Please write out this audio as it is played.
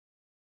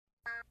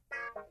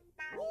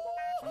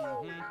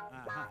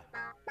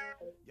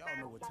Y'all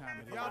know what time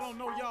it is. Y'all don't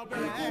know, y'all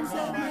better ask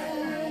somebody.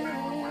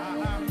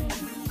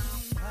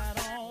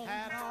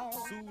 Hat on,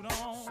 suit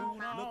on,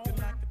 looking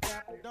like a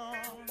dapper dog,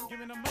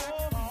 giving them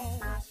all.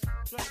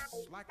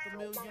 Dressed like $1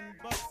 million,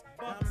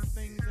 diamond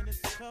things in its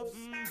cuffs.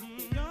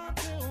 Y'all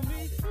tell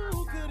me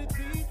who could it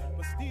be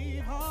but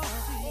Steve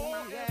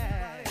Harvey?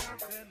 Yeah,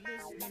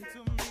 listening to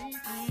me.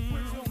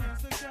 Put your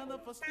hands together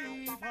for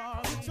Steve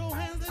Harvey. Put your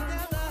hands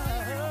together.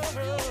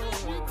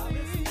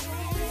 Listen to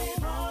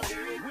Steve Harvey.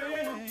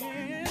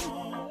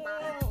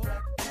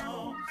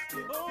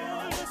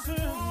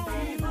 Listen,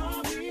 Steve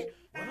Harvey.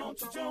 Why don't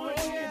you join in?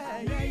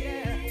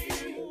 Yeah.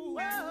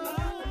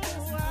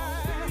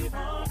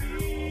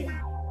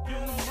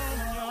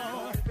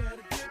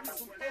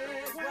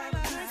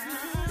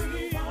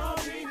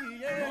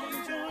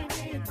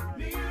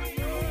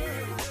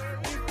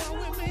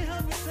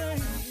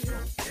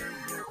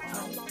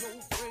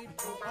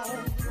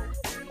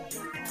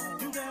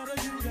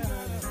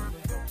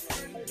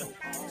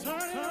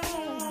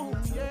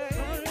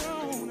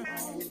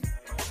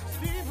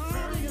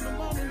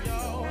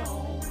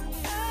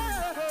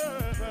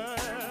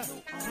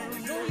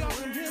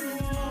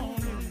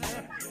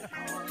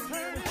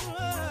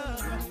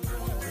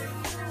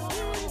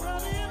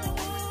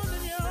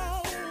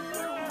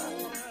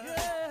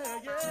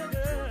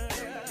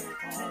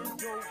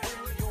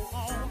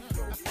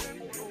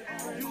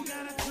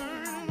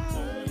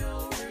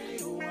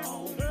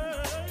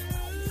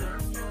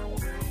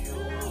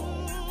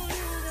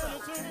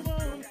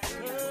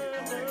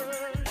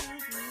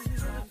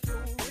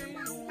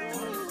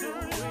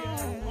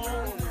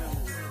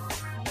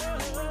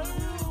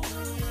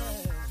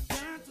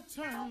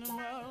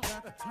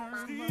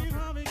 Steve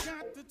Harvey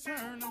got to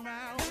turn them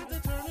out. Got to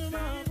turn them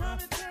out.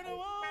 Harvey turn them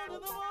on to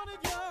the morning,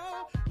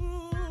 y'all.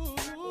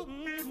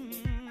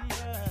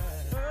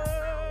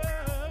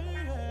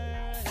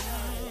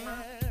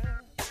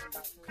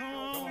 Come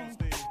on,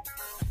 Steve.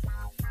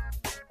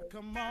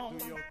 Come on.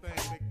 Do your thing,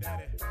 Big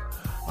Daddy.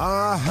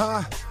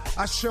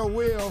 I sure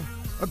will.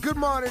 Good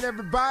morning,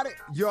 everybody.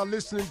 You're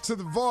listening to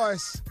The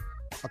Voice.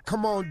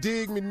 Come on,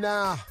 dig me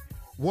now.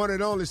 One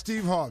and only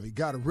Steve Harvey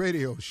got a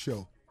radio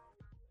show.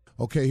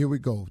 Okay, here we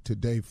go.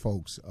 Today,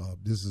 folks,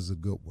 this is a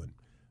good one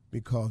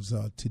because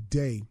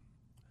today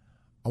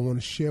I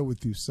want to share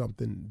with you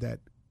something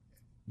that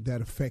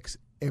affects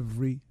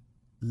every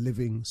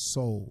living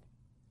soul.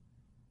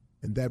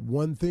 And that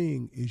one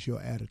thing is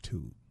your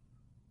attitude.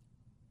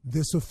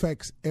 This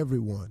affects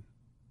everyone.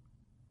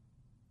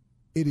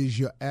 It is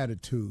your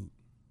attitude.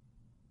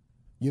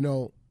 You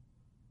know,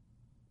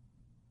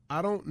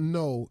 I don't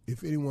know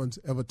if anyone's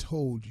ever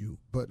told you,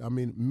 but I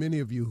mean, many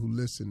of you who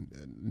listen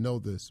know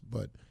this,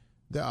 but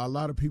there are a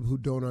lot of people who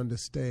don't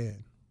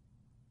understand.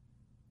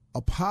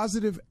 A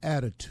positive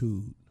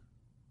attitude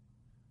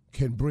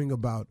can bring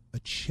about a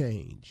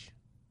change.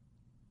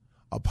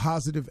 A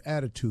positive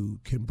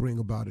attitude can bring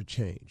about a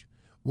change.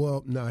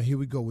 Well, now here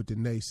we go with the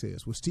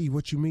naysayers. Well, Steve,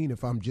 what you mean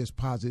if I'm just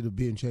positive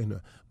being changed?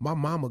 My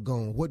mama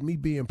gone. What me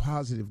being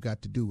positive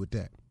got to do with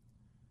that?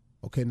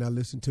 Okay, now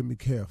listen to me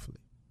carefully.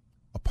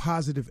 A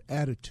positive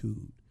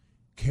attitude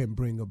can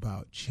bring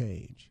about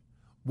change.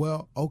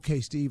 Well, okay,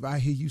 Steve, I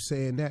hear you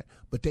saying that,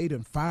 but they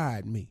done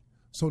fired me.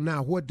 So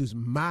now what does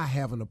my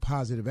having a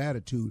positive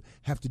attitude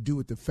have to do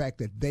with the fact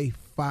that they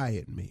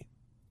fired me?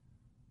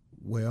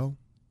 Well,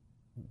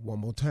 one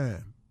more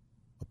time.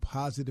 A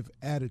positive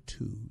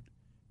attitude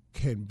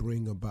can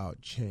bring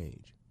about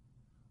change.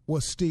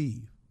 Well,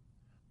 Steve,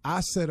 I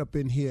sat up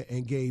in here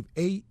and gave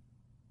 8,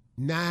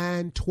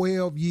 9,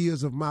 12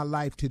 years of my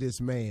life to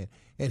this man,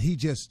 and he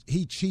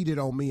cheated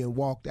on me and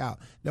walked out.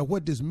 Now,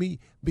 what does me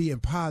being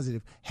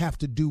positive have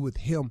to do with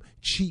him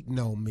cheating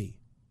on me?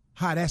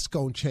 How that's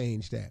going to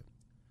change that?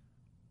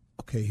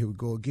 Okay, here we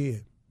go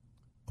again.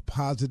 A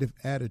positive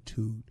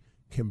attitude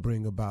can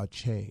bring about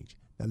change.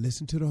 Now,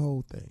 listen to the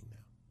whole thing now.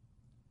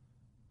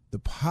 The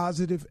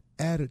positive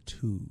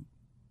attitude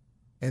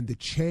and the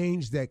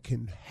change that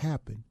can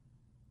happen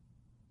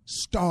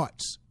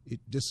starts,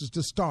 this is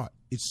the start,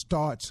 it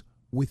starts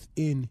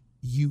within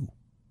you.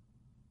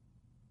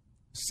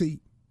 See,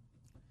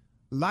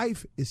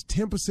 life is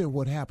 10%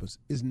 what happens,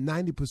 is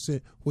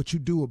 90% what you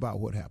do about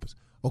what happens.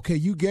 Okay,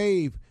 you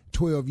gave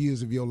 12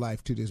 years of your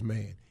life to this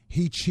man.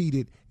 He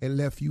cheated and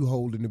left you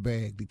holding the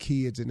bag, the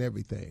kids and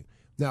everything.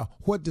 Now,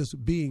 what does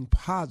being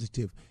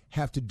positive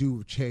have to do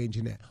with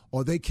changing that?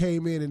 Or they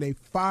came in and they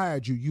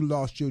fired you. You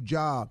lost your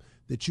job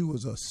that you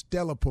was a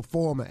stellar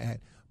performer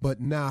at.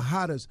 But now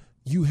how does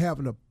you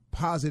having a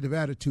positive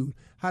attitude,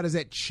 how does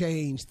that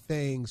change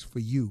things for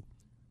you?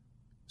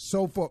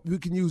 So far, we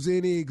can use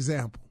any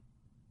example.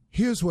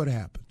 Here's what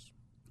happens.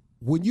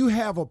 When you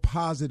have a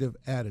positive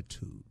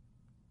attitude,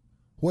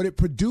 what it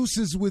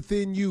produces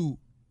within you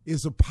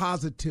is a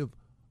positive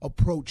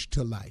approach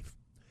to life.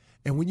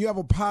 And when you have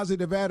a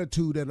positive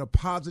attitude and a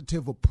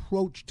positive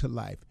approach to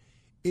life,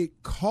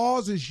 it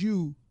causes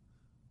you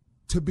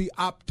to be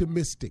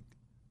optimistic,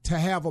 to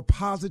have a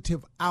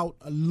positive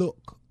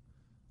outlook,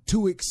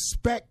 to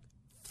expect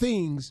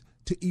things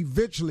to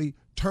eventually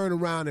turn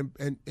around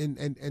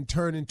and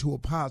turn into a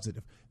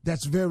positive.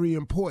 That's very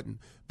important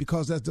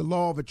because as the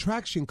law of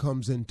attraction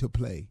comes into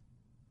play,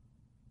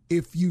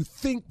 if you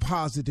think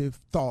positive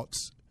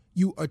thoughts,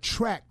 you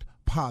attract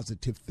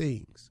positive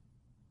things.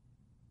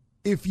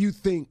 If you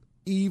think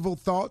evil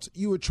thoughts,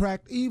 you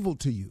attract evil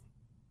to you.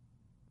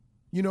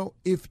 You know,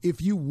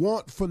 if you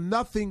want for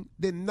nothing,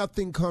 then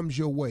nothing comes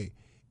your way.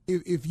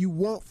 If you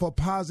want for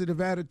positive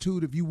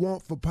attitude, if you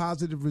want for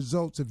positive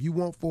results, if you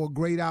want for a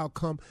great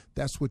outcome,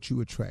 that's what you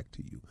attract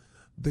to you.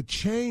 The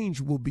change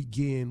will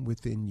begin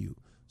within you.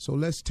 So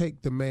let's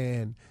take the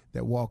man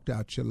that walked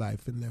out your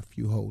life and left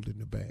you holding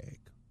the bag.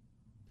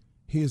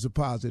 Here's a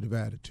positive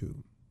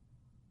attitude.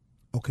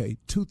 Okay,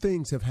 two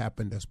things have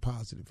happened that's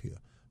positive here.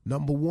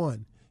 Number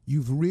one,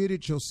 you've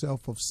ridded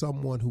yourself of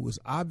someone who is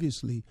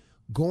obviously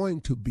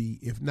going to be,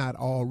 if not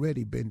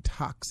already, been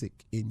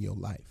toxic in your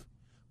life.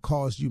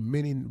 Caused you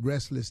many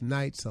restless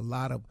nights, a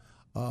lot of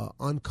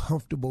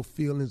uncomfortable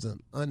feelings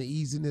and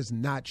uneasiness,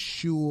 not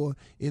sure,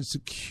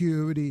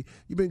 insecurity.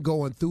 You've been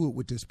going through it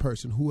with this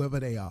person, whoever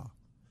they are.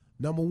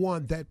 Number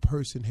one, that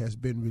person has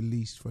been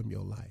released from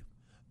your life.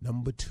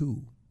 Number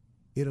two,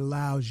 it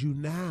allows you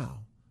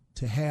now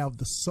to have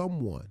the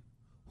someone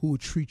who will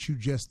treat you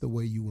just the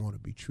way you want to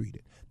be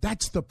treated.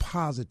 That's the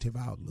positive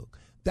outlook.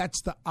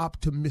 That's the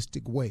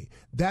optimistic way.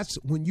 That's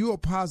when you're a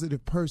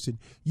positive person,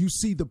 you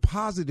see the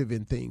positive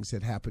in things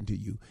that happen to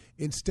you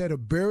instead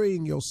of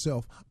burying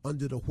yourself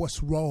under the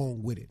what's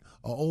wrong with it,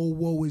 or oh,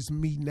 woe is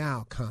me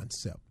now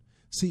concept.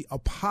 See, a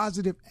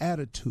positive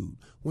attitude,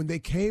 when they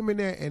came in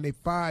there and they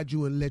fired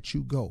you and let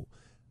you go,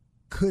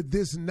 could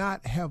this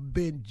not have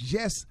been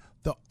just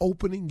the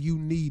opening you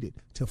needed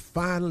to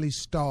finally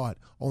start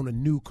on a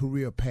new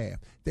career path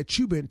that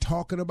you've been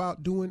talking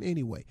about doing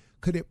anyway?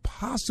 Could it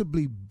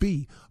possibly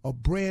be a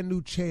brand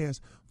new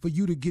chance for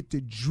you to get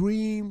the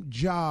dream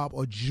job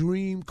or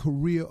dream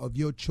career of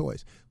your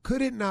choice?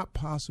 Could it not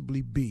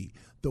possibly be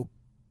the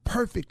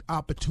perfect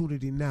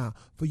opportunity now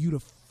for you to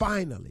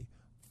finally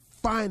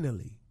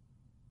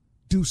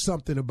do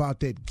something about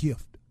that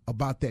gift,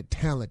 about that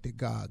talent that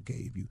God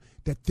gave you,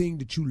 that thing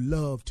that you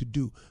love to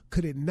do?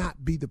 Could it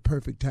not be the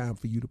perfect time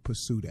for you to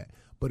pursue that?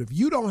 But if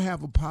you don't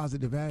have a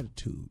positive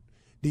attitude,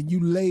 then you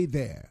lay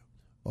there.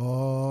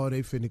 Oh,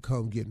 they finna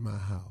come get my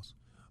house.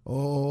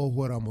 Oh,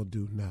 what I'm gonna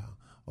do now?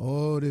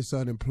 Oh, this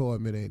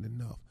unemployment ain't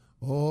enough.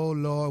 Oh,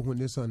 Lord, when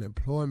this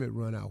unemployment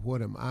run out,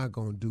 what am I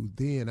gonna do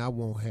then? I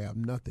won't have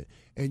nothing.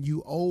 And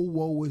you, oh,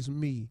 woe is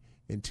me,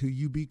 until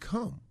you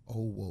become,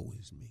 oh, woe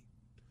is me.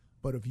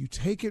 But if you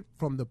take it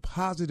from the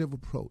positive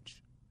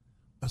approach,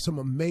 some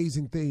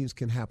amazing things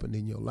can happen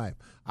in your life.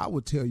 I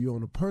would tell you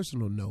on a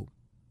personal note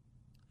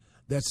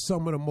that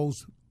some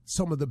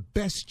of the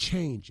best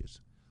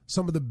changes,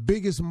 some of the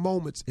biggest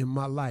moments in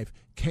my life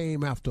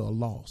came after a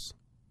loss.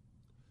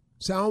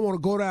 So I don't want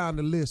to go down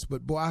the list,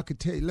 but boy, I could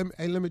tell you,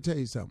 let me tell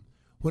you something.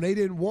 When they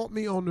didn't want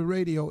me on the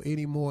radio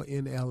anymore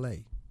in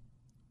LA,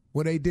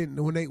 when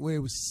they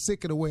was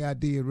sick of the way I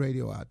did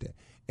radio out there,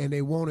 and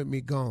they wanted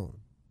me gone.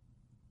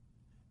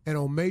 And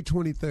on May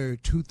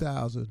 23rd,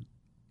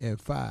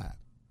 2005,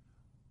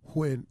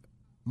 when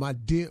my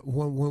deal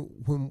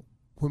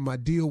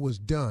was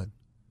done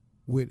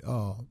with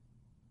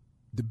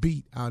the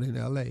Beat out in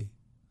LA,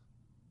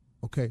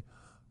 okay,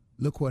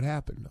 look what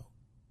happened though.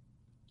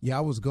 Yeah,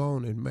 I was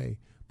gone in May,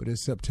 but in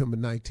September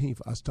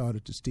 19th, I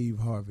started the Steve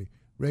Harvey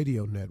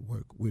Radio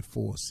Network with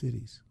 4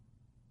 cities.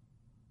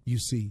 You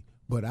see,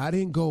 but I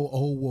didn't go,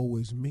 oh, woe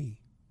is me.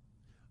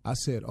 I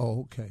said,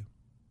 oh, okay,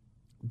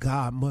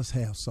 God must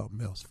have something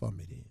else for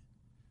me then.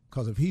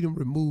 Because if he didn't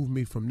remove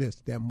me from this,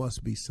 there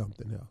must be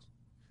something else.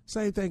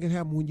 Same thing can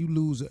happen when you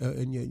lose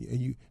and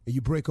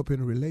you break up in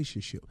a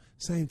relationship.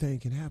 Same thing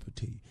can happen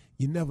to you.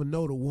 You never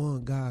know the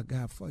one God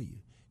got for you.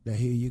 Now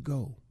here you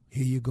go.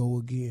 Here you go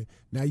again.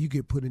 Now you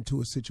get put into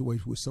a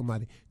situation where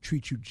somebody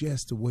treats you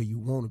just the way you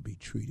want to be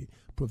treated,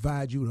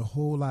 provide you with a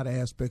whole lot of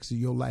aspects of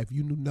your life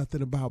you knew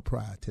nothing about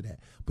prior to that.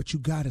 But you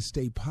got to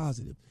stay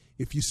positive.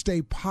 If you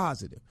stay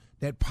positive,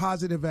 that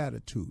positive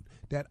attitude,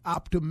 that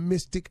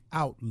optimistic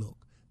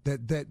outlook,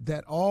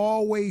 that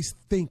always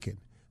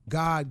thinking,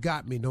 God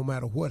got me no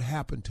matter what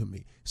happened to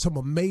me. Some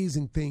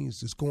amazing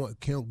things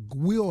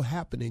will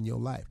happen in your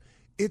life.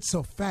 It's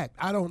a fact.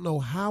 I don't know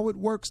how it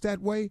works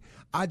that way.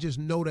 I just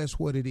know that's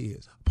what it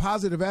is.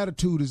 Positive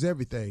attitude is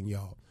everything,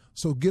 y'all.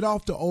 So get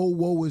off the old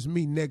woe is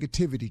me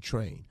negativity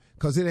train,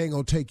 because it ain't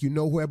going to take you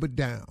nowhere but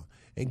down.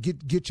 And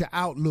get your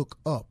outlook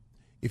up.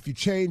 If you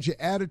change your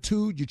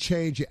attitude, you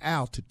change your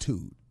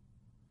altitude.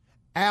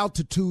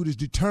 Altitude is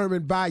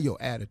determined by your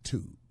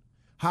attitude.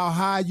 How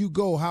high you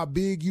go, how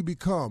big you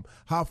become,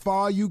 how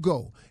far you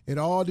go. It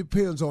all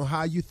depends on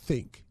how you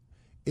think.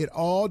 It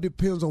all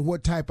depends on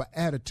what type of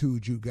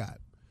attitude you got.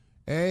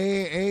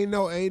 Ain't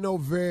no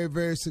very,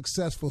 very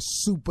successful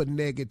super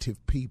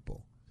negative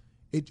people.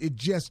 It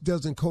just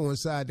doesn't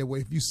coincide that way.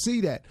 If you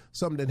see that,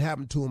 something that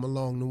happened to them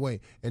along the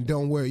way, and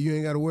don't worry, you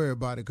ain't got to worry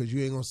about it because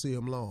you ain't going to see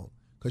them long,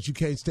 because you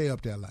can't stay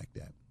up there like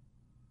that.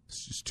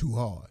 It's just too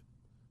hard.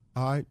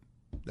 All right?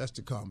 That's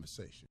the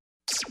conversation.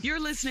 You're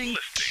listening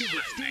to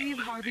the Steve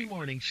Harvey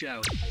Morning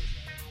Show.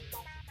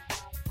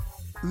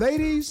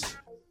 Ladies,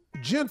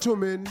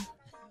 gentlemen,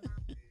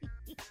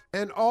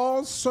 and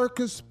all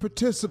circus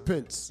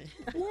participants.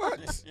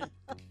 What?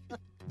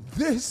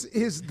 This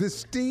is the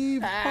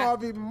Steve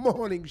Harvey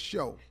Morning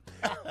Show.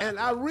 And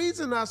the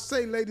reason I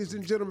say, ladies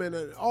and gentlemen,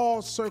 and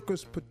all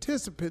circus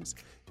participants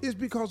is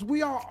because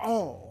we are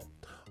all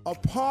a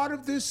part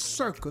of this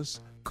circus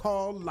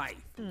called life.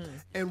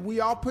 And we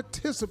are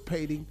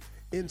participating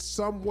in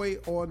some way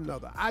or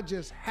another. I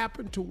just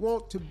happen to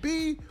want to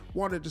be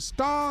one of the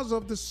stars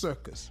of the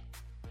circus.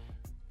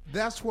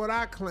 That's what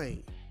I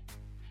claim.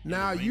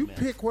 Now, you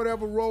pick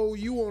whatever role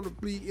you want to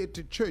be at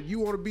the church. You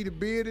want to be the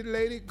bearded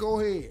lady?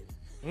 Go ahead.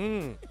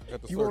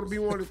 You want to be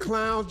one of the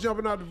clowns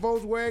jumping out the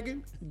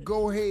Volkswagen?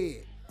 Go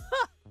ahead.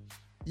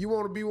 You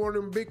want to be one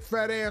of them big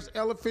fat ass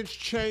elephants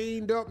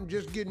chained up and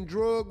just getting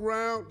drugged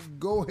around?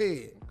 Go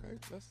ahead. Okay,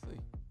 let's see.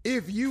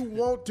 If you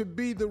want to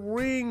be the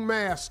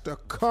ringmaster,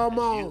 come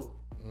on.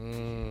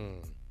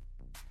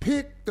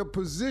 Pick the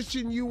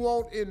position you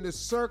want in the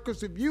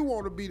circus. If you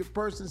want to be the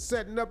person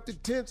setting up the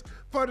tents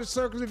for the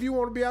circus, if you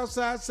want to be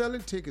outside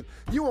selling tickets,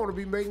 you want to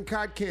be making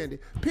cotton candy,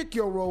 pick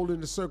your role in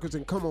the circus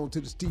and come on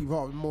to the Steve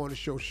Harvey Morning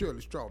Show.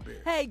 Shirley Strawberry.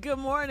 Hey, good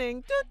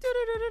morning.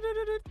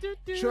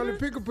 Shirley,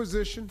 pick a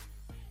position.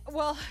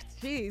 Well,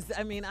 geez,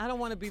 I mean, I don't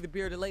want to be the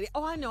bearded lady.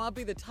 Oh, I know, I'll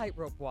be the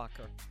tightrope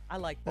walker. I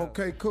like that.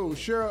 Okay, cool.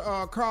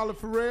 Carla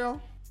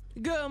Farrell.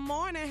 Good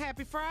morning.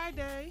 Happy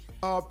Friday.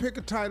 Pick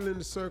a title in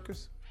the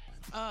circus.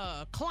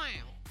 Clown.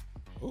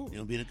 You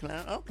gonna be the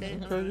clown? Okay.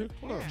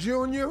 Yeah.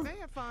 Junior. They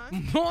have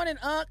fun. Morning,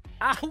 Unc.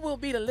 I will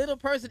be the little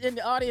person in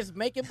the audience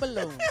making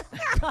balloons.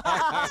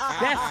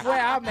 That's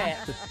where I'm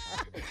at.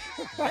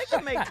 They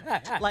can make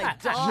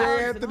like dogs.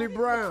 J. Anthony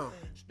Brown.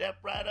 Step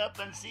right up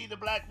and see the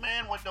black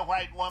man with the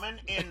white woman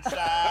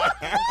inside.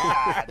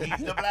 He's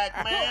the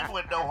black man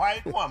with the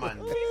white woman.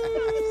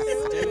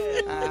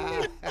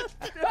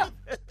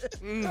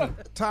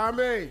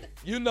 Tommy.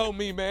 You know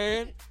me,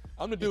 man.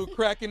 I'm the dude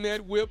cracking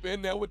that whip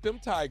in there with them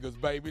tigers,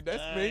 baby.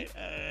 That's me.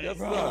 Yes,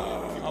 sir.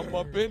 I'm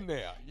up in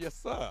there. Yes,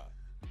 sir.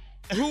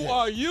 Who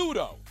are you,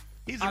 though?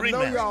 He's a I know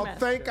ringmaster. y'all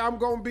think I'm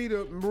going to be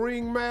the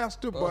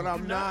ringmaster, but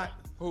I'm not.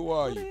 Who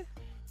are you?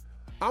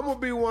 I'm going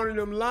to be one of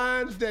them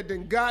lions that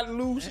then got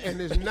loose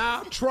and is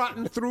now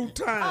trotting through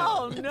town.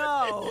 Oh,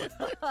 no.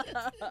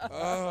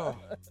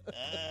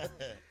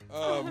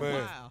 Oh,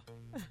 man. Wow.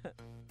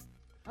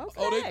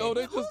 Okay.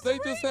 They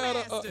just had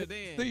ringmaster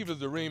then? Steve is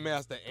the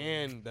ringmaster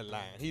and the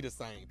lion. He the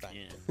same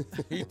thing.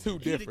 Yeah. He two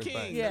different king.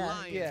 things. The Yeah,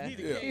 lion. yeah. He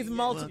the king. He's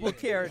multiple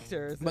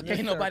characters. But in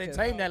can't the nobody circus.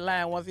 tame that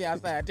lion once he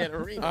outside that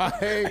arena.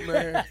 Hey,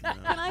 man.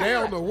 They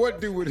don't know what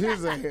to do with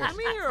his ass. Let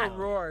me hear a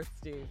roar,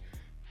 Steve.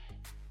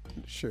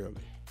 Shirley.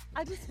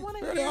 I just want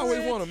to Girl, hear they always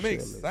it. want to make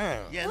Shirley.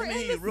 sound. Yeah, We're let me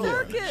in hear the you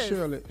roar.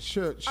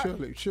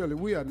 circus. Shirley,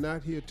 we are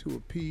not here to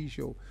appease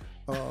your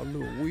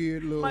little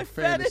weird little My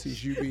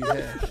fantasies fetish. you be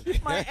having.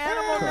 My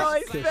animal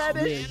noise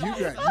fetish.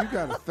 Yeah, you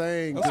got a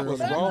thing, That's girl.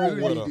 what's You wrong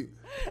really with need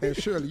to, and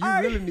Shirley, you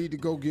really need to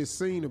go get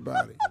seen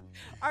about it.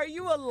 Are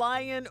you a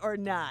lion or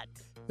not?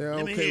 Yeah,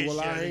 Let me okay, hear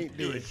well, I Shirley. ain't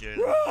Do there. it,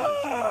 Shirley.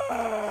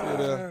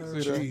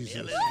 See that?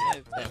 Jesus.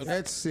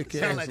 That sick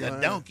Sound ass like a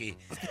lion. donkey.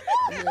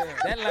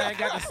 That lion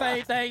got the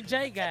same thing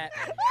Jay got.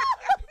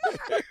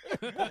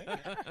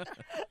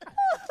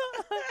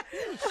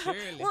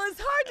 Shirley. Well,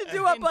 it's hard to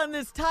do up on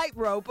this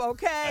tightrope,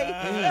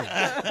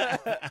 okay?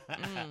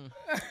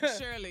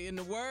 Shirley, in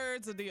the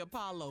words of the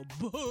Apollo,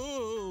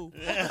 boo.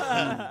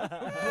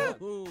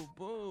 Boo,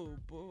 boo,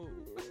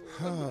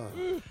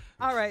 boo.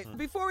 All right,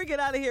 before we get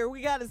out of here,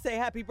 we got to say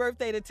happy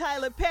birthday to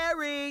Tyler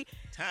Perry.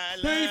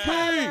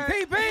 Tyler.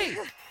 PP!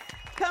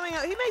 Coming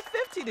up, he made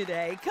 50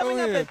 today. Coming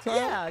Go up ahead, at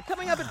Tyler.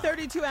 coming up at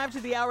 32 after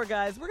the hour,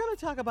 guys. We're going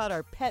to talk about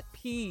our pet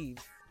peeves.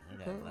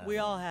 We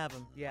all have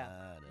them. Yeah.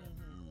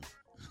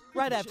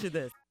 Right after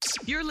this.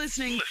 You're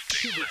listening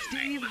to the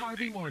Steve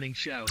Harvey Morning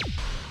Show.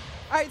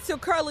 All right, so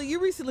Carla, you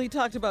recently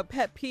talked about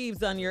pet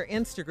peeves on your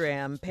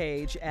Instagram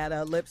page at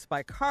Lips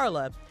by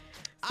Carla.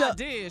 So, I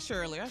did,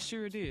 Shirley. I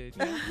sure did.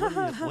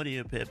 Yeah. What are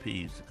your pet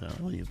peeves, Carl?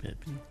 What are your pet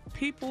peeves?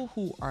 People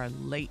who are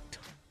late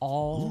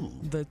all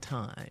the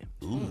time.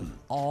 Ooh,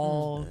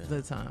 All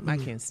the time. I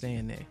can't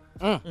stand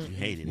that. you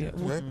hate it. Yeah.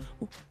 huh?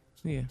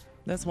 Yeah.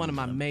 That's one of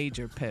my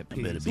major pet I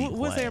better peeves. be What's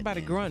quiet,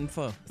 everybody man. grunting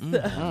for?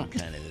 I'm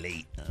kind of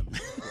late.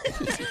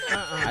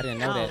 I didn't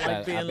know I don't that.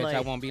 like being I bet late.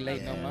 I won't be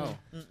late no Yeah. more.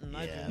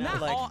 I do Yeah.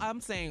 Not like- all.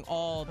 I'm saying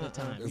all the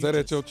time. Is that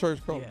at your church,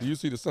 Carl? Yeah. Do you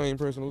see the same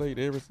person late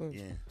every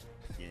Sunday?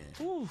 Yeah.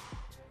 Ooh.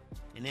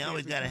 And they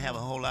always got to have a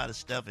whole lot of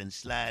stuff and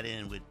slide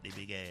in with their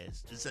big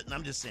ass.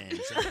 I'm just saying.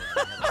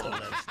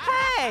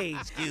 Hey!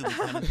 Excuse me,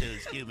 coming through.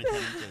 Excuse me,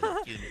 coming through.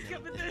 Excuse me,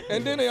 coming through.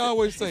 And then they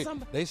always say,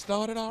 they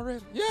started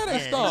already? Yeah, they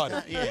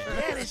started. Yeah,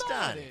 they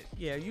started.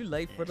 Yeah, you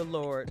late for the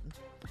Lord.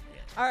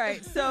 All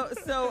right, so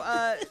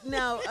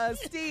now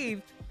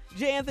Steve,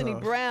 J. Anthony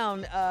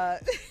Brown,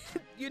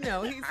 you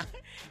know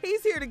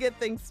he's here to get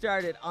things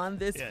started on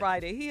this Yeah.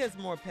 Friday. He has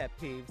more pet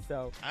peeves.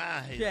 So I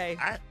hate Jay.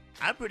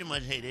 I pretty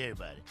much hate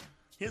everybody.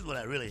 Here's what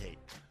I really hate.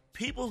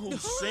 People who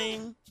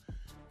sing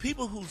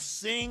People who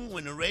sing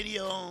when the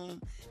radio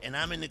on and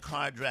I'm in the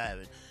car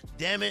driving.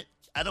 Damn it,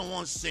 I don't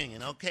want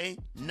singing, okay?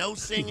 No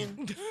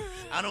singing.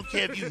 I don't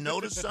care if you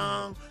know the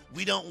song.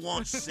 We don't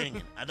want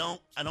singing. I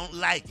don't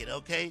like it,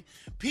 okay?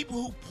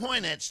 People who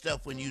point at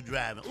stuff when you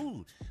driving.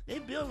 Ooh, they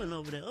building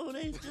over there. Oh,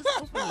 they just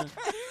opening.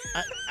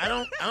 I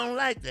don't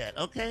like that,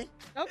 okay?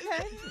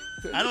 Okay.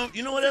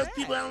 You know what else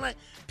people I don't like?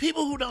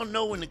 People who don't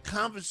know when the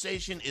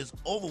conversation is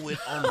over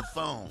with on the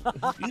phone.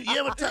 You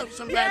ever talk to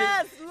somebody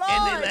Yes, Lord,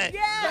 and they're like,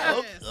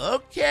 yes.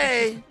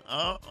 Okay,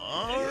 all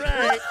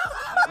right.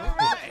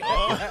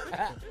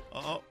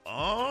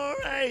 All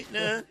right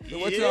now. So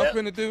what y'all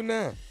finna do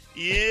now?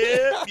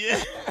 Yeah.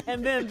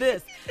 And then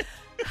this.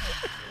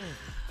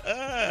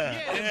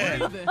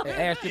 Yeah. They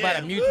asked you about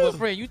a mutual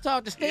friend. You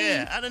talk to Steve?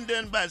 Yeah, I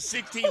done about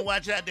 16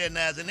 watch out there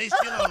now, and they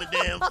still on the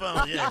damn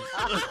phone. Yeah.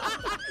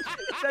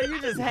 So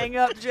you just hang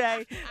up,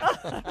 Jay.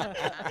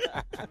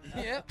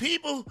 Yeah.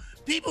 People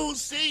who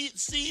see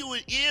you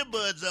with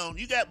earbuds on,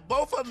 you got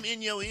both of them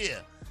in your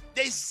ear.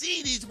 They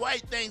see these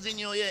white things in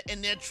your ear,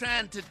 and they're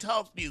trying to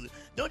talk to you.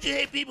 Don't you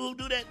hate people who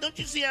do that? Don't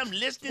you see I'm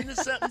listening to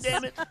something,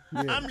 damn it?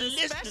 Yeah. I'm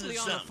listening Especially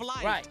to on a something.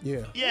 flight. Right.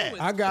 Yeah. Yeah.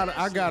 I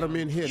got them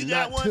in here You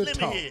not got one? to Let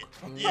talk. me hear it.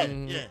 Yeah.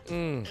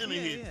 Let me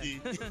hear it,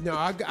 Steve. No,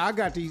 I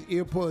got these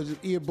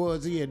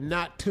earbuds in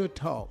not to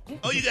talk.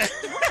 Oh, you got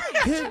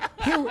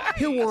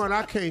Here one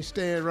I can't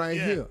stand right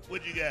yeah. here.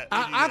 What you got?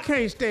 I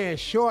can't stand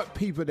short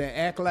people that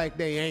act like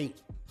they ain't.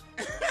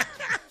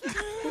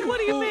 What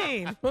do you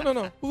mean?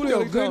 No. Who the hell You know,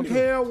 he good talking to?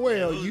 hell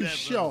well, who's you that,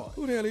 short.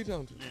 Who the hell he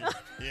talking to?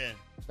 Yeah.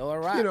 All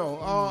right. You know,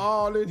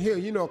 all in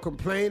here,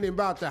 complaining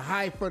about the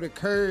height for the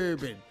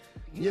curb and,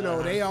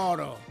 they ought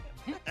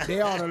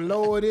to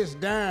lower this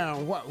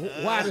down.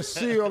 Why the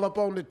seal up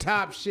on the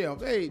top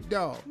shelf? Hey,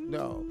 dog.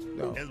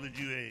 That's what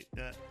you ate.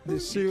 The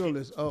seal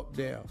is up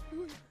there.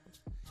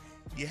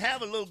 You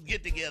have a little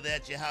get-together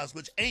at your house,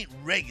 which ain't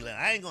regular.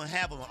 I ain't going to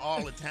have them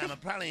all the time. I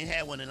probably ain't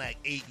had one in like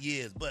 8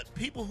 years. But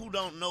people who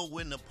don't know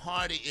when the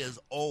party is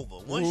over,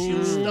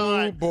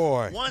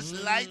 once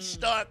lights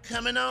start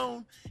coming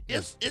on,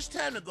 it's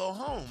time to go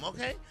home,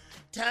 okay?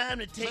 Time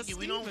to take it.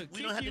 We don't have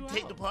to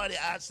take the party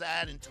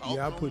outside and talk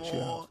Yeah, I'll no put you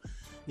more. out.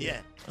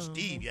 Yeah,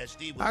 Steve.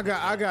 I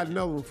got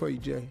another one for you,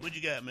 Jay. What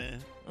you got, man?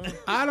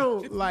 I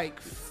don't like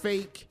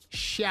fake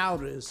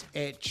shouters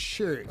at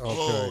church.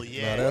 Oh,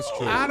 yeah. Now, that's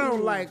true. I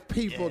don't like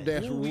people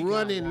that's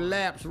running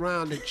laps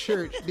around the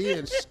church,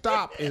 then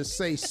stop and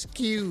say,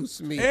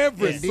 "Excuse me,"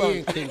 Every and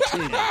then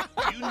continue.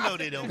 You know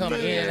they don't Come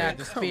feel in and it. out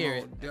the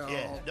spirit. Come on, dog.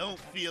 Yeah, don't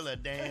feel a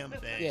damn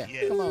thing.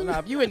 Yeah. Come on now.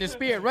 If you in the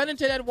spirit, run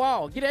into that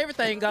wall. Get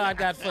everything God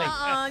got for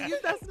you.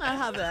 That's not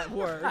how that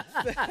works.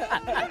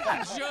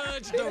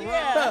 Judge the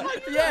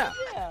Yeah.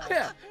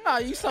 Yeah. Oh,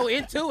 you so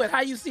into it.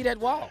 How you see that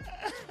wall?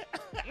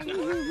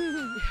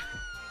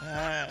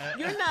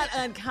 You're not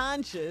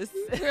unconscious.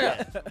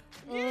 Yeah.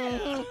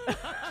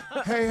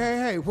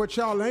 Hey, what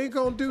y'all ain't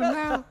gonna do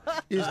now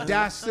is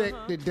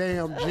dissect the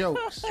damn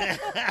jokes. Now,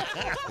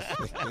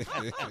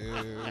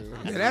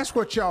 that's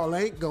what y'all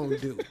ain't gonna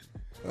do.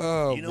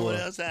 Oh, You know boy. what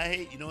else I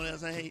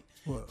hate?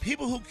 What?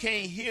 People who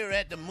can't hear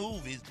at the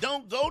movies.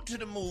 Don't go to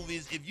the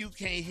movies if you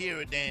can't hear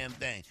a damn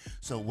thing.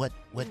 So what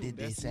did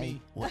they say?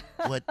 What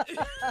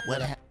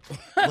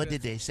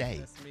did they say?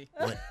 That's me.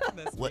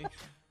 That's What me.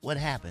 what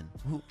happened?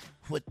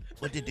 What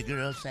did the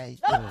girl say?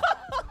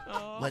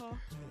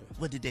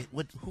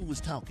 Who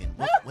was talking?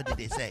 What did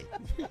they say?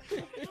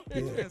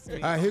 That's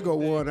me. Here go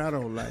one I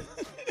don't like.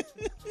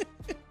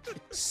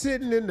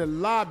 Sitting in the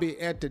lobby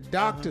at the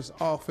doctor's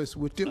office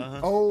with them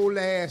old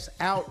ass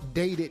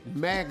outdated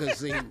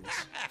magazines.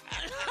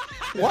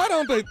 Why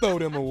don't they throw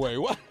them away?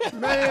 Why?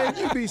 Man,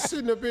 you be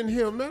sitting up in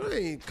here, man. I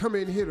ain't come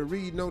in here to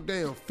read no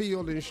damn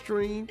Field and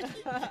Stream. That's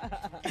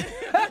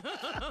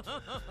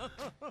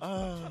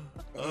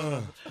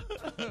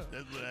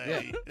what I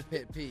hate.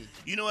 Pet peeve.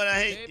 You know what I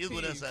hate? Pet Here's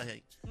what else peeve. I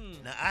hate.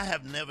 Now, I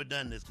have never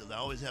done this because I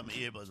always have my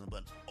earbuds on,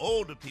 but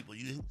older people,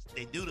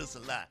 they do this a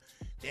lot.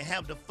 They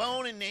have the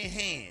phone in their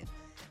hand,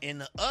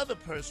 and the other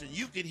person,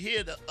 you could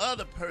hear the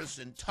other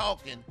person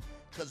talking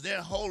because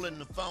they're holding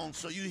the phone,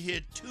 so you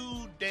hear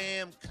two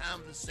damn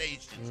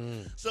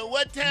conversations. So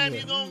what time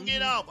you going to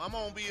get off? I'm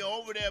going to be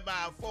over there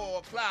by 4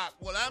 o'clock.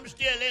 Well, I'm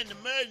still in the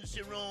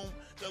emergency room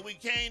because we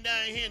came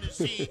down here to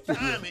see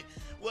Tommy.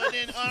 Well,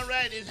 then, all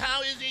right,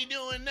 how is he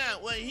doing now?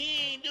 Well,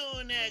 he ain't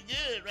doing that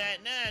good right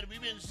now.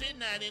 We've been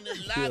sitting out in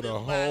this lobby Hear the for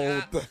whole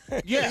about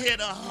thing. You hear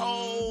the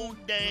whole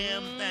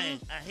damn thing.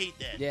 I hate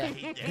that. Yeah. I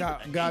hate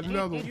that. I Got hate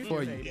another one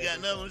for that. you. You got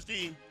another one,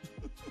 Steve?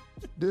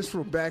 This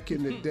from back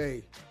in the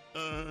day.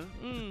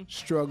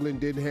 Struggling,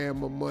 didn't have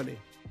my money.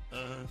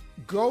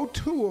 Go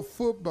to a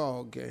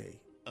football game.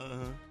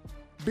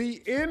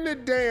 Be in the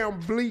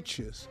damn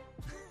bleachers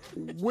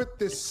with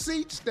the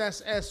seats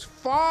that's as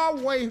far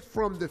away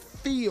from the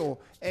field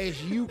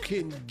as you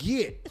can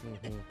get.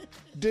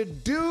 The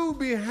dude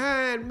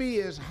behind me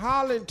is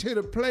hollering to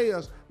the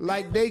players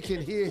like they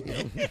can hear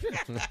him.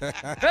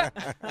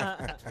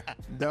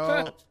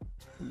 Dog.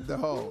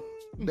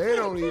 They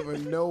don't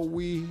even know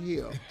we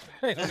here.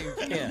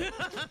 Yeah.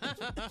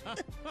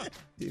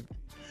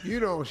 You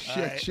don't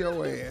shut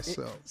your ass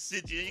up.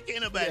 Sit you. You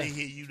can't nobody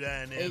hear you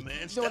down there, Hey, man.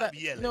 you know Stop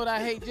yelling. You know what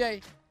I hate,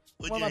 Jay?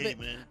 What One you of my hate,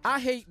 fa- man? I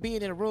hate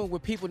being in a room where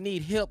people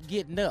need help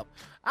getting up.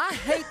 I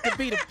hate to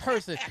be the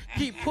person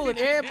keep pulling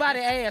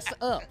everybody's ass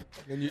up.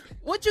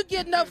 What you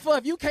getting up for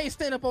if you can't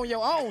stand up on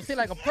your own? Seem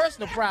like a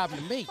personal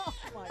problem to me.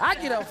 I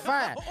get up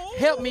fine.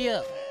 Help me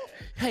up.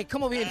 Hey,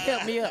 come over here and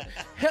help me up.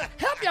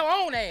 Help your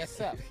own ass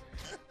up.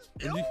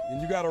 And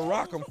you gotta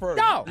rock them first.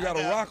 No. You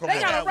gotta rock them. They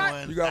gotta rock.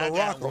 One. You gotta I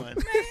rock got 'em. one.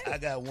 I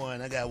got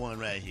one. I got one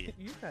right here.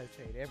 You guys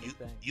hate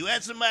everything. You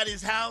at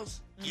somebody's house,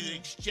 you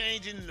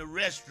exchanging in the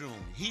restroom.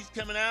 He's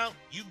coming out,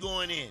 you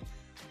going in.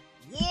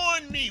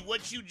 Warn me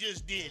what you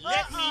just did.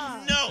 Let me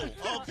know,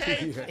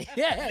 okay?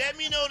 Yeah. Let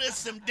me know there's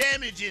some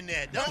damage in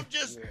there. Don't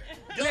just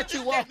let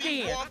me walk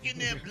in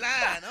there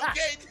blind,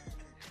 okay?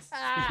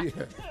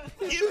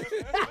 Give me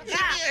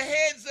a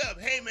heads up.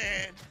 Hey,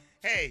 man.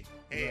 Hey,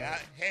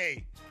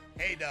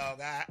 dog.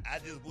 I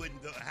just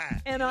wouldn't go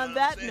high. And You know on what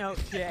that I'm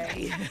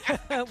saying? note,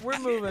 Jay, we're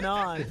moving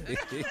on.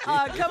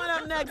 Coming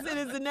up next, it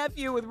is the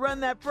nephew with Run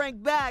That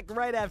Prank Back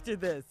right after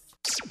this.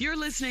 You're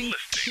listening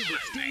to the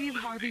Steve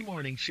Harvey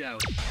Morning Show.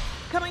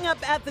 Coming up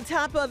at the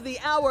top of the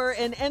hour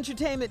in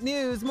entertainment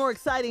news, more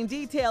exciting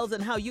details on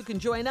how you can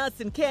join us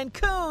in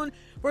Cancun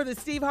for the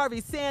Steve Harvey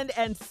Sand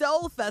and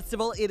Soul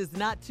Festival. It is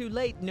not too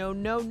late.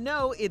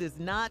 No, it is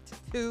not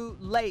too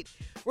late.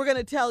 We're going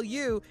to tell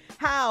you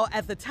how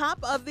at the top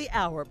of the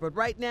hour. But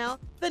right now,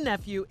 the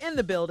nephew in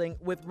the building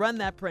with Run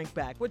That Prank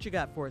Back. What you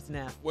got for us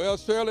now? Well,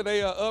 Shirley,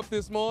 they are up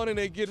this morning.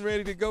 They getting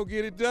ready to go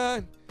get it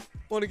done.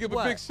 Want to give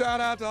a big shout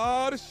out to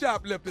all the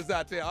shoplifters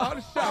out there. All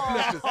the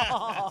shoplifters.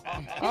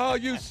 All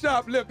you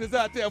shoplifters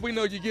out there. We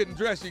know you're getting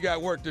dressed. You got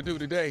work to do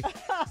today.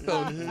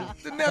 So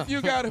the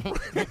nephew got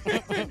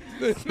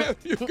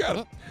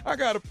I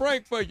got a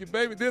prank for you,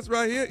 baby. This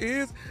right here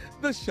is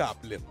the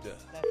shoplifter.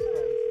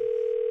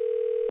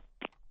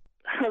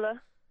 Hello?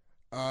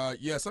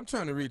 Yes, I'm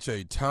trying to reach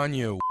a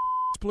Tanya,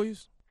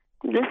 please.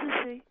 This is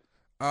she.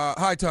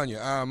 Hi,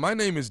 Tanya. My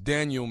name is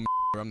Daniel.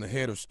 I'm the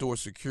head of store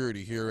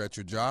security here at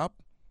your job.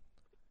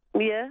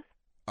 Yes?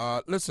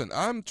 Listen,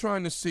 I'm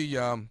trying to see,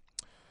 I'm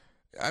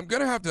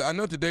going to have to, I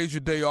know today's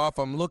your day off.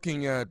 I'm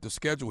looking at the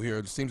schedule here.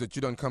 It seems that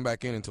you don't come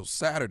back in until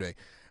Saturday.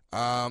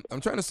 I'm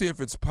trying to see if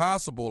it's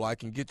possible I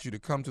can get you to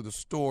come to the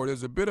store.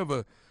 There's a bit of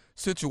a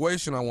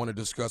situation I want to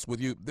discuss with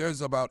you. There's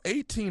about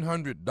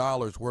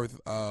 $1,800 worth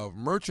of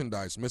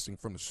merchandise missing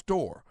from the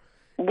store.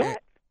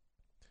 What?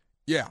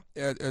 Yeah,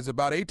 it's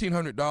about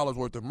 $1,800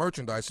 worth of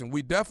merchandise, and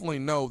we definitely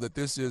know that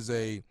this is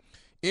a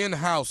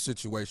in-house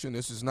situation.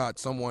 This is not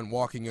someone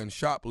walking in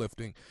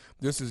shoplifting.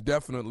 This is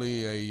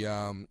definitely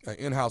an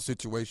in-house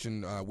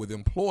situation with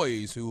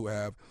employees who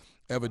have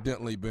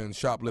evidently been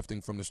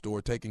shoplifting from the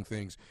store, taking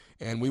things,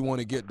 and we want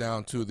to get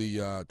down to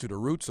the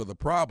roots of the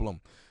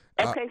problem.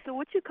 Okay, so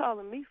what you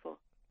calling me for?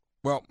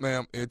 Well,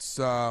 ma'am, it's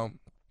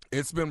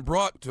been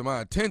brought to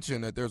my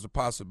attention that there's a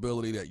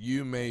possibility that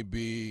you may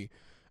be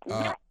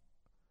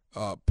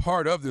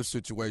part of this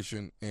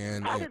situation.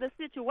 And Part of the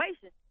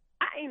situation?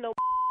 I ain't no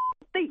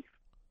thief.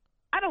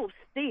 I don't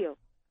steal.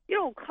 You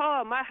don't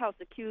call my house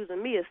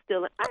accusing me of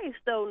stealing. I ain't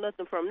stole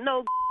nothing from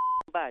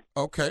nobody.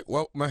 Okay,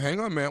 well, hang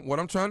on, ma'am. What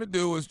I'm trying to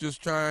do is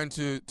just trying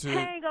to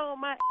Hang on,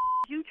 my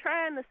you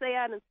trying to say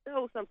I done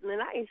stole something,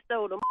 and I ain't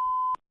stole the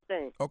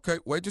thing. Okay,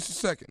 wait just a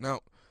second. Now,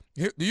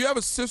 do you have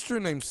a sister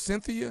named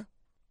Cynthia?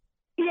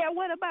 Yeah,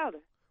 what about her?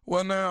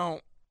 Well,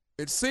 now,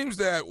 it seems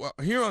that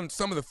here on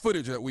some of the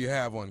footage that we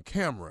have on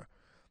camera,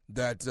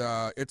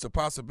 that it's a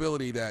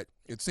possibility that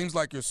it seems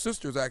like your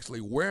sister's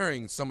actually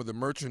wearing some of the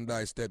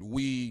merchandise that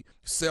we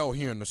sell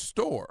here in the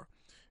store.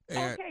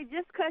 And Okay,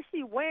 just because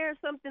she wearing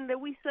something that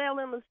we sell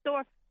in the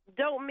store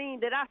don't mean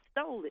that I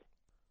stole it.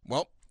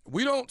 well,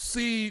 we don't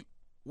see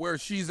where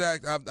she's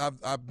at.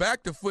 I've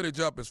backed the footage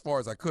up as far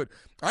as I could.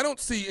 I don't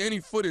see any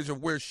footage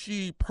of where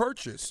she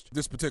purchased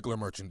this particular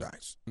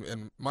merchandise.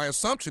 And my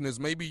assumption is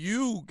maybe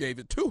you gave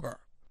it to her.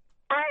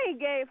 I ain't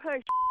gave her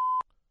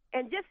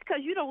and just because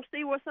you don't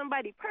see where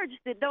somebody purchased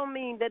it don't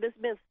mean that it's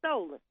been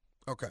stolen.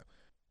 Okay.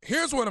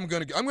 Here's what I'm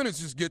going to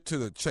just get to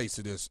the chase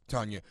of this,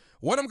 Tanya.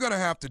 What I'm going to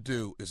have to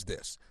do is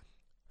this.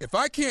 If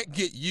I can't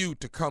get you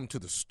to come to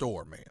the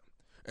store, ma'am,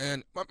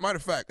 and matter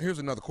of fact, here's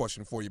another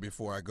question for you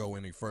before I go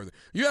any further.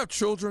 You have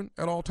children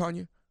at all,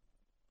 Tanya?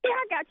 Yeah,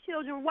 I got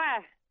children. Why?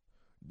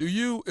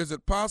 Is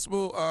it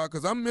possible,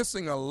 because I'm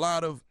missing a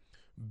lot of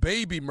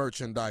baby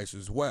merchandise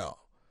as well.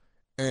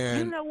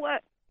 And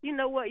You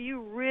know what?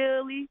 You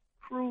really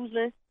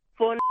cruising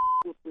for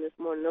this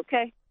morning,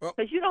 okay? Well-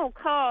 Because you don't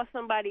call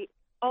somebody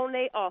on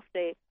their off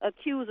day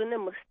accusing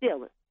them of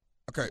stealing.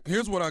 okay,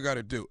 here's what I got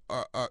to do.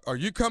 Are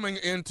you coming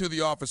into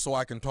the office so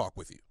I can talk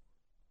with you?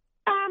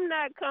 I'm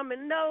not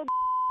coming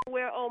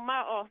nowhere on my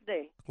off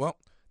day. Well,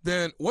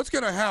 then what's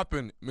going to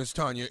happen, Miss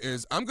Tanya,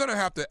 is I'm going to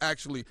have to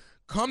actually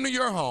come to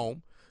your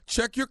home,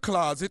 check your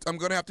closet. I'm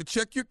going to have to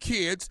check your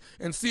kids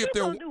and see if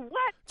they're gonna do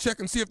what? check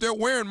and see if they're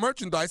wearing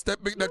merchandise that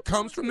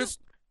comes from this.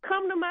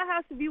 Come to my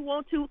house if you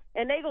want to,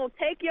 and they gonna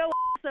take your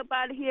ass up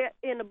out of here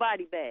in a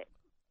body bag.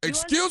 You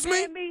Excuse me?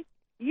 understand me?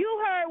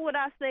 You heard what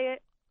I said.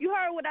 You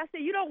heard what I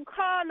said. You don't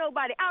call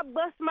nobody. I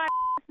bust my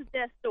ass at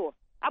that store.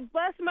 I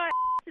bust my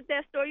ass at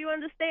that store. You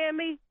understand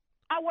me?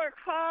 I work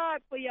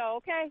hard for y'all,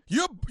 okay?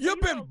 You've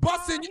been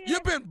busting.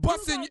 You've been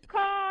busting. You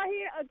call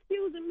here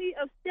accusing me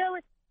of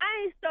stealing.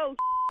 I ain't stole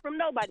from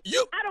nobody.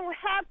 I don't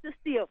have to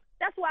steal.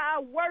 That's why I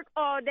work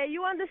all day.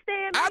 You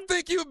understand me? I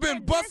think you've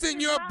been busting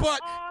your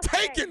butt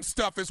taking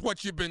stuff is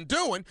what you've been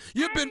doing.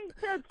 You've been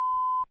took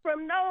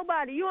from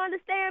nobody. You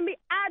understand me?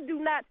 I do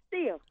not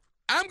steal.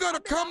 I'm going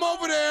to come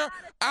over there.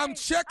 I'm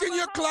checking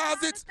your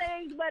closets.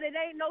 Things, but it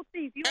ain't no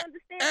thief. You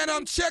understand? And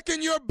I'm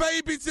checking your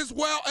babies as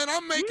well, and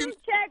I'm making... You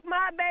check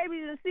my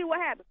babies and see what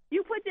happens.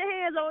 You put your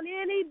hands on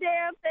any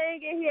damn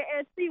thing in here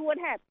and see what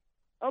happens.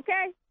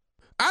 Okay?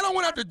 I don't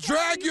want to have to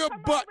drag your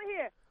butt. Over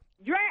here.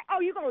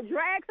 You going to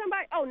drag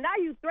somebody? Oh, now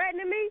you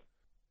threatening me?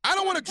 I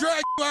don't want to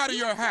drag you out of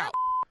your house.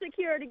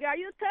 Security guard.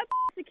 You a tough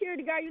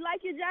security guard. You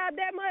like your job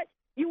that much?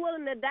 You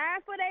willing to die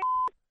for that?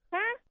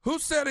 Huh? Who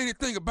said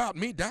anything about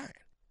me dying?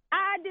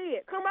 I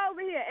did. Come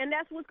over here, and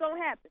that's what's going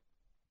to happen.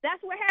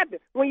 That's what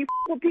happens. When you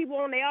with people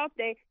on their off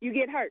day, you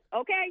get hurt,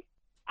 okay?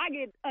 I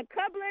get a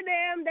couple of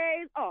damn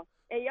days off,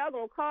 and y'all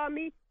going to call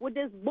me with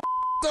this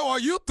So are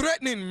you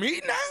threatening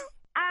me now?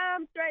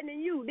 I'm threatening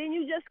you. Didn't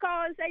you just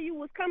call and say you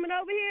was coming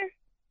over here?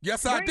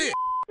 Yes, I did.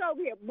 Bring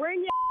over here.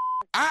 Bring your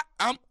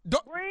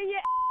Bring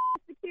your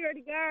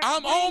security guard.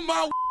 I'm on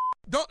my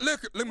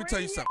let me tell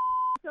you something.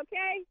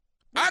 Okay?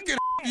 I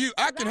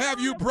can have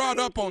you brought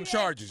up on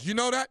charges. You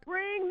know that?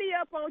 Bring me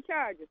up on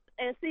charges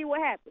and see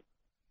what happens.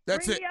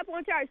 That's Bring me up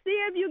on charges. See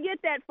if you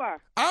get that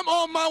far. I'm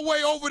on my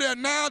way over there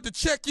now to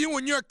check you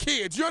and your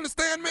kids. You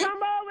understand me? Come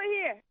over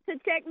here to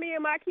check me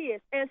and my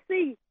kids and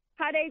see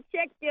how they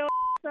check your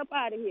up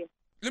out of here.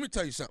 Let me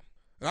tell you something.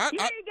 You ain't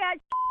got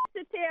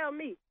to tell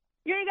me.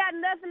 You ain't got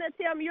nothing to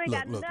tell me. You ain't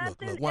got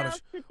nothing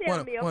else to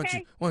tell me,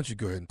 okay? Why don't you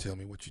go ahead and tell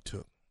me what you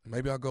took?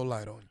 Maybe I'll go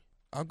light on you.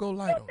 I'll go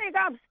light on you. You think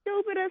I'm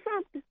stupid or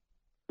something?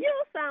 You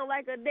don't sound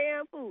like a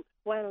damn fool.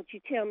 Why don't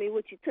you tell me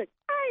what you took?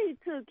 I ain't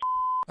took.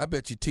 I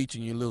bet you're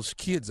teaching your little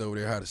kids over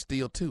there how to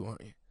steal too,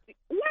 aren't you?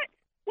 What?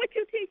 What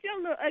you teach your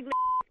little ugly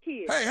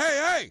kids?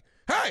 Hey!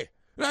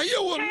 Now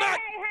you will not.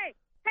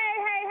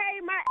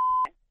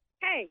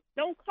 Hey!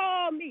 Don't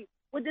call me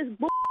with this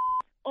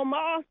on my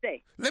off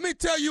day. Let me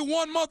tell you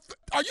one more.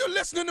 Are you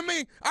listening to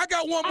me? I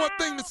got one more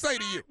thing to say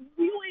to you.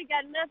 You ain't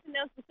got nothing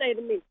else to say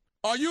to me.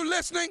 Are you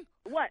listening?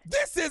 What?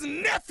 This is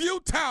Nephew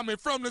Tommy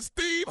from the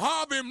Steve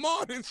Harvey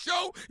Morning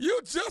Show.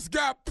 You just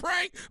got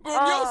pranked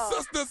from your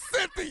sister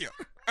Cynthia.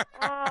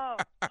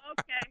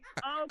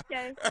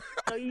 Okay.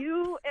 So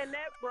you and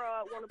that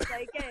broad want to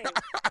play games,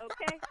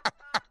 okay?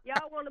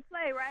 Y'all want to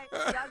play, right?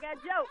 Y'all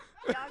got jokes.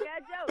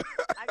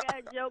 I got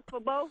a joke for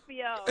both of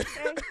y'all,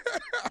 okay?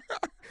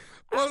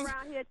 I'm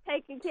around here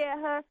taking care of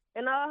her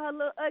and all her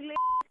little ugly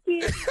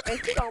kids,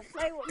 and she gonna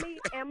play with me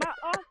and my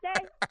off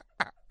day.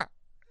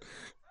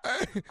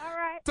 All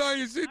right.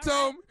 Tanya, she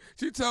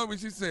told me,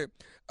 she said,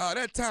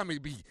 that Tommy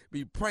be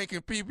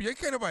pranking people. You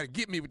can't nobody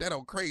get me with that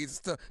old crazy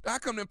stuff. How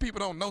come them people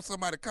don't know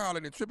somebody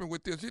calling and tripping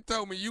with this? She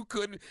told me you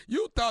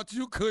thought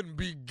you couldn't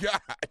be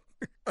got.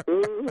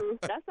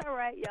 That's all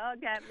right. Y'all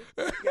got me.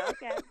 It's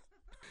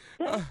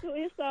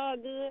all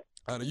good.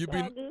 It's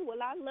all good.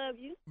 Well, I love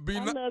you.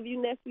 I love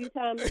you, Nephew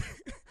Tommy.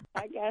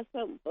 I got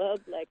something bug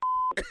like.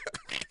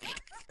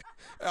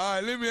 All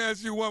right, let me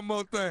ask you one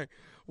more thing.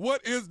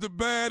 What is the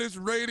baddest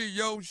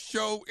radio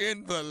show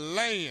in the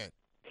land?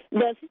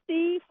 The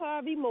Steve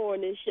Harvey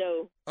Morning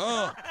Show.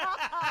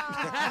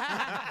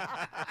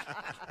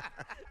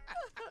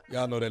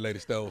 Y'all know that lady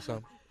stole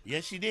something?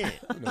 Yes, she did.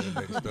 You know that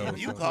lady stole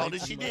you called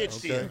it, she did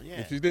steal. Yeah.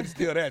 If she didn't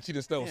steal that, she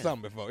just stole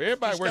something before.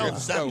 Everybody working at the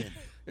stove.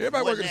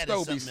 Everybody working at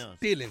the stove be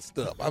stealing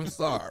stuff. I'm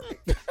sorry.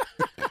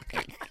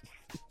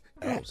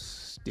 I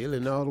was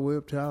stealing all the way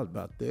up till I was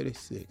about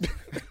 36.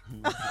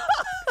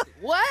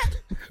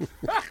 What?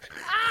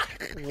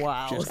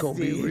 Wow. Just gonna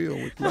be real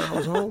with you. I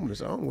was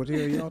homeless. I don't know what the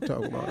hell y'all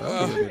talking about.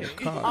 I was in a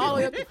car. All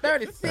the way up to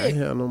 36. I ain't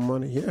had no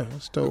money. Yeah, I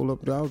stole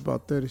up. I was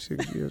about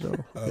 36 years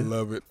old. I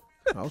love it.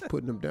 I was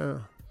putting them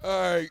down. All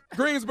right,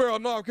 Greensboro,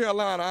 North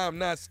Carolina, I'm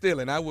not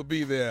stealing. I will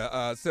be there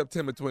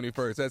September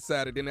 21st. That's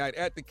Saturday night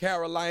at the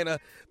Carolina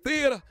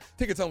Theater.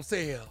 Tickets on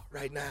sale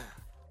right now.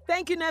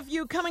 Thank you,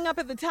 Nephew. Coming up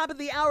at the top of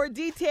the hour,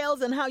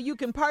 details on how you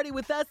can party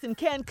with us in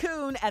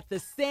Cancun at the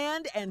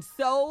Sand and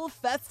Soul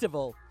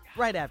Festival.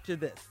 Right after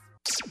this.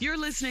 You're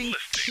listening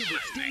to the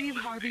Steve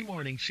Harvey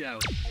Morning Show.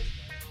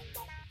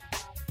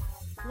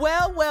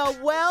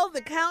 Well,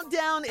 the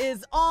countdown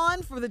is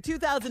on for the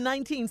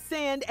 2019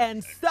 Sand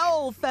and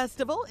Soul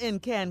Festival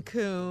in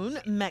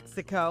Cancun,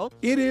 Mexico.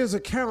 It is a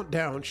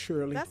countdown,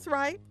 Shirley. That's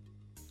right.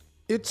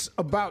 It's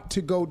about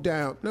to go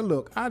down. Now,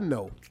 look, I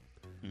know.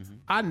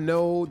 I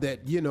know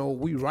that,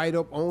 we right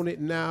up on it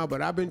now,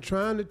 but I've been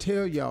trying to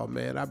tell y'all,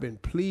 man. I've been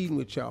pleading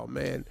with y'all,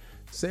 man.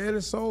 Sand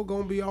and Soul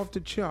going to be off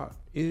the chart.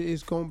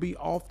 It's going to be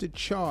off the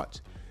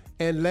charts.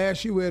 And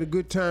last year we had a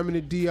good time in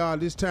the DR.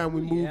 This time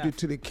we moved it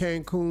to the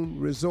Cancun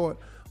Resort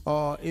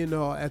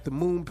at the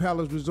Moon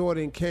Palace Resort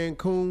in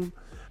Cancun.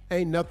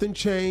 Ain't nothing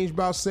changed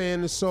about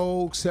Sand and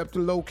Soul except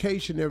the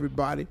location,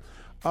 everybody.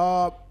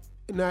 Now,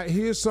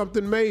 here's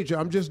something major.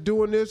 I'm just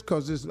doing this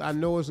because I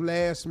know it's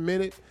last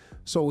minute.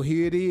 So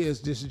here it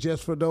is. This is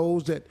just for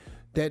those that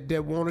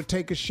want to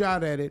take a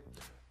shot at it.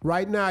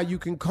 Right now, you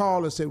can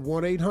call us at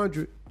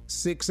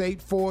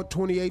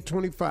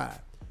 1-800-684-2825.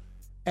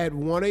 At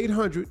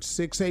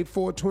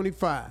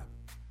 1-800-684-25.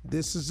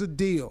 This is a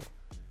deal.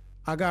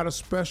 I got a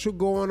special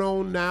going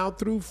on now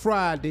through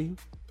Friday.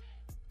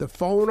 The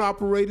phone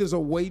operators are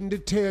waiting to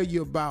tell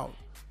you about.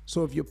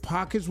 So if your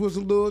pockets was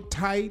a little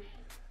tight,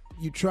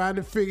 you trying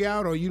to figure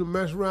out, or you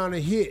mess around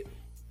and hit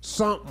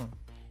something,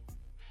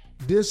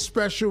 this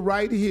special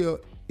right here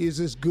is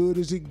as good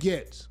as it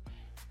gets.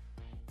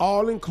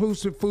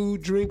 All-inclusive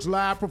food, drinks,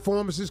 live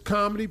performances,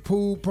 comedy,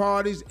 pool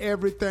parties,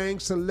 everything,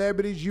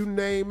 celebrities, you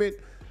name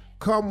it.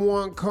 Come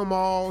one, come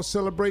all.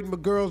 Celebrating my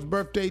girl's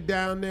birthday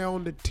down there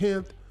on the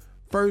 10th.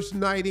 First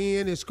night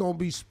in, it's going to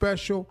be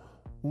special.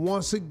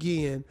 Once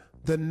again,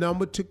 the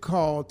number to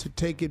call to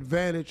take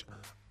advantage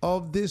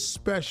of this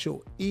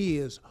special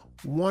is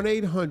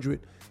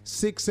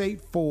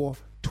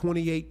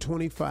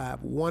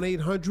 1-800-684-2825.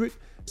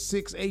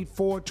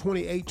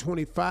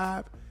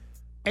 1-800-684-2825.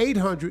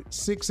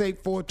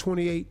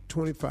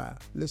 800-684-2825.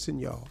 Listen,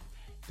 y'all,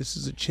 this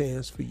is a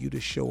chance for you to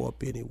show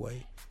up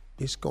anyway.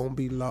 It's going to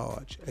be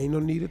large. Ain't no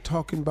need of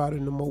talking about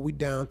it no more. We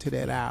down to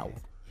that hour.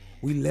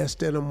 We less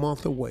than a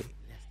month away.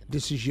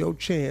 This is your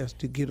chance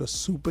to get a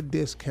super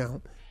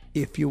discount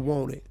if you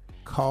want it.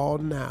 Call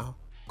now,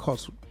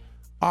 because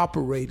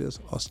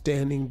operators are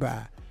standing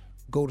by.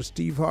 Go to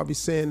Steve Harvey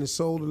Sand and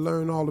Soul to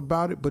learn all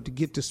about it, but to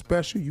get the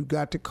special, you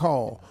got to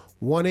call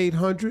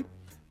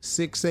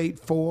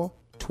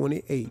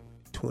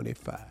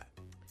 1-800-684-2825.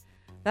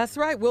 That's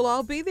right. We'll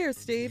all be there,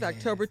 Steve.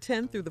 October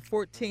 10th through the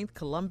 14th,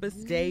 Columbus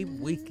Day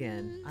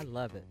weekend. I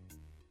love it.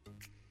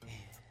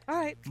 All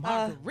right.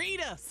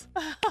 Margaritas.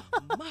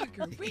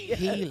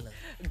 Margarita.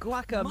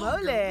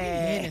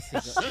 Guacamole.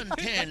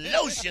 Suntan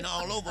lotion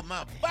all over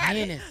my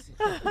body.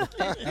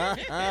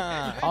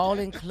 All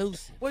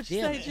inclusive. What'd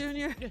you say,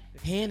 Junior?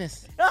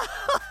 Hennessy.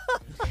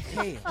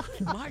 Hell.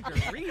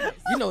 Margaritas.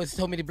 You know, it's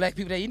so many black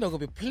people there. You know, gonna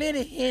be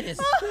plenty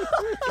Hennessy.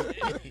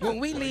 When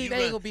we leave,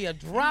 there ain't gonna be a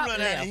drop You run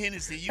left. out of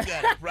Hennessy, you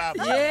got a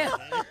problem. Yeah.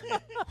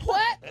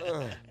 What?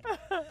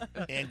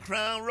 And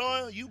Crown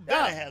Royal, you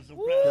better have some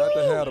Crown Got to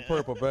Royal. have the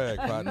purple bag,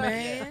 partner.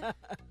 Man.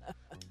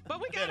 But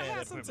we gotta Gotta have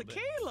have some purple bag.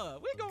 tequila.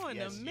 We're going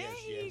Yes, to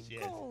yes,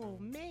 Mexico.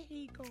 yes,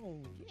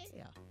 Mexico.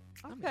 Yeah.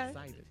 I'm Okay.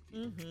 excited.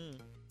 Mm-hmm.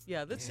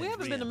 Yeah, we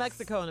haven't been to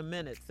Mexico in a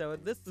minute, so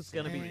this is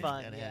going to be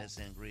fun. Gotta Yeah. have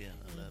that sangria. I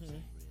love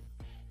sangria.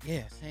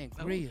 Yeah,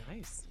 sangria. Oh,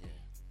 nice.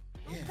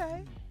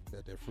 Okay.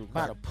 Got that fruit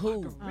By the cocktail.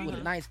 pool Margarita. with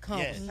a nice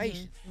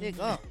conversation. Mm-hmm. Nigga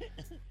up.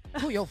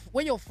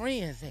 Where your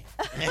friends at?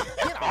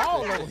 Get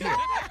all over here.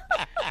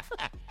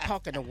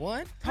 Talking to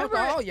one, talk to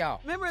all y'all.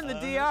 Remember in the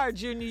DR,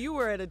 Junior, you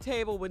were at a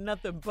table with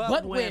nothing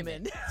but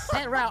women.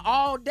 Sat around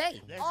all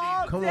day. That's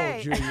All Come on,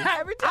 day. Junior.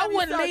 Every time I you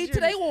wouldn't saw leave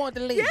till Junior. they wanted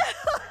to leave.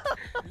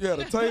 You had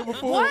a table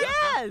full? What?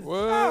 Yes. What?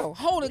 Oh,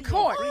 holding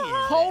court.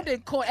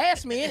 Holding court.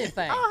 Ask me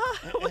anything.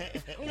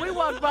 We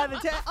walked by the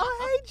table.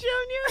 Oh, hey,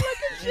 Junior. Look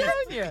at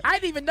Junior. I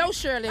didn't even know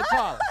Shirley and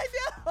Carla. I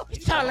know.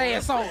 Y'all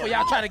ass on for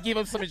y'all trying to give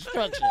him some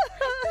instruction.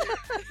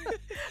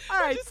 All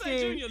right, You say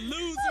Steve. Junior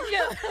loser.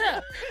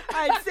 Yeah.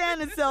 All right,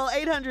 Sand and Soul,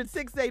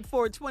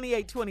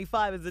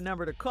 800-684-2825 is the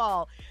number to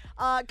call.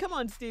 Come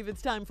on, Steve.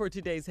 It's time for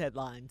today's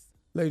headlines.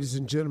 Ladies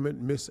and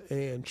gentlemen, Miss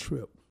Ann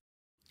Tripp.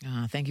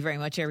 Thank you very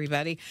much,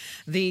 everybody.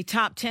 The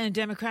top 10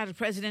 Democratic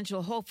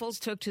presidential hopefuls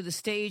took to the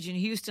stage in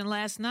Houston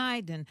last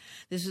night, and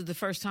this is the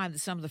first time that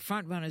some of the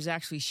frontrunners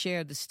actually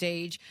shared the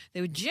stage.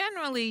 They were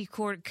generally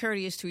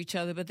courteous to each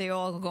other, but they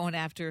all were going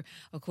after,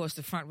 of course,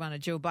 the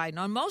frontrunner, Joe Biden.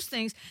 On most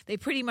things, they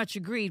pretty much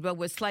agreed, but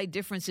with slight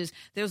differences.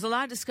 There was a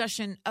lot of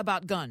discussion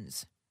about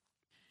guns.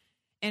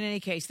 In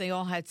any case, they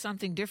all had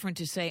something different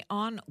to say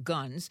on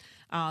guns.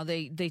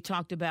 They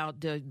talked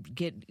about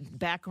get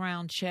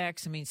background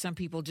checks. I mean, some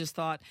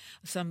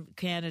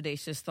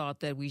candidates just thought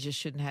that we just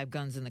shouldn't have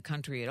guns in the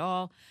country at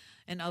all.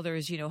 And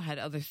others, had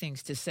other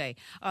things to say.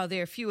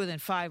 There are fewer than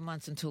 5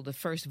 months until the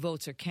first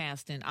votes are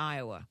cast in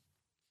Iowa.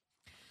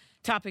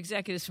 Top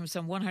executives from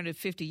some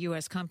 150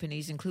 U.S.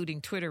 companies,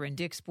 including Twitter and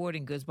Dick's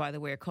Sporting Goods, by the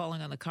way, are calling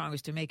on the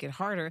Congress to make it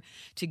harder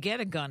to get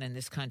a gun in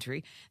this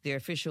country. Their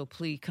official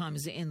plea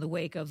comes in the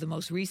wake of the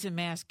most recent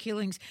mass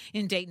killings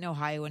in Dayton,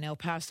 Ohio, and El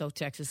Paso,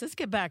 Texas. Let's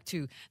get back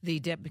to the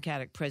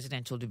Democratic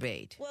presidential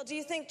debate. Well, do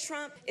you think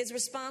Trump is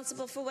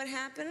responsible for what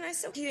happened? And I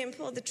said, he didn't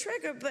pull the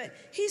trigger, but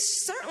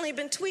he's certainly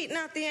been tweeting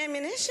out the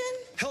ammunition.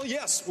 Hell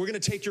yes, we're going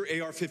to take your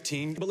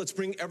AR-15, but let's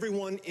bring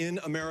everyone in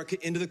America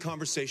into the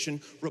conversation.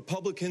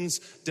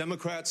 Republicans, Democrats,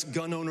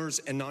 gun owners,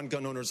 and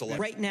non-gun owners alike.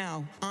 Right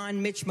now,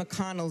 on Mitch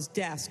McConnell's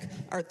desk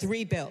are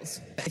 3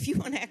 bills. If you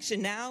want action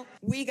now,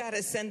 we got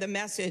to send a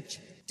message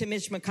to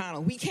Mitch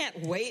McConnell. We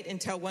can't wait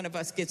until one of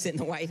us gets in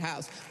the White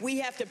House. We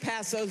have to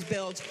pass those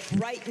bills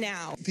right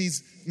now.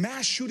 These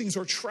mass shootings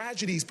are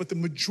tragedies, but the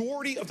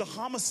majority of the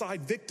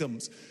homicide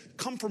victims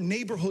come from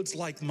neighborhoods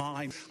like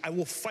mine. I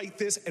will fight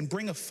this and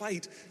bring a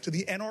fight to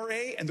the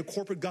NRA and the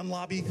corporate gun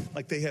lobby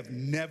like they have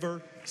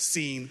never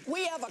seen.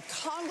 We have a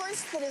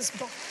Congress that is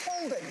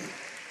beholden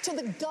to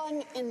the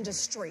gun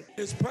industry.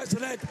 As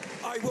president,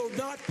 I will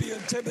not be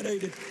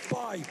intimidated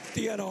by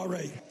the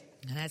NRA.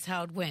 And that's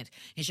how it went.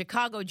 In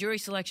Chicago, jury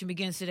selection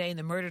begins today in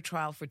the murder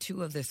trial for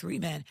 2 of the 3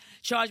 men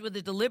charged with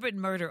the deliberate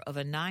murder of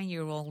a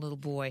 9-year-old little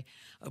boy,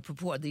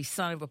 the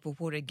son of a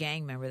purported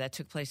gang member. That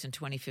took place in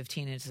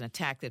 2015. It's an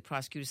attack that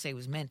prosecutors say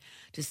was meant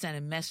to send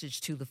a message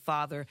to the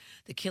father.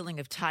 The killing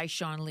of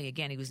Tyshawn Lee,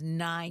 again, he was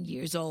 9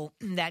 years old.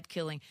 That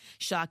killing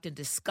shocked and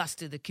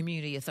disgusted the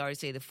community. Authorities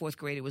say the 4th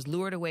grader was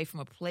lured away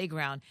from a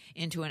playground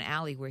into an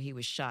alley where he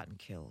was shot and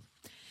killed.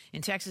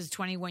 In Texas, a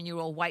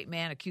 21-year-old white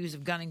man accused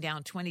of gunning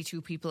down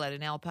 22 people at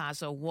an El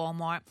Paso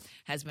Walmart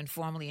has been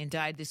formally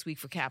indicted this week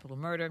for capital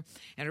murder.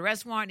 An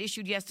arrest warrant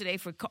issued yesterday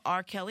for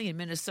R. Kelly in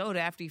Minnesota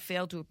after he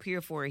failed to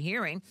appear for a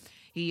hearing.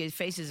 He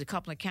faces a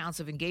couple of counts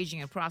of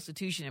engaging in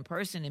prostitution in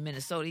person in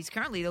Minnesota. He's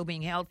currently, though,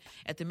 being held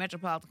at the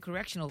Metropolitan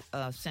Correctional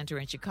Center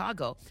in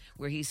Chicago,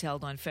 where he's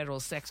held on federal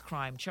sex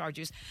crime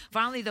charges.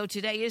 Finally, though,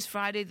 today is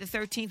Friday the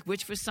 13th,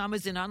 which for some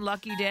is an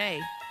unlucky day.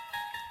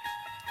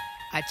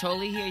 I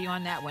totally hear you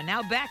on that one.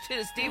 Now back to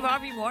the Steve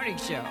Harvey Morning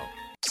Show.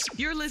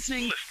 You're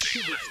listening to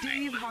the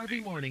Steve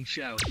Harvey Morning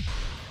Show.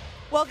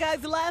 Well,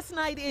 guys, last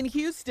night in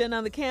Houston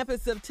on the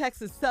campus of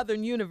Texas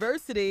Southern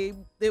University,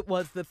 it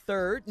was the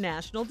 3rd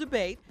national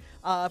debate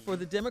for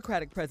the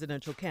Democratic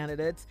presidential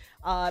candidates.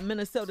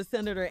 Minnesota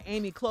Senator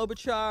Amy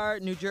Klobuchar,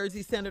 New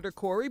Jersey Senator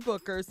Cory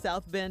Booker,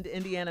 South Bend,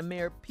 Indiana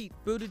Mayor Pete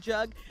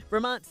Buttigieg,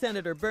 Vermont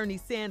Senator Bernie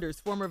Sanders,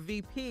 former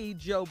VP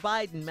Joe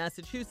Biden,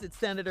 Massachusetts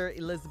Senator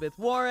Elizabeth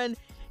Warren,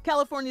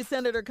 California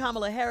Senator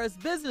Kamala Harris,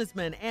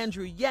 businessman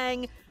Andrew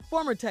Yang,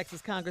 former Texas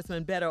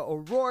Congressman Beto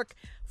O'Rourke,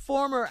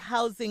 former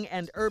Housing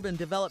and Urban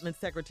Development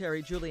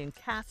Secretary Julian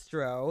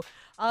Castro.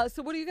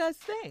 So what do you guys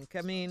think?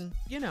 I mean,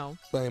 you know.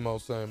 Same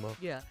old, same old.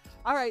 Yeah.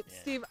 All right,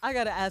 Steve, I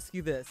got to ask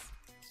you this.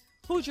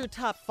 Who's your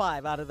top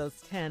 5 out of those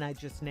 10 I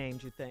just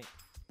named, you think?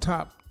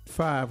 Top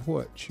 5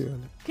 what, Shirley?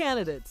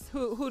 Candidates.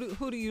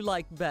 Who do you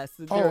like best?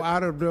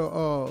 Out of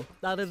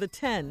the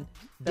 10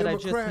 that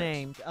Democrats? I just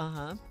named.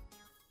 Uh-huh.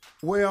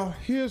 Well,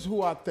 here's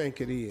who I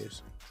think it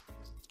is.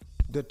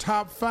 The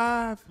top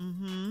 5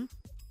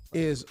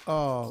 is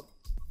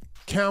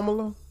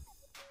Kamala.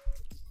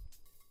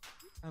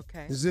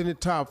 Okay. Is in the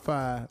top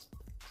 5.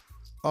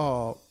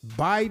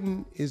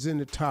 Biden is in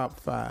the top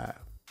 5.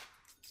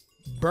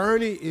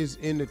 Bernie is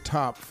in the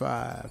top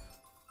 5.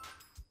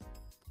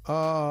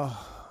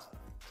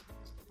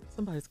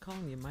 Somebody's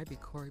calling you. It might be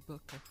Cory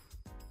Booker.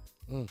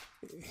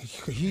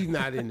 He's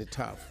not in the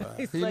top 5.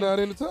 He's like, not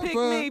in the top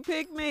 5.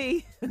 Pick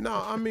me.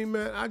 No, I mean,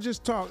 man, I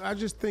just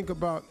think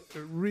about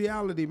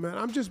reality, man.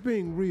 I'm just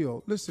being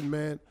real. Listen,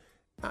 man.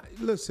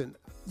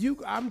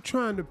 I'm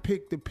trying to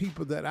pick the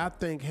people that I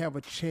think have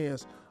a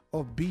chance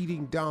of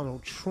beating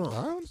Donald Trump.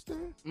 I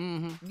understand.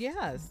 Mm-hmm.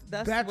 Yes,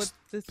 that's what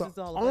this is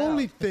all about. The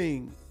only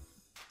thing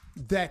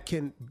that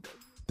can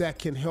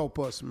help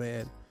us,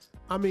 man.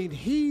 I mean,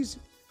 he's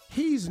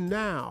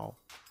now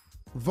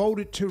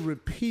voted to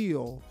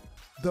repeal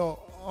the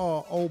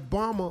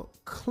Obama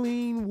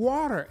Clean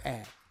Water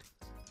Act.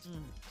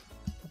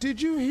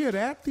 Did you hear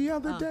that the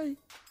other day?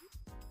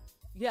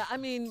 Yeah, I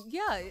mean,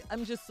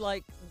 I'm just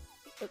like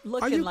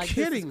looking Are you like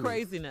kidding this is me?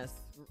 craziness.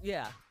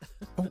 Yeah.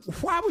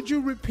 Why would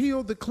you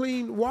repeal the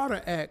Clean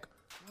Water Act,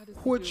 Why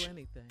does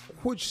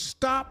which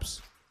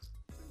stops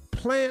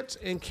plants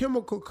and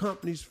chemical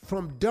companies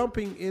from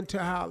dumping into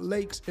our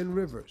lakes and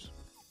rivers?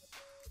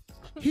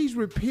 He's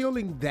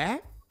repealing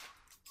that?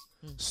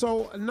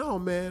 So, no,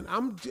 man,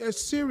 I'm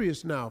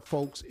serious now,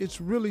 folks.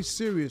 It's really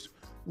serious.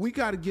 We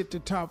got to get to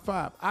top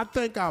 5. I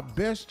think our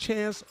best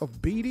chance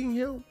of beating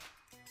him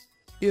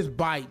is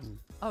Biden.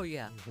 Oh,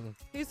 yeah.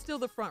 He's still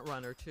the front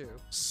runner, too.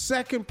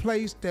 Second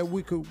place that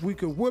we could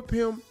whip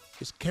him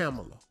is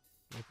Kamala.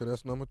 Okay,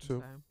 that's number 2.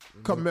 Okay.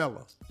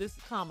 Kamala. This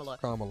is Kamala.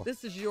 Kamala.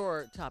 This is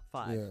your top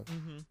 5.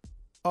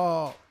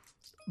 Yeah.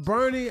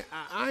 Bernie,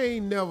 I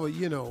ain't never,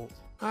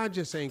 I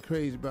just ain't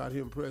crazy about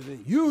him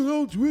president. You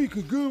don't tweak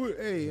a good.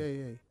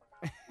 Hey.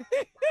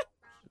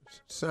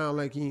 Sound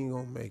like he ain't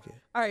gonna make it.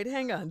 All right,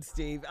 hang on,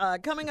 Steve.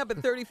 Coming up at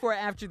 34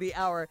 after the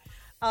hour,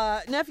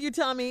 Nephew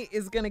Tommy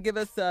is going to give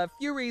us a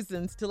few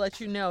reasons to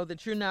let you know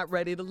that you're not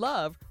ready to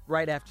love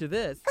right after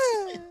this.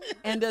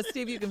 And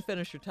Steve, you can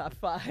finish your top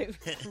 5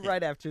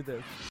 right after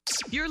this.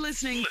 You're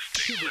listening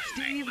to the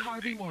Steve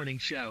Harvey Morning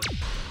Show.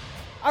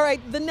 All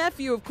right, the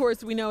nephew, of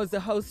course, we know is the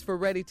host for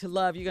Ready to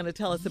Love. You're going to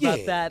tell us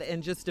about that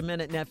in just a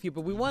minute, nephew.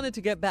 But we wanted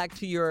to get back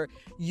to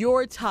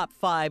your top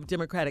 5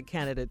 Democratic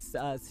candidates,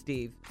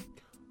 Steve.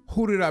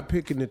 Who did I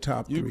pick in the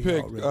top 3? You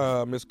picked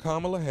Miss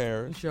Kamala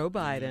Harris, Joe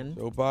Biden,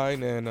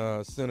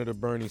 and Senator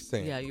Bernie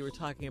Sanders. Yeah, you were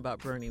talking about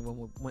Bernie when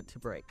we went to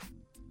break.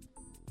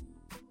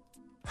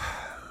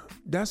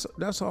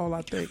 That's all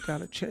I think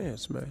got a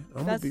chance, man.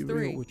 I'm That's gonna be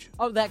 3. real with you.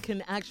 Oh, that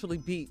can actually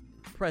beat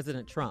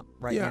President Trump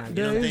right Yeah, now. You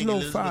there don't is think no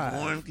Elizabeth 5.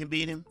 Warren can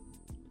beat him?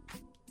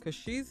 Because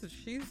she's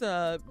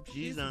on-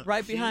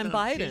 right behind she's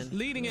on- Biden. she's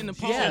Leading in the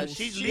polls. Yeah,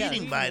 She's yeah.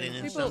 leading Biden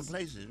in People- some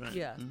places, right?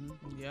 Yeah.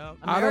 Yep.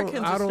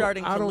 Americans are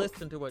starting I to don't-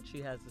 listen to what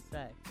she has to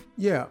say.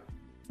 Yeah.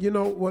 You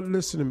know what?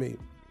 Listen to me.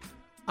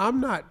 I'm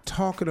not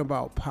talking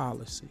about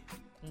policy.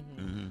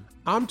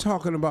 I'm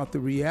talking about the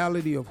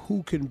reality of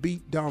who can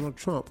beat Donald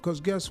Trump. Because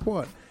guess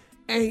what?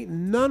 Ain't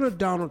none of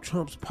Donald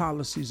Trump's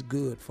policies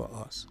good for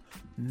us.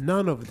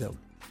 None of them.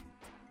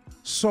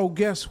 So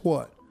guess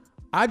what?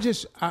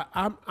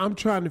 I'm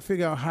trying to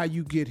figure out how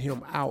you get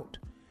him out.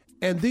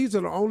 And these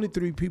are the only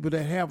 3 people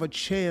that have a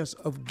chance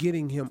of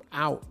getting him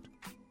out.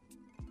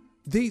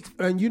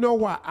 And you know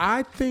why?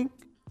 I think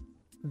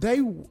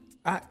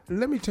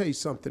let me tell you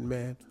something,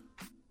 man.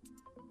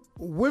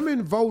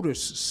 Women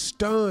voters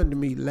stunned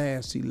me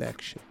last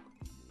election.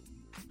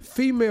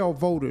 Female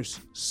voters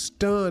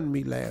stunned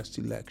me last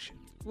election.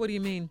 What do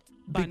you mean?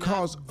 By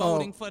Because not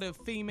voting for the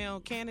female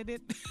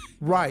candidate.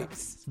 Right.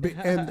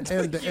 And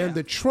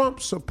the Trump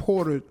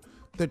supporter,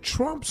 the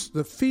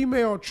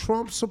female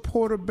Trump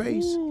supporter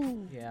base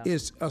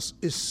is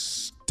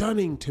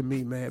stunning to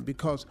me, man,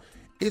 because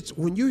it's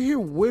when you hear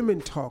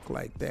women talk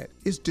like that,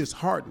 it's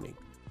disheartening.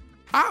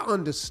 I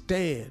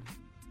understand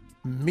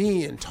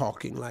men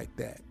talking like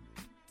that.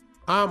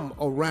 I'm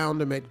around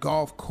them at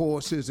golf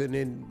courses and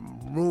in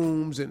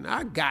rooms, and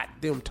I got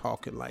them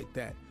talking like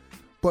that.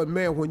 But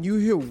man, when you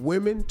hear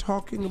women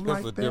talking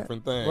like that, that's a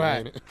different thing, right?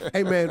 ain't it?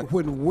 Hey man,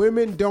 when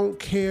women don't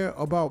care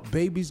about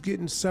babies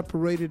getting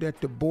separated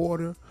at the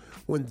border,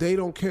 when they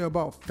don't care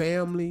about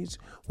families,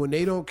 when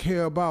they don't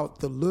care about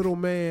the little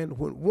man,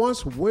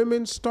 once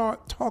women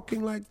start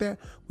talking like that,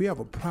 we have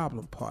a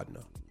problem,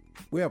 partner.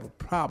 We have a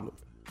problem.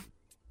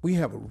 We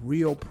have a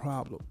real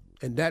problem,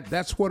 and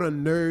that's what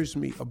unnerves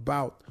me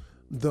about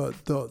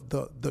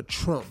the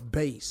Trump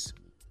base.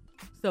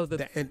 So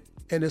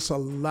and it's a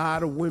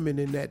lot of women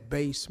in that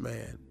base,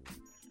 man.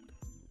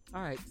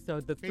 All right,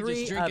 so the They're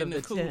 3 just out of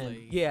drinking the the 10.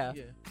 Kool-Aid. Yeah.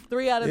 Yeah.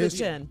 3 out of the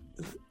 10.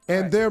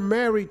 And they're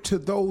married to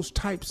those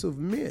types of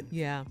men.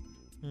 Yeah.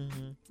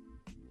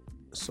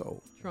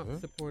 So Trump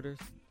supporters.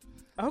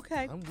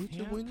 Okay. I'm with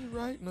you when you're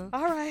right now.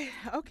 All right.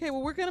 Okay,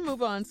 well, we're going to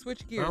move on.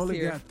 Switch gears I only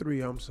here. got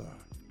 3. I'm sorry.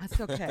 That's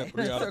okay.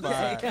 3 out That's of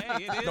 5. okay.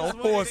 Hey, it is Don't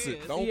what force it it.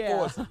 is. Don't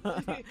force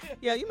it.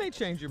 Yeah, you may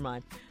change your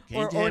mind.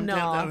 Can't Or tell no.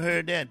 them I've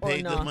heard that. Or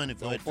Pay no. good money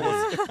for it. too.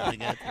 I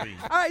got 3.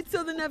 All right,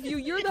 so the nephew,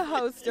 you're the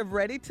host of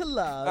Ready to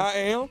Love. I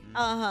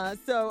am.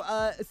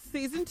 So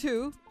season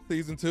 2.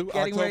 Season 2, Getting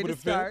ready October to the 5th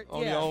start.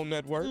 on your own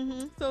network.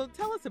 So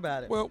tell us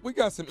about it. Well, we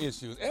got some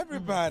issues.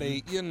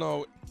 Everybody, you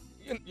know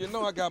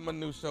I got my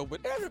new show, but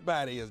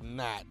everybody is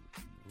not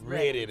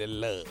ready to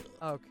love.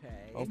 Okay.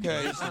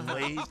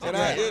 And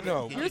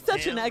I, You're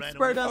such an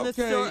expert on this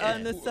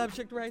on this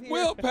subject right here.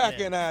 Will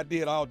Packer and I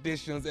did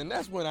auditions, and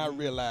that's when I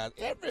realized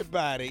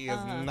everybody is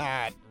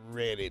not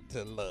ready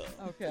to love.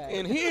 Okay.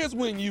 And here's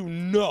when you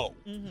know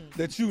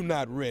that you're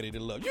not ready to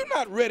love. You're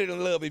not ready to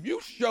love if you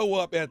show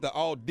up at the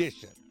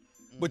audition,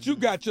 but you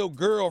got your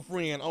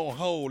girlfriend on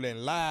hold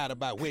and lied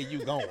about where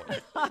you going.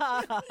 You're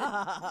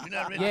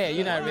not ready. Yeah,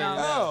 you're not ready.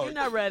 No. You're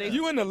not ready.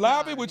 You in the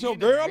lobby with your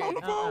girl on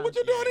the phone? What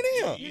you doing in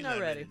here? You're not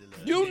ready.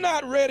 You're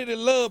not ready to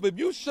love if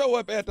you show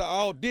up at the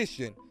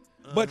audition,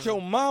 but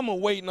your mama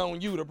waiting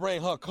on you to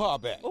bring her car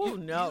back. Oh,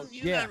 no.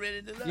 You're not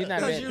ready to love. You're not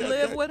Because ready. you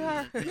live with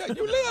her? Yeah,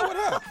 you live with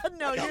her.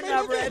 No, you're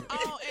not ready.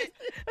 Oh,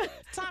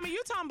 Tommy,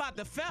 you talking about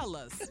the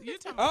fellas.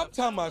 I'm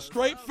talking about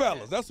straight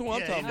fellas. That's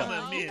what I'm talking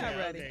about. You're not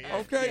ready.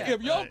 Okay,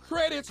 if your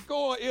credit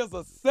score is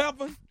a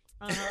 7,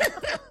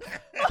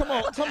 come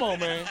on,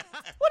 man.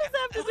 What does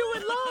that have to do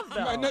with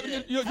love,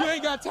 though? You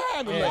ain't got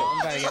time to Yeah,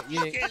 love.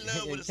 you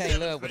can't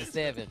love with a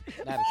 7.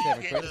 Not a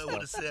 7 credit Love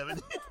with a score. 7.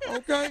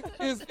 Okay,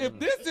 if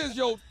this is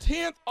your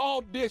 10th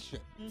audition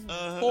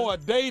for a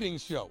dating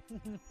show,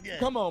 Yeah.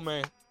 come on,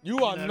 man.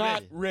 You are not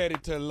not ready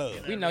to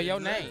love. We know your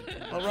name.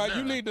 All right,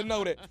 you need to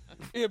know that.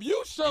 If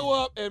you show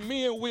up at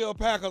me and Will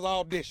Packer's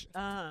audition,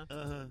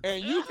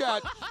 and you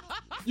got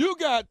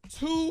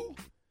 2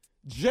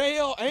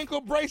 jail ankle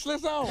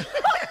bracelets on,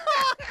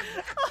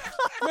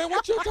 man,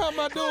 what you talking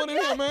about doing in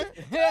here, man?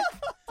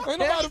 Ain't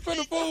nobody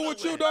finna fool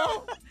with you,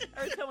 dog.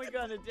 Every time we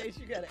go on a date,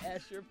 you got to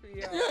ask your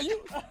PR. Yeah,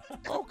 you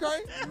okay?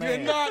 You're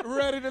not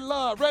ready to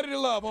love. Ready to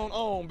love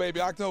on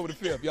baby, October the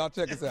 5th. Y'all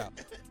check us out.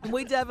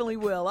 We definitely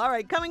will. All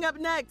right, coming up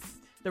next,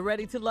 the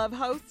Ready to Love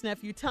host,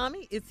 Nephew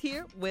Tommy, is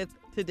here with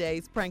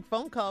today's prank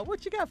phone call.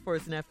 What you got for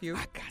us, nephew?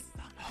 I got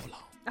something. Hold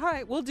on. All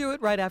right, we'll do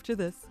it right after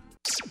this.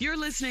 You're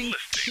listening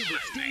to the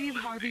Steve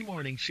Harvey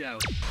Morning Show.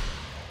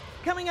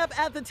 Coming up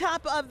at the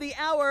top of the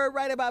hour,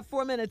 right about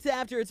 4 minutes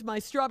after, it's my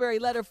strawberry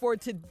letter for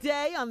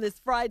today on this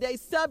Friday.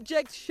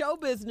 Subject, show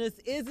business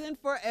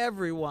isn't for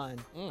everyone.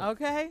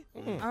 Okay?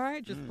 All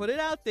right, just put it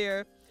out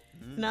there.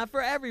 It's not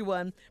for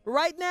everyone. But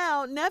right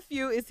now,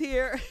 Nephew is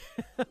here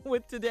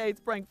with today's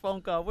prank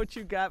phone call. What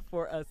you got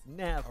for us,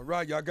 Neff? All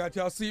right, y'all got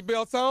y'all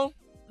seatbelts on?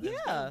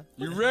 Yeah.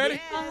 You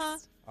ready? Uh-huh.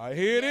 All right,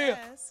 here it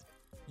is.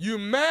 You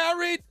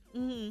married,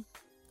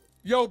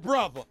 your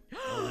brother.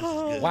 Oh, this is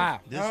good. Wow.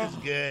 This is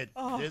good.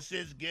 Oh. This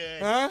is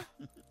good. Huh?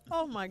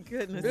 Oh my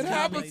goodness. It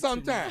happens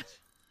sometimes.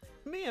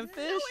 Me and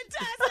Fish. No, it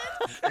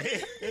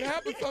doesn't. It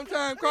happens sometimes, Me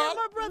and Carl.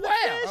 my brother Wow.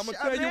 Fish I'm going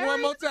to are tell you one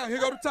married. more time. Here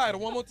go the title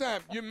one more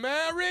time. You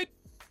married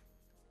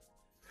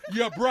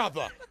your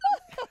brother.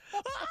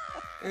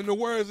 In the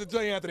words of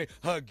J. Anthony,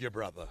 hug your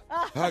brother.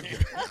 Hug your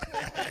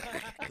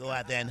Go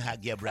out there and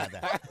hug your brother.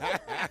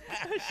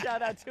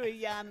 Shout out to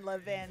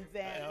Iyanla Van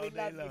Zandt. All We day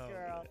love you, long.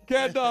 girl.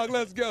 Cat dog,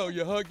 let's go.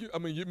 You married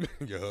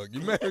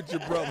your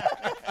brother.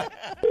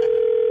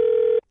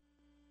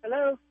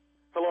 Hello,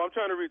 Hello, I'm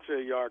trying to reach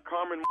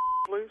Carmen,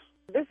 please.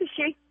 this is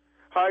she.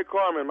 Hi,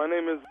 Carmen. My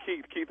name is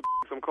Keith.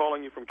 I'm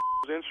calling you from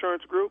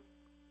Insurance Group.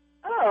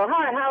 Oh,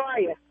 hi, how are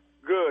you?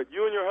 Good.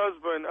 You and your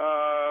husband,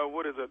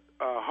 what is it,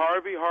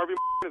 Harvey? Harvey,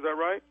 is that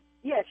right?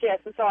 Yes,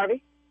 it's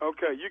Harvey.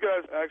 Okay. You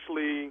guys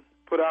actually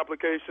put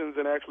applications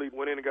and actually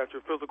went in and got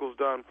your physicals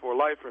done for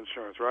life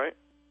insurance, right?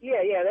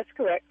 Yeah, that's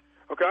correct.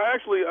 Okay, I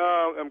actually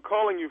am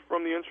calling you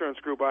from the insurance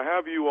group. I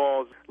have you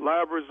all's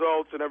lab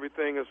results and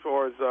everything as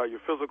far as your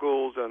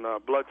physicals and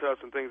blood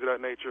tests and things of that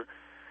nature.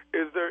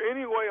 Is there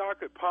any way I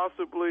could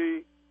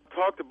possibly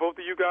talk to both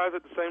of you guys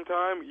at the same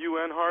time, you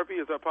and Harvey?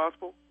 Is that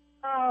possible?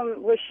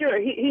 Well, sure.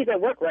 He's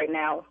at work right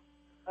now,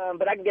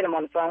 but I can get him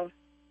on the phone.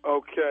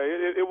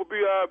 Okay, it would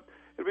be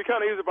it'd be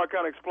kind of easy if I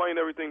kind of explained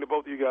everything to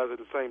both of you guys at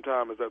the same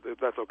time. If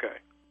that's okay?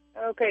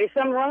 Okay,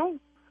 something wrong?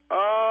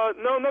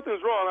 No,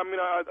 nothing's wrong. I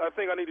mean, I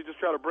think I need to just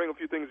try to bring a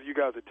few things to you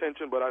guys'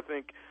 attention, but I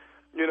think,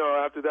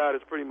 after that,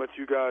 it's pretty much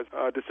you guys'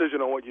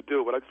 decision on what you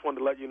do. But I just wanted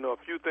to let you know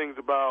a few things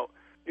about,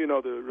 the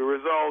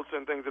results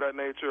and things of that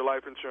nature,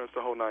 life insurance,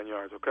 the whole 9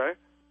 yards, okay?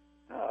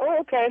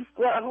 Okay.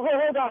 Well,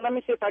 hold on. Let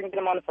me see if I can get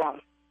him on the phone.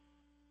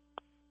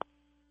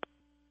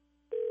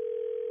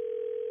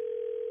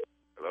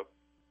 Hello?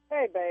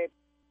 Hey, babe.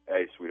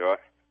 Hey,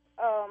 sweetheart.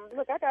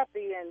 Look, I got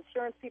the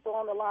insurance people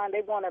on the line.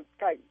 They want to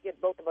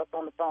get both of us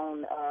on the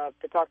phone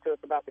to talk to us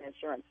about the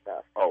insurance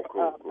stuff. Oh,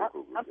 cool.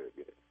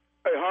 Good.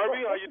 Hey,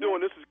 Harvey, how you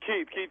doing? This is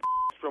Keith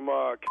from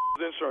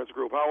Insurance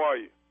Group. How are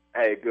you?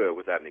 Hey, good.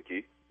 What's happening,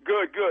 Keith?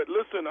 Good.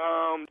 Listen,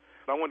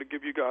 I wanted to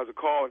give you guys a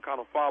call and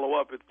kind of follow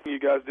up. You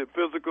guys did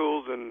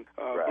physicals and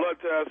blood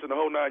tests and the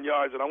whole 9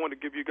 yards, and I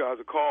wanted to give you guys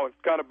a call. It's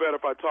kind of better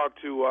if I talk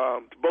to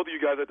both of you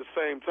guys at the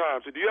same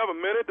time. So do you have a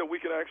minute that we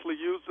can actually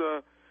use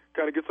to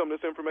kind of get some of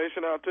this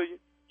information out to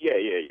you? Yeah.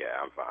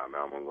 I'm fine,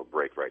 man. I'm on a little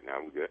break right now.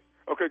 I'm good.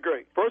 Okay,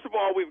 great. First of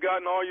all, we've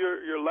gotten all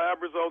your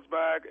lab results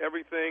back,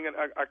 everything, and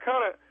I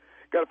kind of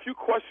got a few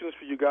questions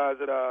for you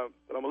guys that I'm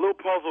a little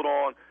puzzled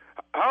on.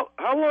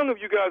 How long have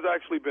you guys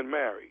actually been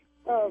married?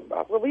 Well,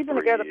 we've been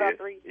together about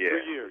 3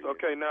 years. 3 years.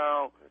 Okay,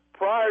 now,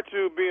 prior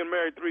to being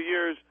married 3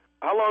 years,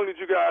 how long did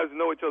you guys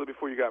know each other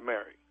before you got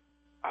married?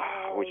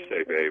 What'd you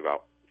say, babe?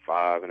 About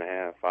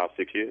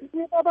 6 years?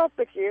 Yeah, about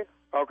 6 years.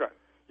 Okay.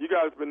 You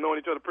guys have been knowing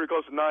each other pretty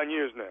close to 9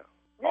 years now.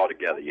 All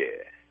together,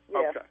 yeah.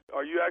 Okay.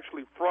 Are you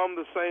actually from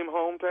the same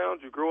hometown?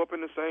 Did you grow up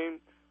in the same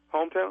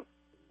hometown?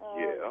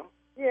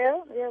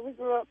 Yeah, we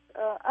grew up.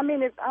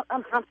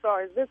 I'm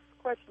sorry. Is this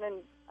questioning?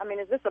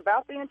 Is this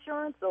about the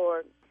insurance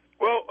or?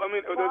 Well,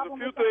 there's a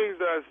few things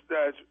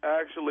that's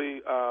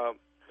actually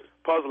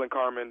puzzling,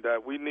 Carmen,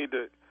 that we need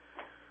to.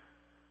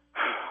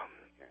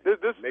 This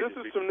is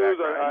some news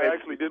I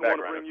actually didn't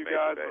want to bring you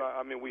guys, but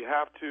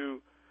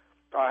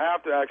I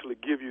have to actually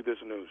give you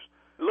this news.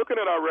 Looking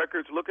at our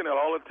records, looking at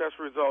all the test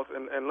results,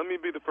 and let me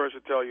be the first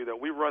to tell you that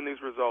we run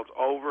these results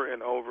over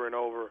and over and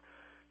over,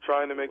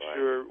 trying to make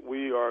sure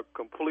we are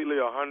completely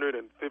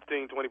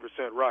 115,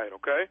 20% right,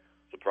 okay?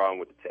 What's the problem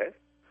with the test?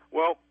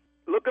 Well,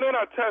 looking at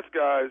our test,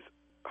 guys,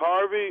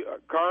 Harvey,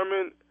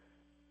 Carmen,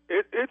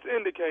 it's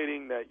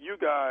indicating that you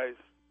guys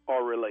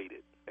are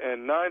related.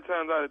 And 9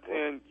 times out of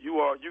 10, you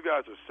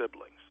guys are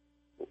siblings.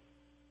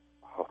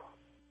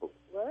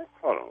 What?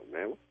 Hold on,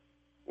 man.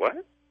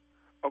 What?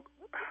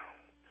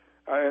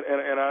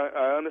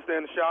 I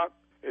understand the shock.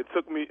 It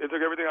took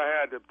everything I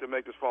had to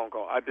make this phone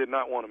call. I did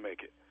not want to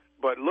make it.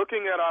 But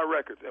looking at our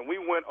records, and we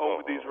went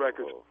over these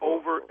records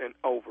over and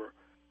over,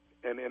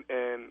 and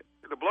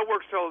the blood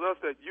work tells us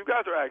that you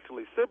guys are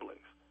actually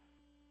siblings.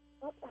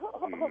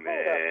 Hold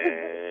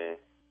Man. up.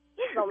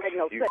 This don't make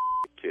no sense.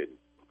 Kidding.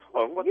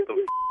 Oh, what the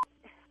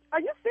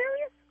Are you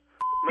serious?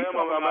 Ma'am,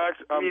 I'm very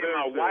my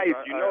serious. wife,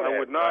 I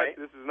would not. right?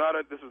 This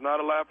is not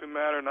a laughing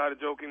matter, not a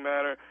joking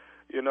matter.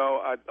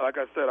 Like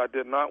I said, I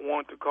did not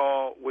want to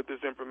call with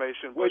this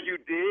information. Well, you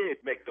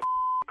did make the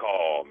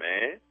call,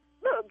 man.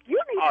 Look,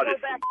 you need to go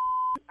back.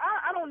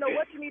 I don't know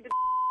what you need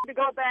to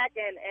go back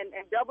and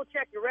double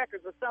check your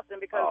records or something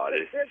because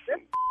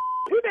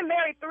we've been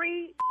married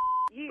 3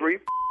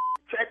 years.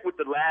 Check with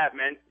the lab,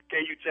 man.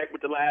 Can you check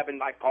with the lab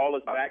and call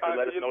us back to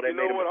let us know they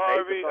made a mistake?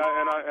 Harvey,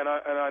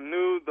 and I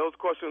knew those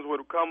questions would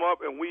come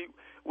up, and we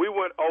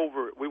went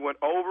over it. We went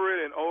over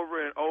it and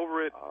over and over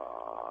it.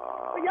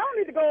 Well, y'all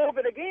need to go over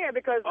it again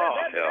because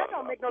that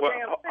don't make no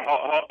damn sense.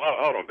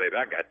 Hold on, baby.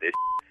 I got this.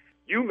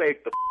 You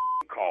make the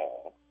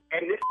call,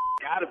 and this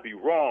got to be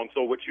wrong.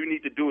 So what you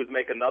need to do is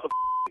make another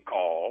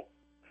call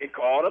and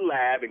call the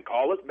lab and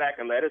call us back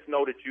and let us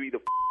know that you either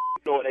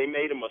or they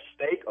made a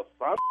mistake or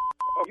something.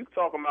 You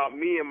talking about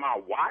me and my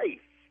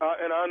wife.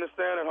 And I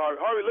understand it,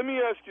 Harvey. Harvey, let me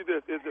ask you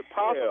this. Is it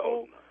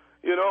possible,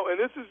 and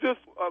this is just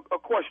a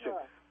question.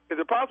 Is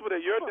it possible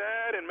that your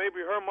dad and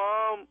maybe her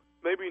mom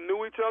maybe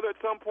knew each other at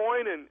some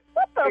point? And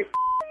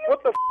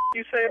What the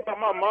you say about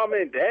my mom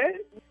and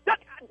dad?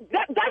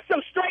 That's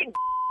some straight.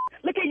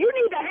 Look, you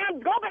need to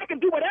go back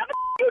and do whatever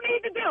you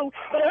need to do.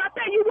 But I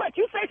tell you what,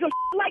 you say some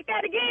like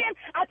that again,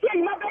 I tell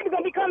you, my baby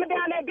gonna be coming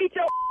down there and beat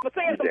your for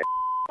saying some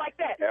like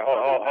that. Hey,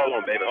 hold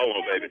on, baby. Hold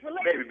on, baby.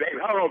 Baby,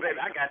 hold on, baby.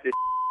 I got this.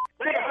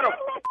 Baby,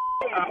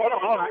 hold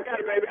on. I got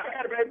it, baby.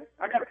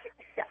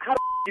 How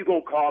the you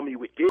gonna call me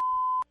with this?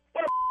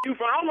 Where the you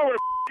from? I don't know where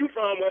the you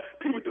from where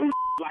people do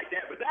like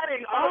that, but that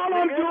ain't all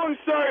I'm doing,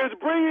 sir, is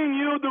bringing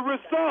you the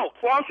results.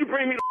 Why don't you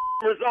bring me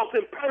the results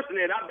in person,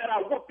 and I bet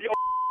I'll whoop your.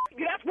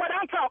 That's what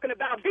I'm talking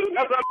about.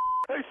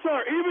 Hey, sir,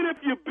 even if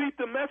you beat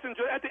the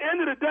messenger, at the end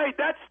of the day,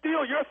 that's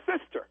still your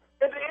sister.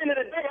 At the end of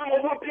the day, I'm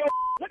gonna whoop your.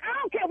 Look, I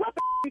don't care what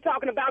the you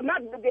talking about. He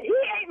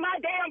ain't my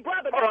damn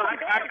brother. Hold on,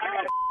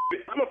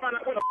 I'm gonna find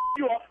out what the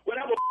you are,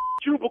 whatever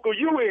cubicle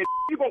you in.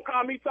 You gonna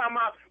call me talking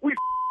about we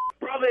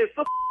brother and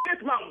sister?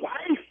 It's my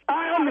wife.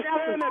 I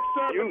understand that,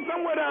 sir. But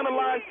somewhere down the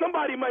line,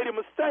 somebody made a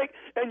mistake,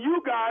 and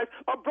you guys,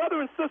 a brother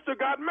and sister,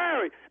 got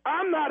married.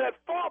 I'm not at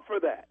fault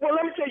for that. Well,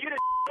 let me tell you this.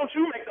 Don't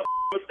you make the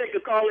mistake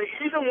of calling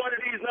either one of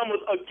these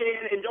numbers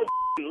again in your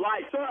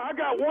life. Sir, I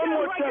got one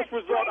more test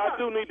result I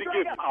do need to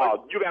give you.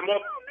 Oh, you got more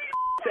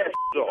test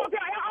results.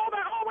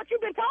 All what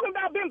you've been talking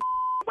about been.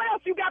 What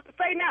else you got to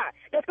say now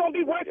that's going to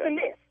be worse than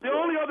this? The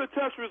only other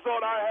test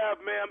result I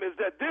have, ma'am, is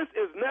that this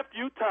is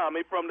Nephew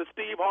Tommy from the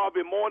Steve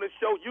Harvey Morning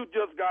Show. You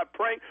just got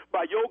pranked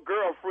by your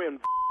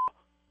girlfriend.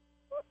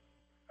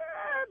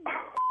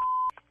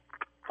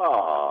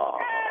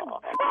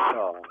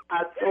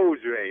 I told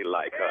you ain't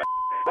like her.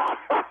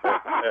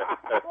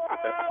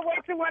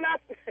 Wait till when I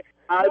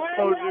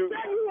told you.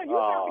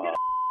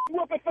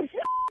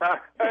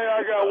 Hey,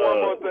 I got one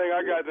more thing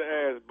I got to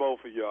ask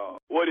both of y'all.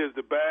 What is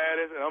the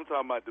baddest, and I'm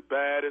talking about the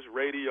baddest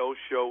radio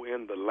show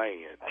in the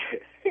land?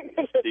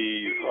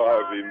 Steve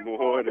Harvey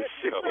Morning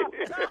Show.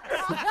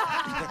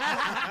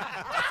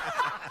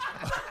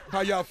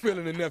 How y'all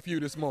feeling the nephew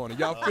this morning?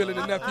 Y'all feeling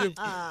the nephew?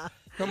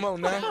 Come on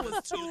now.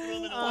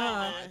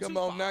 Come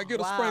on now. Get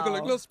a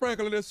little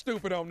sprinkle of this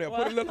stupid on there.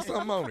 Put a little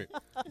something on it.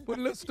 Put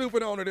a little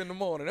stupid on it in the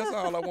morning. That's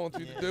all I want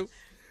you to do.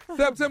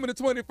 September the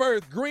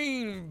 21st,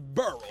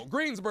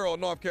 Greensboro,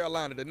 North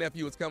Carolina. The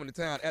nephew is coming to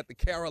town at the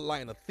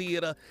Carolina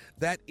Theater.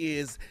 That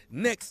is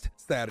next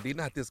Saturday,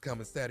 not this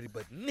coming Saturday,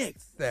 but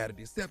next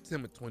Saturday,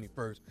 September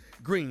 21st,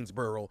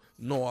 Greensboro,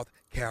 North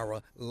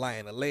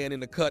Carolina. Laying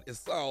in the cut is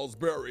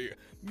Salisbury,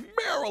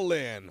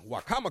 Maryland.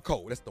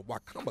 Wacomico, that's the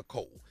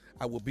Wacomico.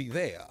 I will be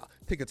there.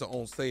 Tickets are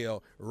on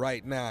sale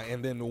right now.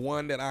 And then the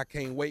one that I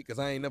can't wait because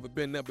I ain't never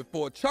been there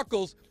before,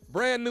 Chuckles,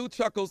 brand new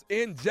Chuckles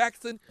in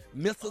Jackson,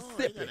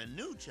 Mississippi. They got a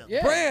new Chuckles.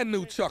 Yeah. Brand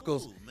new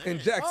Chuckles in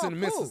Jackson,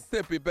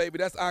 Mississippi, baby.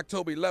 That's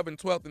October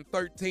 11th, 12th, and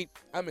 13th.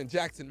 I'm in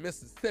Jackson,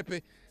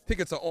 Mississippi.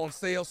 Tickets are on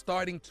sale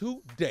starting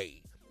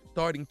today.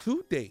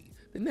 The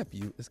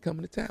nephew is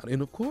coming to town.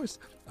 And, of course,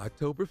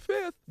 October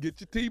 5th,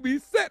 get your TV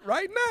set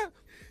right now.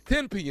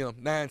 10 p.m.,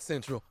 9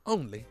 Central,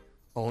 only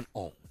on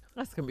OWN.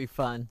 That's going to be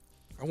fun.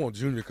 I want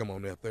Junior to come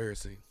on that third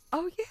season.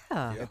 Oh,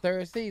 yeah. The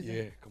third season?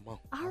 Yeah, come on.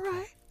 All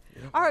right.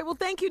 Yeah. All right, well,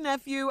 thank you,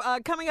 nephew.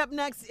 Coming up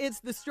next, it's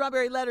the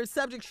Strawberry Letter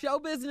subject. Show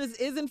business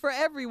isn't for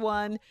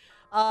everyone.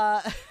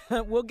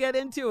 We'll get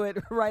into it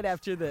right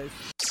after this.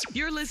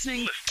 You're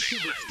listening to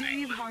the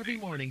Steve Harvey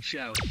Morning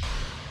Show.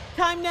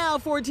 Time now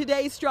for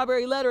today's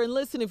Strawberry Letter. And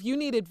listen, if you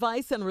need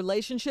advice on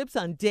relationships,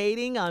 on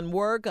dating, on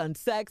work, on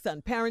sex,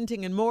 on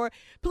parenting, and more,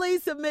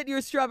 please submit your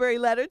Strawberry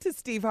Letter to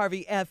Steve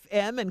Harvey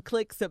FM and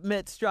click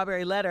Submit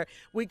Strawberry Letter.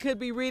 We could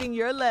be reading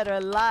your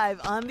letter live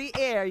on the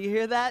air. You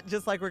hear that?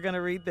 Just like we're going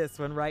to read this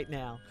one right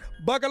now.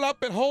 Buckle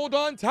up and hold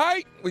on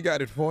tight. We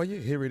got it for you.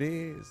 Here it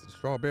is, the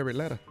Strawberry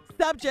Letter.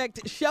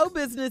 Subject, show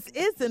business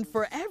isn't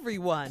for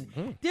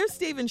everyone. Dear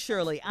Steve and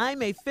Shirley,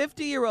 I'm a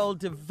 50-year-old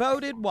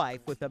devoted wife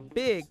with a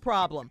big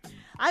problem.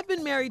 I've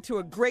been married to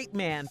a great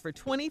man for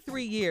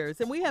 23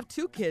 years, and we have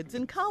 2 kids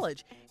in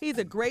college. He's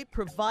a great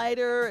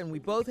provider, and we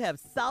both have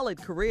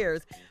solid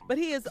careers, but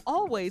he has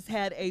always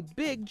had a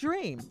big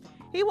dream.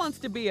 He wants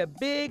to be a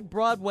big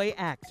Broadway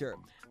actor.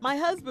 My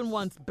husband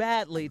wants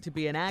badly to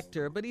be an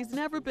actor, but he's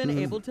never been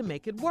able to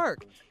make it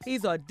work.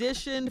 He's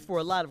auditioned for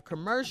a lot of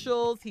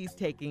commercials. He's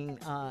taken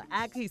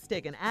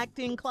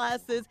acting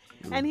classes,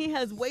 and he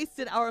has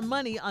wasted our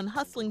money on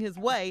hustling his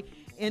way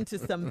into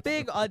some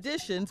big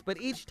auditions,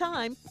 but each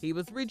time he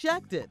was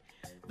rejected.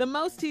 The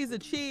most he's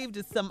achieved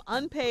is some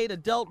unpaid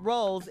adult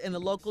roles in the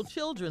local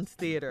children's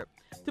theater.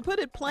 To put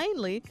it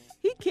plainly,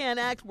 he can't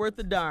act worth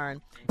a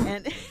darn,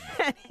 and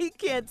he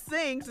can't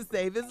sing to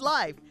save his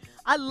life.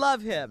 I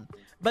love him,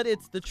 but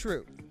it's the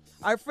truth.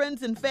 Our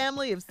friends and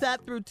family have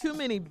sat through too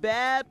many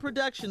bad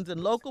productions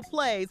and local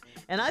plays,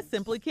 and I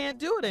simply can't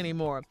do it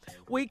anymore.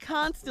 We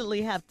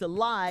constantly have to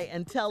lie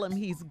and tell him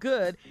he's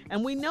good,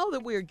 and we know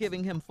that we are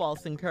giving him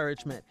false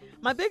encouragement.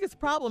 My biggest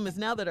problem is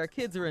now that our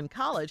kids are in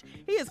college,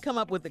 he has come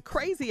up with the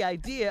crazy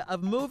idea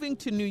of moving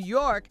to New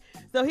York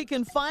so he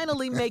can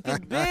finally make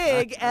it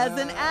big as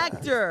an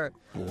actor.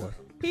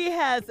 He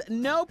has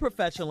no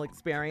professional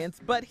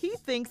experience, but he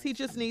thinks he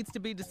just needs to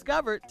be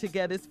discovered to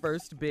get his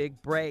first big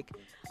break.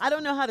 I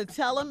don't know how to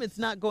tell him it's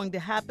not going to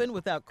happen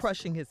without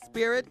crushing his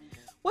spirit.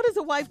 What is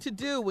a wife to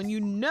do when you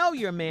know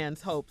your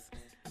man's hopes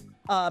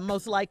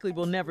most likely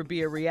will never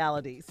be a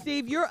reality?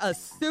 Steve, you're a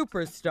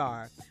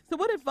superstar. So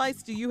what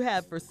advice do you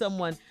have for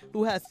someone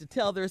who has to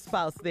tell their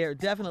spouse they're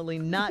definitely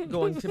not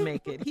going to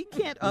make it? He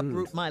can't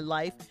uproot my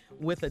life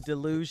with a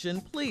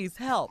delusion. Please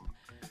help.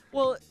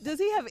 Well, does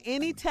he have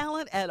any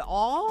talent at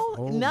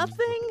all?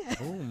 Nothing?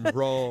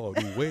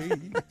 Broadway.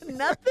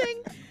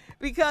 Nothing?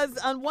 Because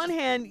on one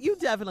hand, you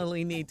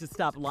definitely need to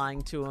stop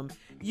lying to him.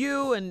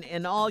 You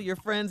and all your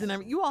friends and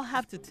everything, you all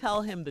have to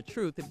tell him the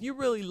truth. If you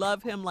really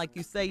love him like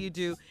you say you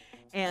do,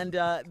 and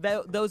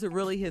those are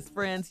really his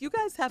friends, you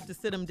guys have to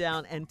sit him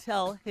down and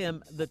tell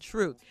him the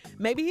truth.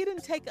 Maybe he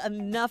didn't take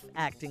enough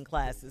acting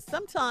classes.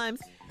 Sometimes,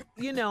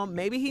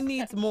 maybe he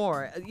needs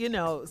more.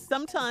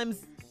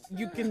 Sometimes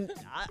you can,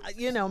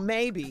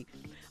 maybe.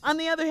 On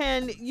the other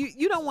hand,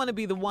 you don't want to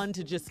be the one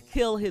to just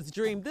kill his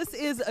dream. This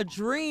is a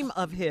dream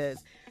of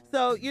his.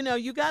 So,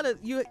 you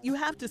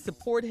have to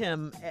support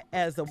him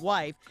as a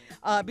wife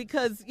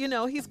because,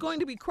 he's going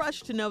to be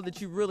crushed to know that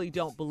you really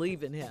don't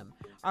believe in him.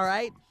 All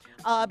right.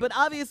 But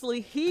obviously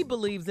he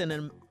believes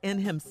in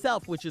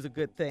himself, which is a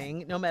good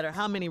thing, no matter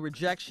how many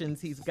rejections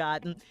he's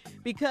gotten,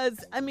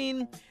 because,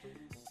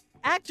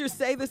 actors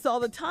say this all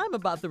the time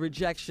about the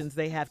rejections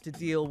they have to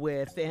deal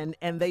with,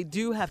 and they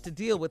do have to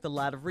deal with a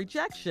lot of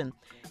rejection.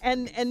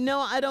 And no,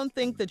 I don't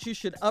think that you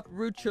should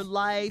uproot your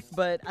life,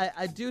 but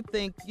I do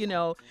think,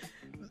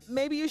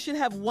 maybe you should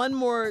have one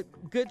more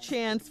good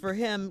chance for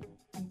him,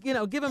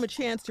 give him a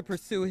chance to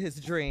pursue his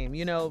dream,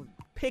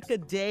 pick a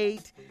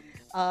date,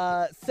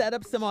 set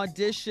up some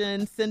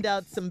auditions, send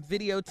out some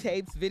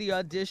videotapes,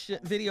 video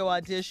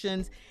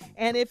auditions.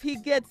 And if he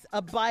gets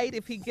a bite,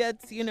 if he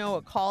gets, a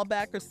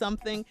callback or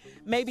something,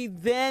 maybe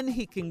then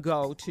he can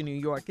go to New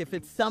York if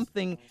it's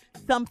something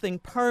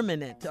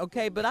permanent,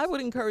 okay? But I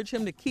would encourage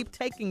him to keep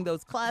taking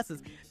those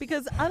classes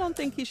because I don't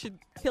think he should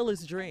kill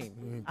his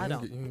dream. I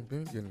don't. You ain't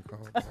been getting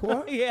called back.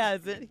 What? He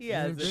hasn't.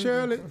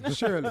 Shirley.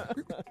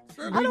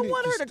 I don't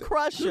want her to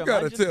crush him. You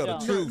got to tell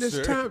the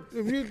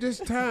truth, This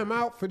time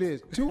out for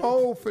this. Too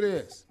old for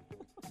this.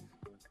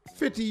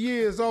 50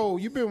 years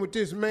old. You've been with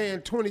this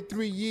man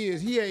 23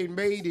 years. He ain't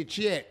made it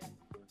yet.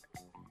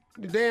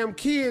 The damn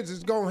kids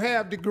is going to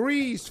have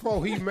degrees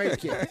before he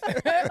make it.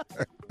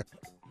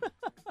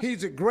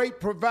 He's a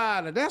great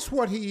provider. That's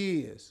what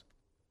he is.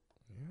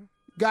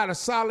 Got a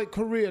solid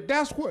career.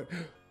 That's what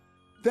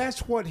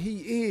he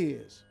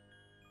is.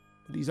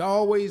 But he's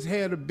always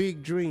had a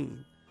big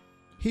dream.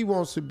 He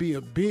wants to be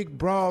a big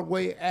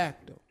Broadway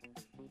actor.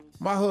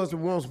 My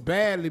husband wants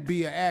badly to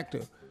be an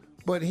actor,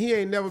 but he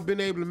ain't never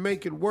been able to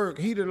make it work.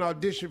 He done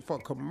auditioned for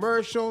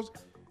commercials.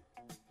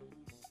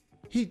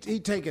 He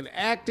taking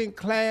acting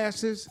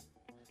classes.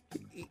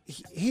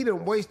 He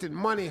done wasted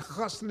money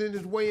hustling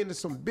his way into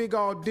some big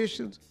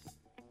auditions.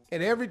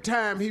 And every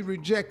time he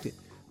rejected,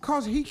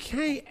 cause he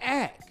can't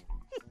act.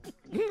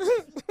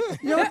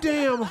 Your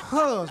damn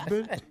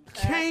husband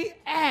can't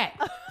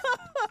act.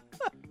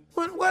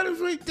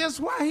 That's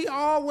why he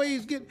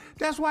always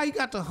that's why he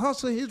got to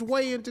hustle his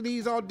way into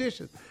these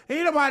auditions.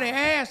 Ain't nobody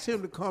asked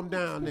him to come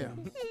down there.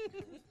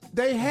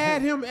 They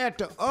had him at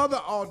the other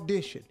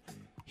audition.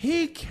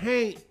 He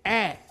can't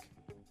act.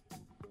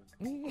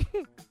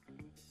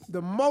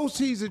 The most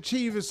he's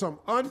achieved is some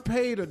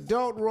unpaid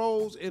adult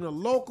roles in a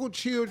local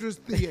children's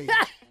theater.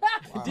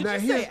 Wow. Now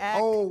his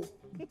old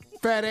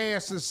fat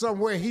ass is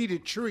somewhere he the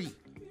tree.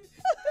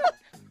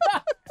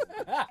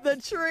 The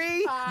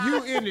tree?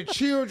 You in the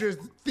children's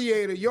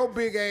theater, your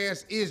big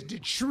ass is the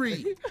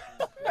tree.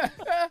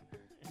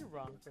 You're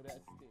wrong for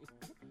that,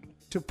 Steve.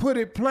 To put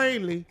it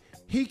plainly,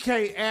 he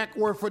can't act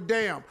worth a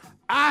damn.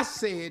 I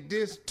said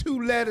this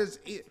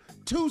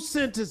 2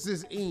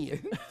 sentences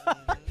in.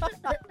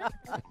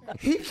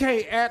 He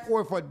can't act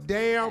worth a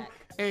damn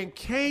and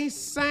can't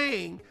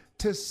sing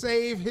to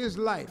save his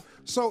life.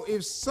 So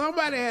if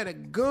somebody had a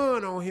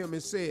gun on him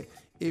and said,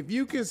 if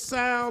you can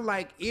sound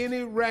like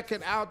any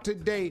record out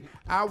today,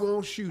 I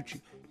won't shoot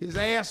you, his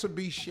ass will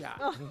be shot.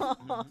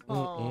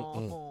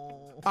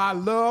 I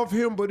love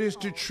him, but it's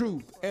the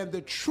truth, and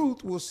the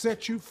truth will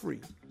set you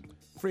free.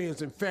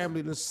 Friends and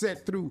family done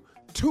set through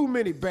too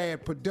many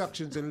bad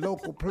productions and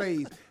local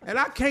plays, and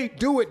I can't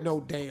do it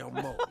no damn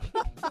more.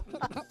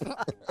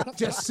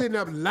 Just sitting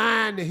up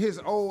lying to his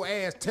old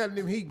ass, telling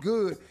him he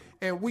good,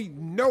 and we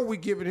know we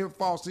giving him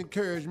false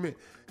encouragement.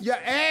 Your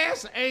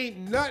ass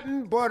ain't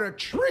nothing but a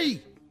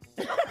tree.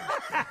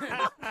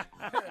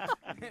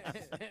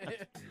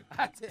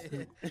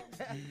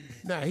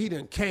 Now, he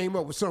done came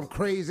up with some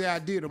crazy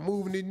idea of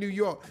moving to New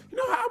York. You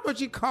know how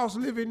much it costs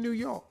to live in New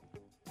York?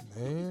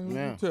 Man,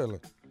 you tell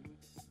it.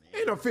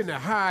 Ain't no finna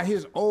hire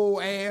his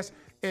old ass,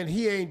 and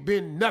he ain't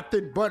been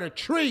nothing but a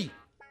tree.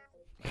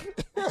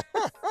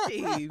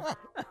 Steve.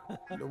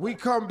 When we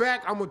come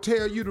back, I'm going to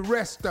tell you the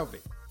rest of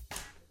it.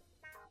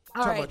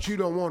 Talking about you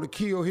don't want to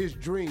kill his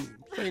dream.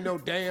 Ain't no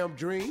damn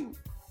dream.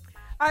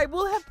 All right,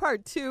 we'll have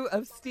part 2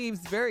 of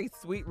Steve's very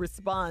sweet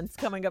response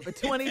coming up at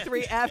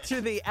 23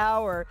 after the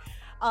hour.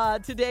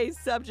 Today's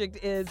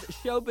subject is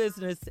show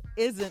business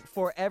isn't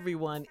for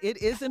everyone.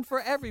 It isn't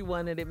for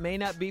everyone, and it may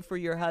not be for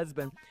your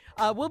husband.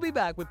 We'll be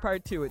back with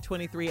part 2 at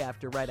 23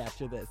 after, right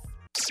after this.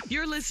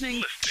 You're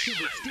listening to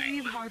the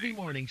Steve Harvey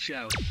Morning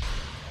Show.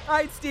 All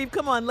right, Steve,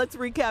 come on. Let's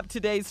recap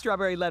today's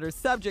Strawberry Letter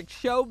subject.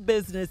 Show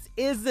business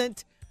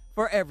isn't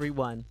for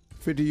everyone.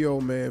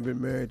 50-year-old man been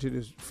married to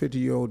this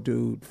 50-year-old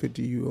dude,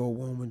 50-year-old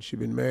woman. She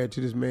been married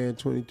to this man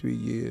 23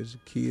 years.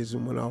 Kids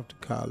and went off to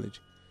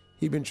college.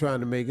 He been trying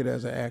to make it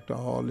as an actor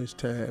all this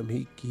time.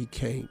 He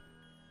can't.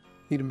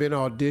 He done been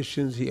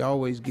auditions. He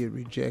always get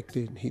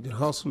rejected. He done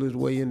hustle his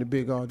way into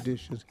big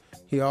auditions.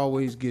 He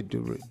always get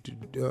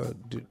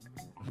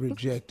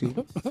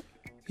rejected.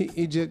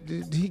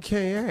 He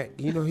can't act.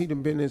 You know, he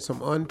done been in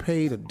some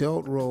unpaid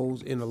adult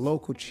roles in a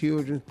local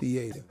children's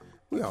theater.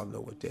 We all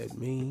know what that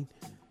means.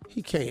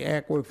 He can't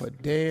act worth a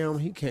damn.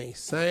 He can't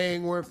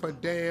sing worth a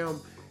damn.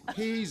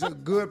 He's a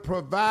good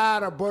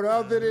provider, but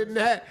other than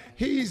that,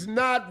 he's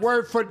not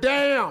worth a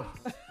damn.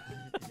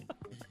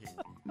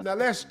 Now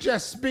let's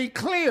just be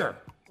clear.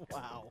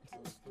 Wow.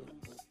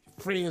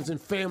 Friends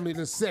and family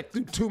done sat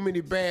through too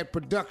many bad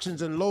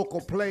productions and local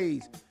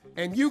plays,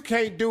 and you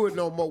can't do it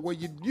no more. Well,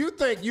 you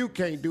think you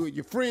can't do it.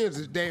 Your friends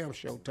is damn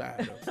sure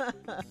tired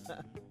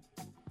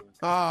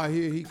of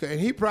it.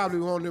 He probably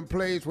one of them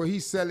plays where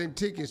he's selling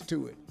tickets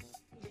to it.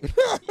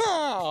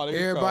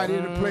 Everybody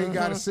in the play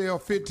got to sell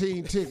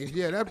 15 tickets.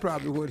 Yeah, that's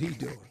probably what he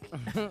doing.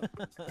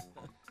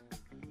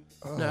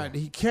 Now,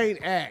 he can't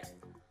act.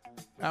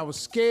 I was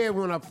scared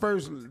when I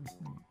first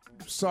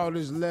saw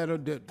this letter,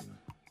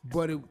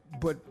 but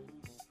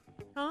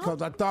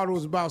because I thought it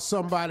was about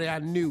somebody I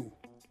knew.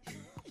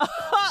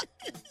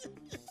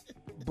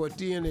 But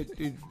then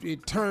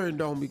it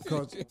turned on me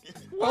because he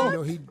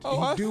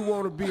do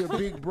want to be a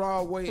big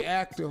Broadway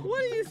actor.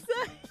 What do you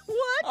say?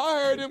 What?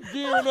 I heard him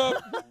gearing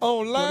up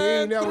on line 3. But he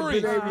ain't never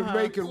been able to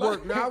make it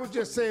work. Now, I was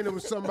just saying it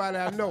was somebody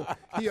I know.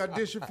 He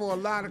auditioned for a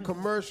lot of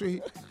commercials.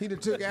 He done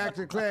took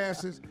acting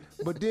classes,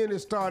 but then it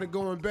started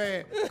going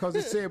bad because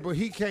it said, but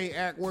he can't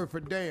act worth a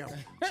damn.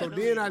 So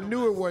then I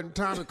knew it wasn't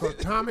Tommy because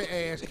Tommy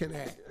ass can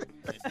act.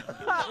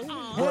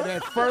 But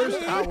at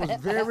first, I was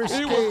very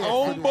scared.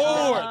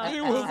 He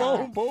was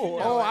on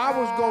board. Oh, I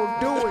was going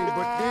to do it,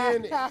 but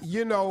then,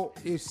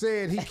 it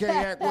said he can't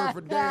act worth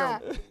a damn.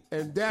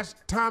 And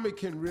Tommy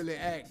can really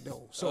act,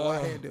 though. So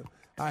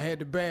I had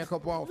to back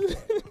up off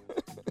that.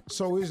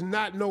 So it's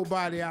not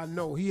nobody I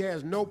know. He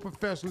has no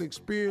professional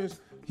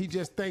experience. He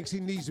just thinks he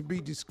needs to be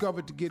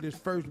discovered to get his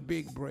first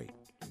big break.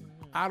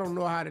 I don't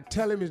know how to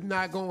tell him it's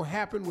not going to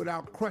happen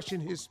without crushing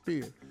his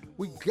spirit.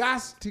 We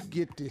got to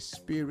get this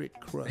spirit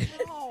crushed.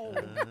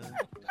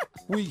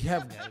 We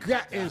have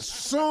got, and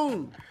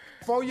soon,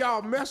 before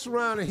y'all mess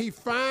around and he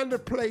find a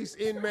place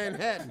in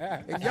Manhattan,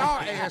 and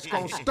y'all ass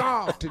gonna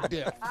starve to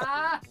death.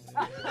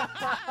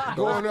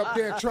 Going up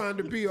there trying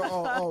to be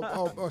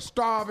a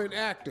starving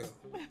actor.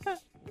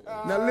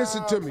 Now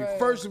listen to me.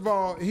 First of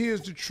all,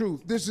 here's the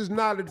truth. This is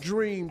not a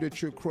dream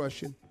that you're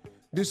crushing.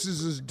 This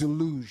is his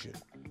delusion.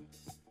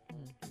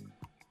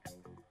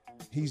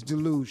 He's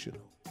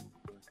delusional.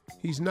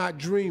 He's not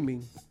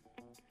dreaming.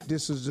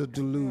 This is a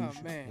delusion.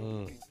 Oh,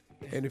 man.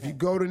 And if you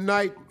go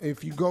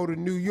to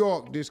New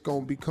York, this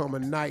gonna become a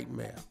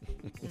nightmare.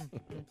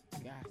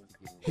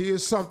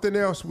 Here's something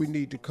else we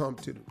need to come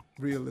to the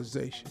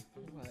realization.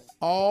 What?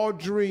 All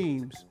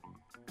dreams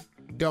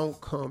don't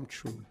come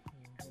true.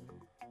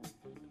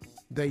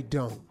 They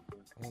don't.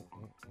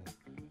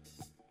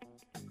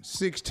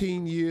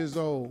 16 years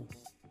old,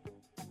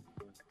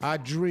 I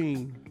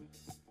dreamed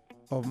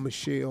of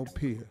Michelle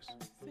Pierce.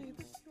 See,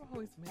 you're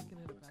always making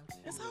it about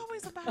you. It's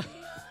always about you.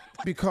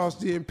 Because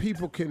then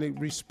people can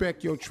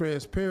respect your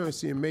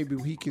transparency and maybe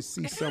he can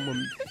see some of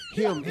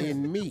him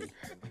in me.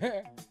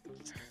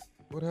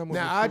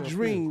 Now, I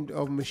dreamed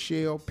of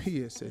Michelle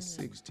Pierce at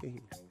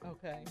 16.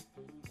 Okay.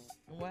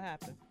 And what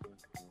happened?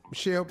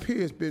 Michelle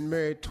Pierce been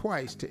married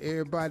twice to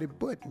everybody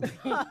but me.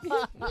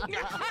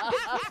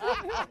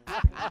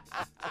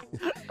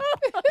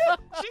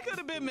 She could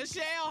have been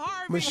Michelle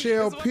Harvey.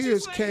 Michelle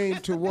Pierce came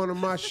to one of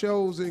my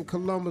shows in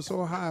Columbus,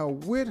 Ohio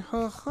with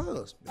her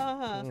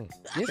husband.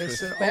 And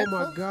said, oh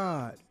my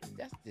God,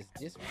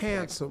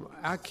 handsome,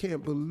 I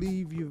can't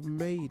believe you've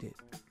made it.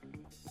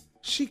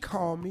 She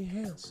called me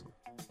handsome.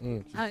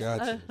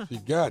 She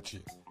got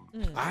you.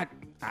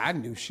 I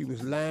knew she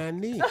was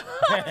lying in.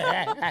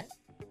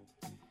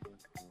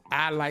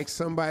 I, like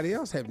somebody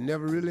else, have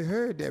never really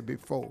heard that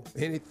before,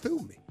 and it threw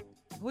me.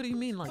 What do you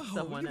mean, like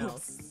someone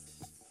else?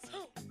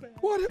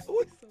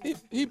 What?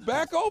 He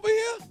back over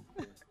here?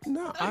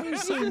 No, I didn't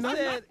say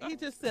nothing. He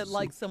just said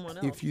like someone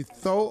else. If you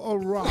throw a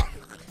rock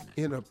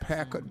in a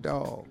pack of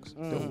dogs,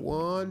 the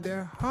one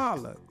that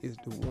holler is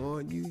the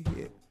one you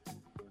hit.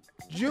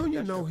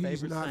 Junior know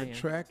he's not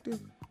attractive.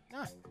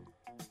 Nah.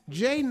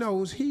 Jay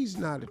knows he's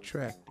not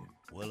attractive.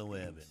 Well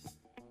aware of it.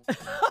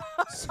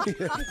 See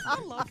that?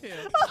 I love him.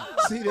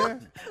 See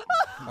that?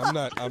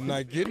 I'm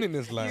not getting in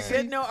this line. You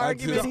get no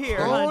argument here,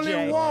 The huh, only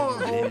Jay?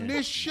 one on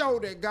this show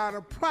that got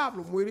a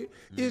problem with it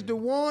is the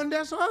one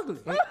that's ugly.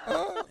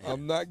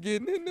 I'm not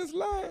getting in this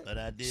line. But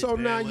I did So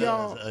very now well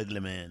y'all- as an ugly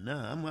man. No,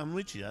 I'm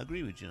with you. I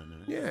agree with you on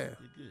that. Yeah.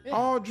 Good.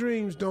 All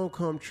dreams don't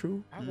come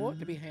true. I want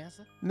to be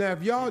handsome. Now,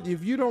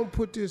 if you don't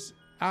put this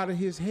out of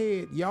his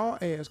head, y'all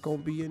ass gonna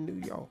be in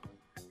New York.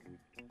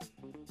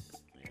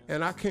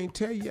 And I can't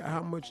tell you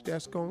how much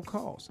that's gonna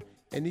cost.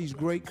 And these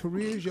great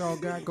careers y'all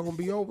got gonna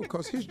be over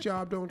because his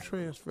job don't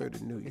transfer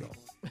to New York.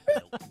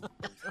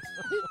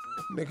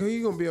 Nigga,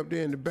 he gonna be up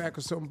there in the back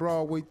of some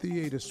Broadway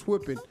theater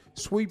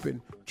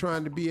sweeping,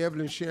 trying to be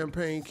Evelyn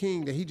Champagne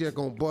King that he just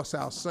gonna bust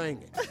out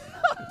singing.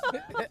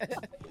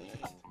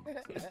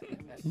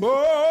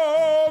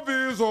 Love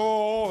is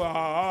all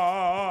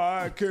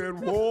I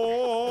can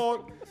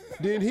want.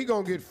 Then he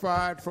gonna get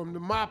fired from the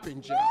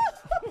mopping job.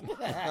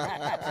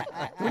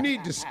 We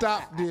need to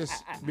stop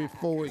this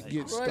before it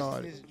gets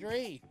started.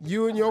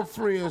 You and your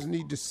friends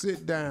need to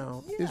sit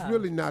down. It's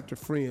really not the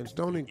friends.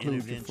 Don't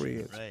include your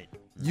friends. Right.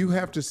 You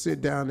have to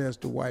sit down as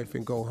the wife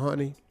and go,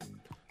 honey,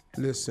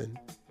 listen,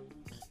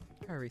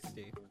 Hurry,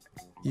 Steve.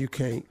 you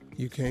can't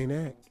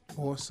act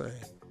or sing.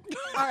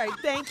 All right,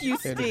 thank you,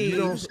 Steve. And if you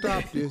don't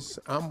stop this,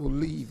 I'm going to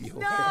leave you.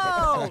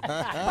 No!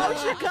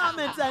 Post your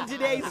comments on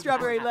today's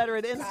Strawberry Letter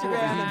at Instagram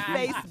and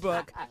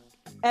Facebook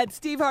at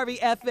Steve Harvey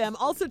FM.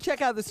 Also,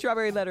 check out the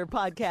Strawberry Letter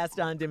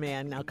podcast on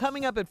demand. Now,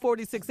 coming up at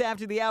 46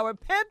 after the hour,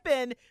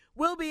 Pimpin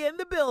will be in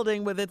the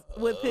building with his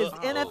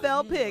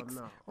NFL picks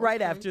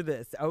right after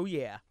this. Oh,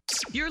 yeah.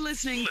 You're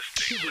listening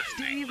to the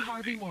Steve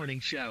Harvey Morning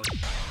Show.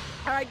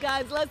 All right,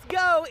 guys, let's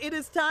go. It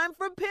is time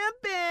for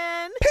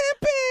Pimpin'.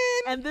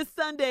 Pimpin'! And this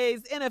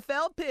Sunday's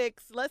NFL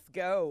picks. Let's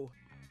go.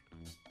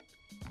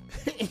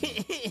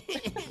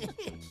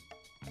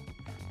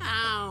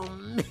 Oh,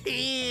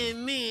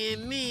 man.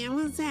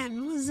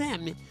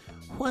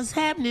 What's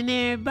happening,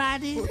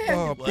 everybody?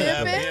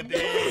 Pimpin'.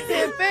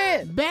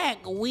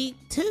 Back week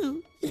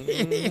 2.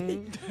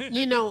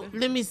 You know,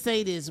 let me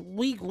say this.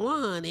 Week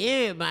 1,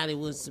 everybody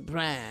was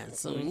surprised.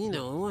 So, you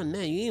know, we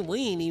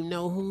didn't even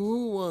know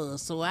who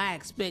was. So I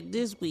expect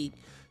this week,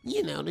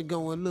 to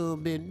go a little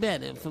bit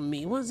better for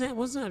me. What's that?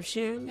 What's up,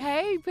 Sharon?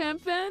 Hey,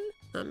 Pimpin.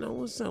 I know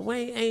what's up.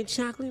 Wait, ain't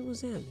Chocolate?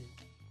 What's happening?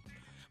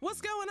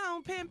 What's going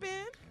on,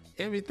 Pimpin?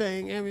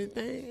 Everything.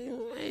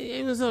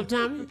 Hey, what's up,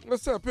 Tommy?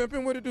 What's up,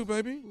 Pimpin? What it do,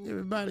 baby?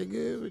 Everybody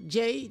good?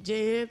 Jay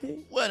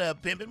Anthony? What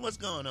up, Pimpin'? What's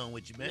going on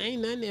with you, man?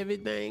 Ain't nothing,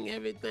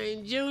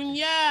 everything.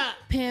 Junior!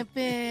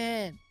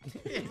 Pimpin'.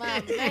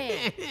 My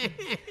man.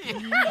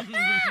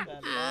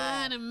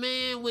 The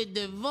man with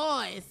the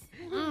voice.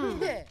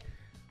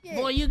 Yeah.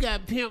 Boy, you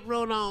got pimp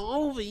wrote on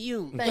over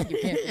you. Thank you,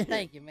 Pimpin'.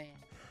 Thank you, man.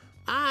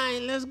 All right,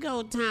 let's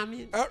go,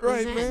 Tommy. All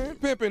right, man.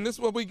 Pimpin', this is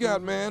what we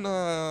got, man.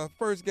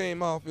 First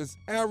game off is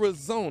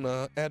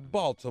Arizona at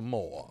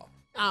Baltimore.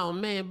 Oh,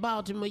 man,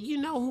 Baltimore. You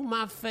know who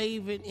my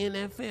favorite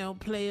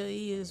NFL player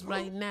is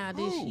right now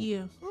this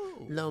year?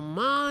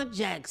 Lamar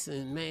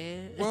Jackson,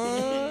 man.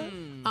 What?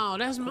 Oh,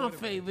 that's my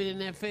favorite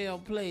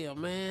NFL player,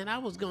 man. I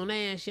was going to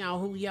ask y'all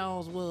who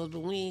y'all's was, but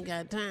we ain't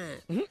got time.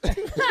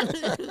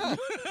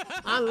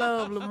 I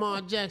love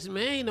Lamar Jackson,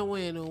 man. Ain't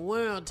nowhere in the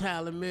world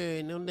Tyler Murray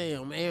and them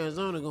damn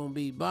Arizona going to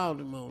beat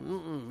Baltimore.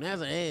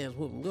 That's an ass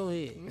whooping. Go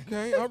ahead.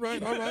 Okay, all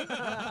right.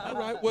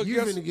 Well, You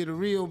finna get a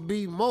real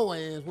more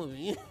ass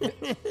whooping.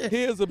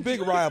 Here's a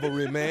big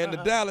rivalry, man. The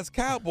Dallas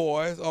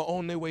Cowboys are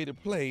on their way to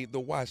play the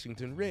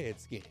Washington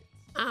Redskins.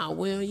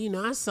 Well,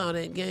 I saw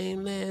that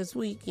game last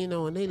week,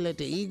 and they let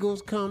the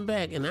Eagles come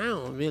back, and I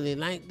don't really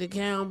like the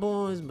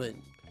Cowboys, but...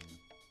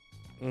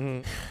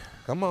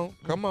 Come on.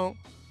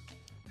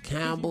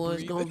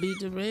 Cowboys gonna beat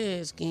the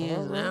Redskins,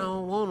 and I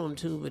don't want them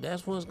to, but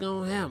that's what's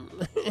gonna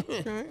happen.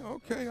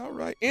 Okay, all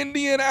right.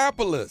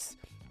 Indianapolis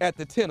at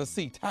the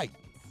Tennessee Titans.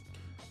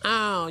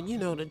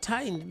 The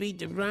Titans beat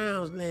the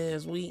Browns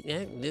last week.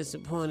 That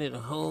disappointed the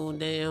whole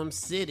damn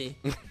city.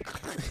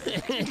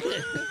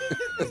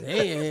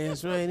 They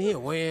ass right here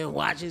wearing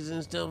watches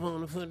and stuff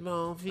on the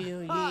football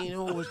field. You ain't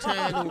know it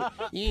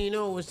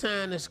was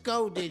time to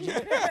score, did you?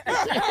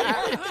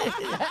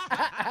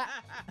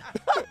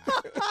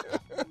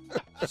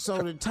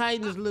 So the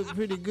Titans look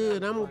pretty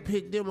good. I'm gonna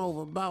pick them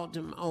over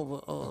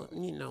Baltimore,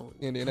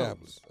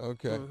 Indianapolis.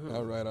 Okay,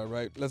 all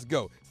right. Let's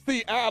go.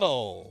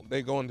 Seattle.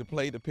 They're going to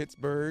play the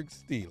Pittsburgh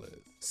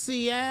Steelers.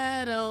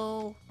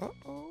 Seattle.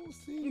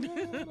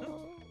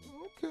 Seattle.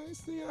 Okay,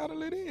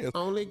 Seattle it is.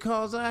 Only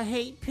 'cause I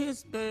hate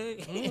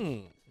Pittsburgh.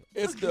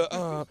 It's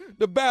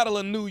the Battle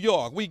of New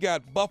York. We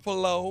got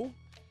Buffalo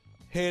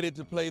headed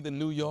to play the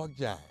New York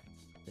Giants.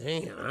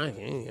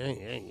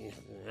 Damn,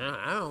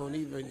 I don't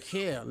even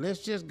care. Let's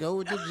just go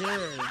with the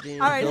Giants.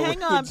 Then. All right,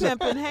 hang on,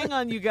 Pimpin. Hang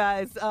on, you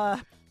guys.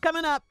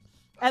 Coming up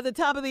at the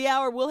top of the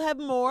hour, we'll have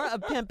more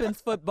of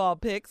Pimpin's football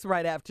picks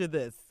right after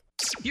this.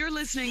 You're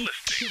listening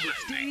to the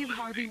Steve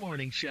Harvey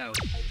Morning Show.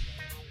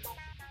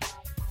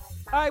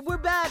 All right, we're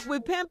back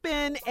with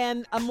Pimpin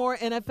and more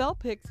NFL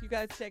picks. You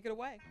guys take it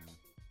away.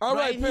 All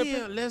right, Pimpin.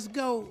 Here, let's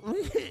go.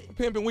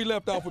 Pimpin, we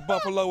left off with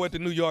Buffalo at the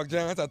New York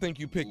Giants. I think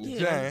you picked the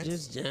Giants.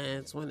 Just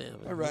Giants,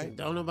 whatever. All right.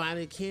 Don't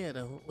nobody care,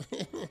 though.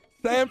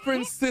 San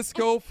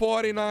Francisco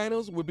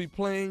 49ers will be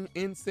playing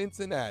in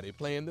Cincinnati,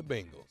 playing the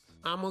Bengals.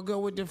 I'm going to go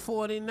with the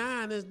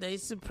 49ers. They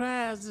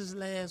surprised us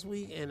last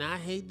week, and I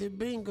hate the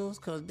Bengals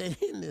because they're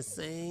in the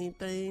same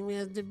thing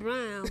as the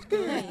Browns.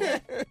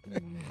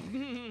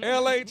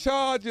 L.A.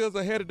 Chargers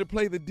are headed to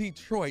play the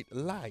Detroit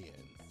Lions.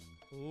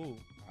 Ooh.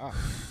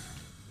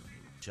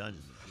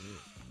 Chargers.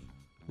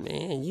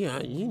 Man,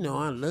 you know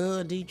I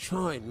love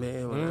Detroit,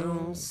 man, but I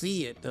don't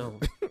see it, though.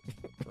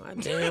 I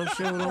damn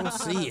sure don't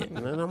see it,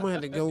 man. I'm going to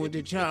have to go with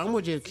the Chargers. I'm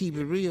going to just keep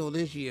it real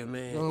this year,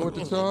 man. Going with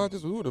the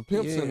Chargers? Ooh, the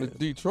Pimps in the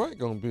Detroit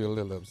going to be a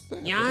little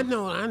upset. Yeah, I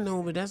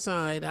know, but that's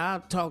all right. I'll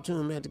talk to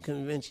him at the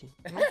convention.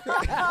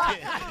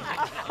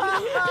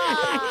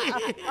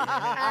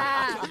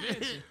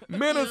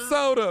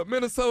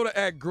 Minnesota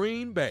at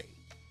Green Bay.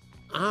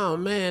 Oh,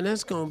 man,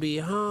 that's going to be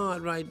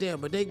hard right there.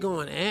 But they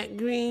going at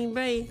Green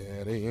Bay?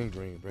 Yeah, they in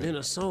Green Bay.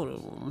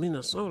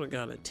 Minnesota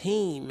got a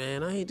team,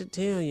 man. I hate to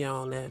tell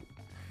y'all that.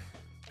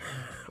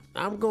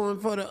 I'm going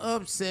for the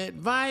upset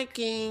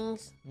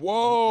Vikings.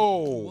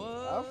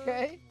 Whoa.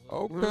 Okay.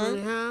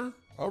 Uh-huh.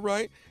 All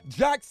right.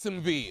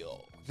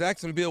 Jacksonville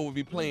will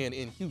be playing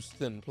in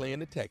Houston, playing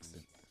the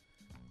Texans.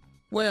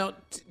 Well,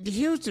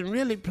 Houston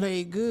really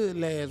played good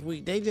last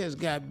week. They just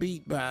got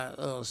beat by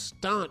a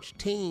staunch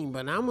team,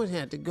 but I'm going to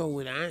have to go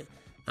with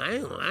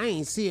I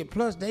ain't see it.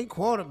 Plus, their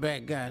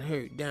quarterback got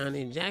hurt down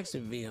in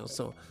Jacksonville,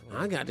 so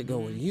I got to go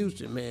with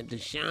Houston, man.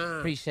 Deshaun.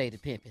 Appreciate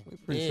it, Pimpin.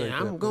 Yeah,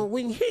 I'm going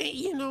with,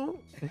 you know.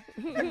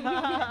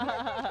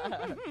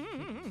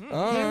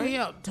 Hurry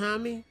up,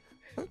 Tommy.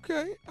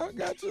 Okay, I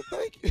got you.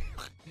 Thank you.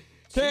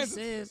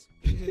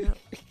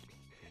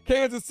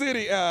 Kansas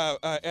City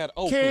at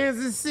Oakland.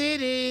 Kansas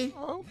City.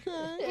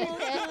 Okay.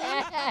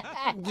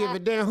 Give a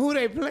damn who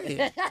they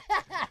playing.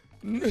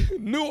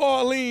 New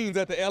Orleans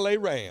at the L.A.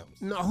 Rams.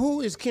 No,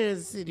 who is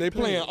Kansas City They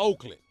playing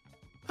Oakland.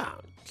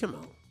 Oh, come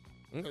on.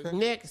 Okay.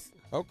 Next.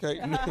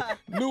 Okay.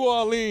 New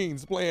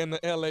Orleans playing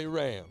the L.A.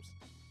 Rams.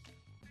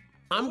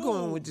 I'm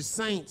going with the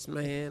Saints,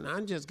 man.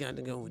 I just got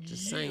to go with the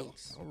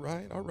Saints.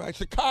 All right.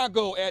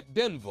 Chicago at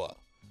Denver.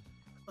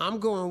 I'm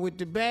going with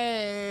the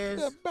Bears.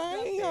 The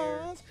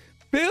Bears.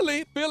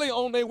 Philly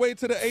on their way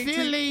to the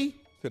Philly.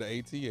 To the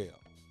ATL.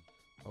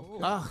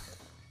 Oh.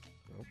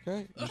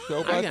 Okay. I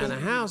got a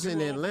house in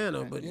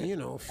Atlanta, but you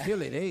know,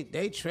 Philly,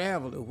 they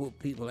travel to whoop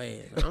people's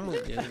ass. I'm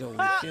gonna just go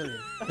with Philly.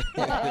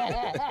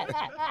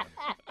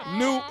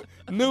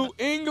 New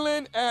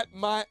England at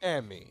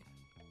Miami.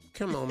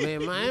 Come on,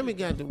 man. Miami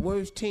got the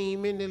worst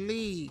team in the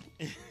league.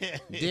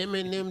 Them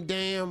and them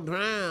damn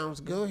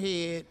Browns. Go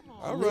ahead.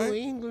 All right.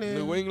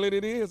 New England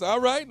it is. All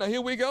right. Now here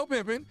we go,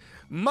 Pimpin.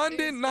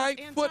 Monday night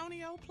football.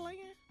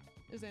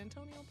 Is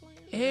Antonio playing?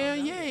 Hell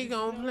yeah, he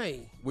gonna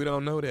play. We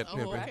don't know that,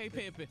 Pimpin. Oh, okay,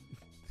 Pimpin.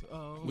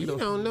 You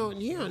don't know.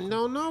 You don't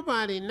know.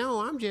 Nobody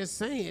know. I'm just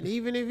saying.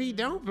 Even if he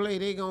don't play,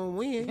 they gonna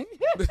win.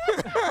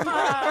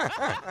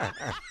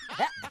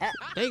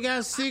 They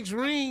got 6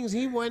 rings.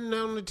 He wasn't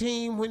on the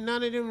team when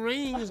none of them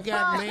rings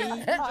got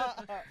made.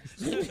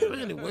 You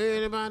ain't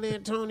worried about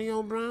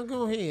Antonio Brown.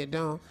 Go ahead,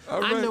 dog.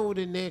 Right. I know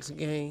the next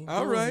game.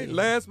 All Go right. ahead.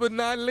 Last but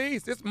not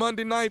least, it's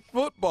Monday Night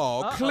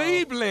Football.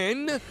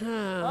 Cleveland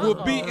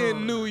will be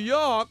in New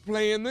York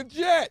playing the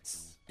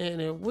Jets.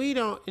 And if we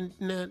don't,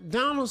 now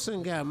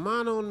Donaldson got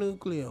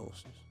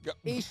mononucleosis.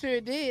 He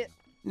sure did.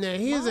 Now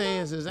his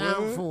ass is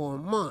out for a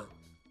month.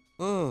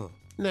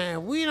 Now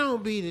if we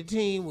don't beat a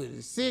team with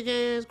a sick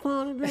ass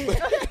quarterback,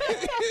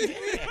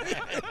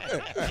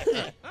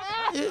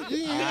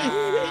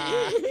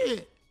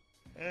 it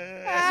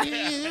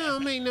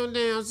don't make no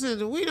damn sense.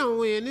 If we don't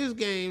win this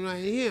game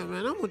right here,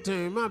 man, I'm gonna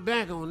turn my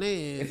back on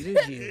their ass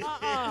this year.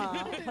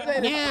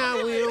 Yeah,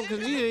 I will, because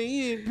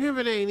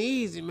pimping ain't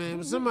easy, man.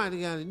 But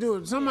somebody got to do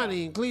it.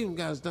 Somebody in Cleveland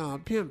got to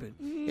start pimping.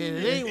 And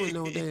it ain't with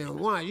no damn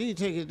watch. You need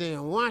to take his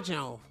damn watch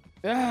off.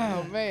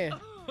 Oh, man.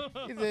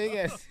 He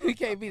said he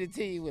can't beat a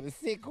team with a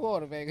sick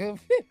quarterback. No,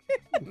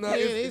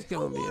 it's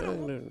gonna be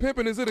ugly.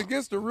 Pimpin', is it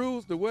against the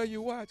rules the way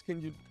you watch? Are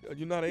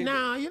you not able?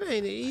 No, it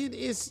ain't.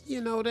 It's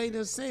they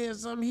done said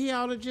something. He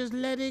ought to just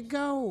let it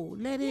go.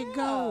 Let it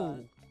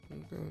go.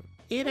 Okay.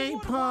 It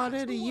ain't part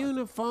of the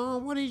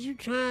uniform. What is you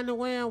trying to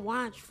wear a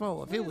watch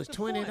for? If it was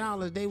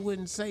 $20, they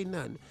wouldn't say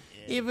nothing.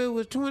 If it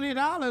was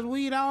 $20,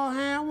 we'd all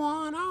have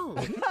one on.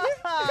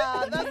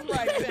 That's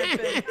right,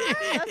 Pimpin.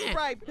 That's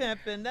right,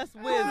 Pimpin. That's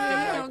wisdom.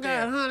 I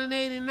got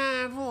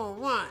 $189 for a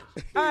watch.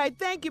 All right,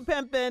 thank you,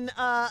 Pimpin.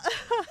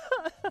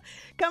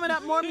 Coming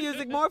up, more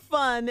music, more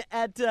fun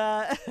at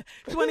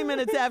 20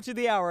 minutes after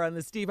the hour on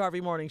the Steve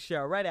Harvey Morning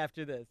Show. Right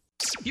after this.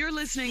 You're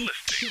listening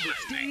to the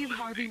Steve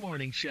Harvey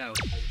Morning Show.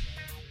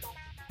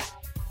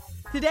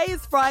 Today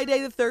is Friday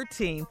the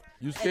 13th.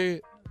 You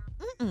scared?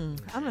 I'm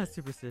not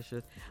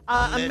superstitious.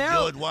 Let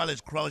George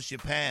Wallace cross your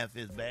path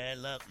is bad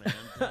luck, man.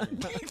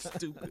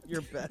 Stupid.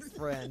 Your best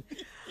friend.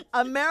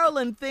 A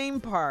Maryland theme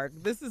park.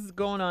 This is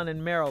going on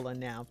in Maryland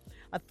now.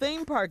 A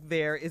theme park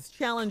there is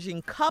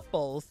challenging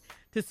couples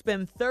to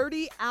spend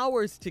 30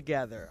 hours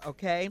together,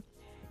 okay?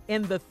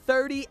 In the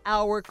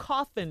 30-hour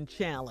coffin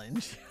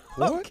challenge.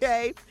 What?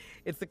 Okay?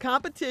 It's a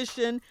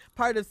competition,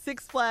 part of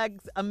Six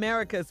Flags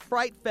America's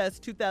Fright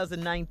Fest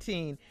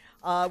 2019.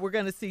 We're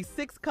going to see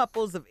 6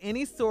 couples of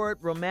any sort,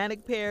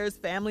 romantic pairs,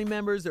 family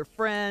members, or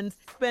friends,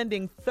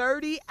 spending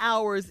 30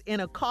 hours in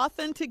a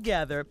coffin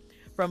together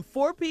from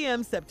 4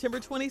 p.m. September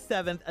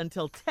 27th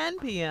until 10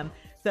 p.m.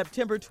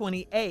 September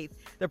 28th.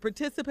 The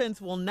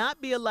participants will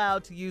not be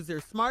allowed to use their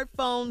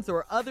smartphones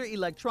or other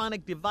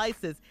electronic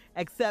devices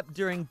except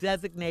during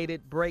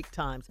designated break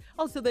times.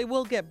 Oh, so they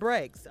will get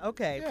breaks.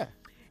 Okay. Yeah.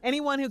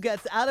 Anyone who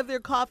gets out of their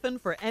coffin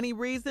for any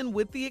reason,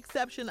 with the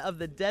exception of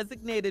the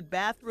designated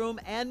bathroom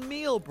and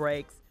meal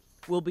breaks,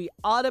 will be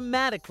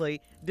automatically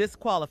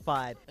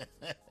disqualified.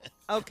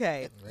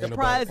 Okay. The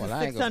prize is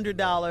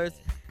 $600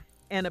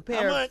 and a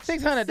pair of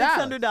 $600.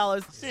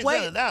 $600.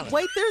 $600.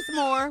 Wait,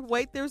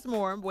 there's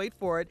more. Wait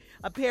for it.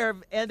 A pair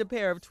of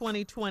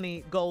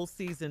 2020 gold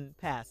season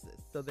passes.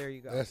 So there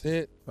you go. That's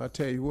it. I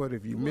tell you what,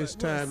 if you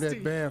mistime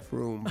that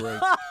bathroom break,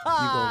 you're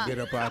going to get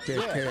up out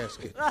that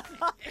casket.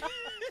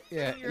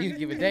 Yeah, you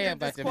give a damn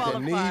about them. There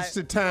needs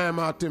to time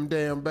out them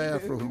damn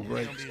bathroom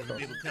breaks.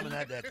 People coming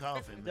out that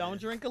coffin. Don't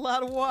drink a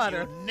lot of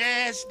water. You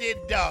nasty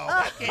dog.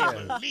 I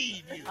can't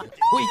believe you.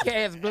 Weak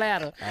ass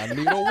bladder. I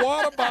need a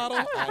water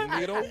bottle.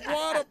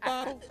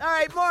 All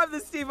right, more of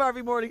the Steve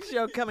Harvey Morning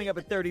Show coming up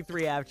at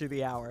 33 after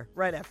the hour,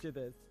 right after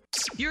this.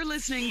 You're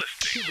listening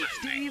to the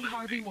Steve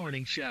Harvey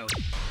Morning Show.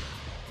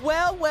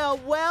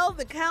 Well,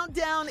 the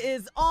countdown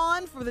is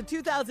on for the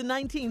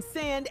 2019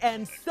 Sand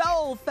and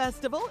Soul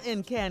Festival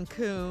in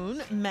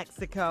Cancun,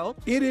 Mexico.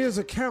 It is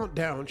a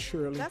countdown,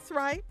 Shirley. That's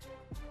right.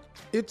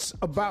 It's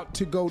about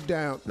to go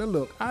down. Now,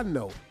 look, I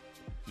know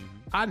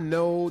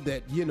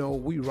that,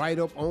 we right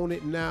up on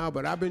it now,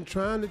 but I've been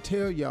trying to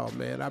tell y'all,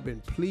 man. I've been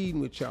pleading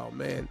with y'all,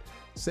 man.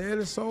 Sand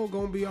and Soul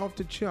going to be off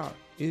the chart.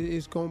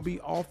 It's going to be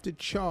off the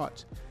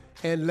charts.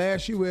 And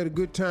last year we had a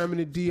good time in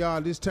the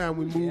DR. This time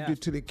we moved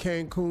it to the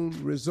Cancun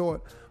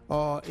Resort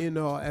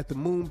at the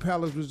Moon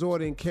Palace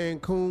Resort in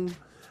Cancun.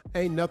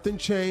 Ain't nothing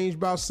changed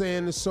about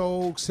Sand and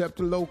Soul except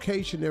the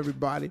location,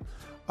 everybody.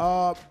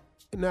 Now,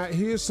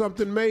 here's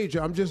something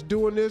major. I'm just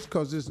doing this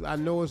because I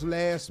know it's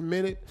last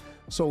minute.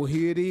 So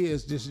here it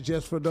is. This is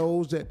just for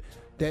those that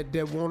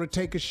want to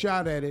take a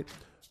shot at it.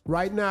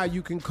 Right now,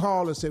 you can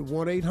call us at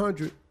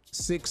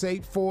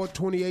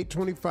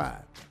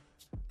 1-800-684-2825.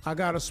 I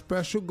got a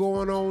special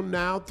going on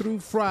now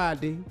through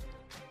Friday.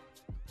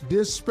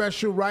 This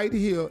special right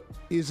here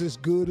is as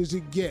good as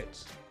it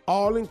gets.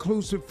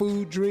 All-inclusive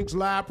food, drinks,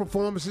 live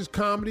performances,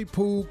 comedy,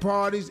 pool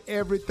parties,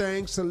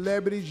 everything,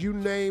 celebrities, you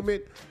name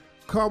it.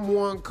 Come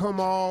one, come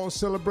all.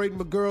 Celebrating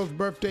my girl's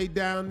birthday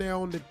down there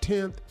on the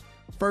 10th.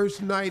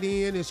 First night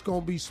in, it's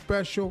going to be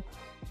special.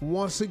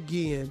 Once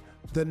again,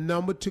 the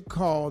number to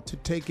call to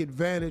take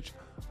advantage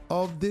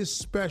of this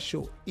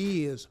special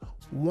is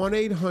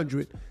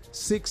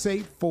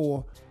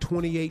 1-800-684-2825.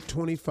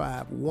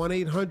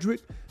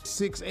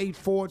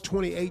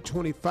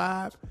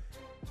 1-800-684-2825.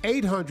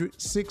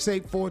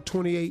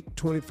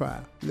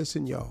 800-684-2825.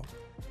 Listen, y'all,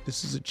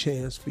 this is a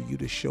chance for you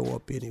to show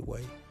up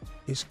anyway.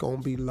 It's going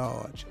to be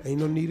large.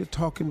 Ain't no need of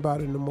talking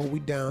about it no more.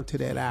 We down to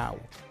that hour.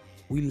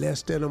 We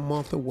less than a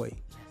month away.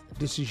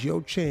 This is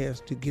your chance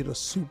to get a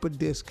super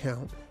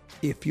discount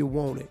if you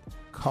want it.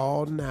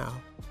 Call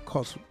now,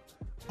 because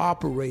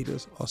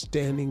operators are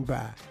standing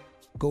by.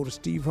 Go to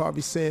Steve Harvey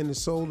Sand and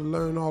Soul to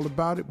learn all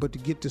about it, but to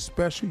get the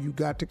special, you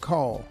got to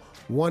call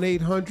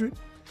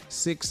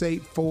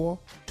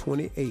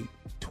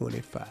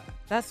 1-800-684-2825.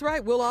 That's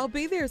right. We'll all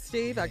be there,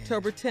 Steve.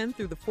 October 10th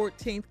through the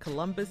 14th,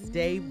 Columbus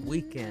Day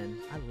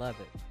weekend. I love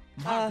it.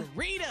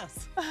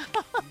 Margaritas.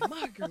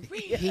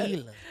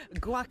 Margarita.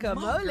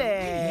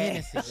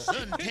 Guacamole.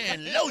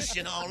 Suntan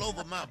lotion all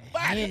over my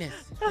body.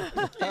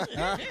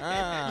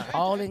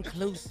 All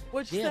inclusive.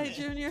 What'd you say,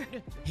 Junior?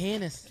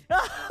 Hennessy.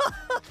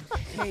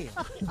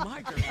 Hell.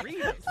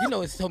 Margaritas. You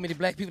know, it's so many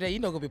black people there. You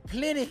know, gonna be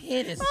plenty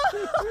Hennessy.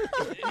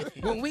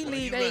 When we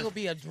leave, there ain't gonna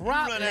be a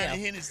drop You run left. out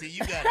of Hennessy,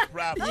 you got a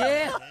problem.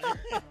 Yeah.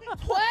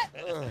 What?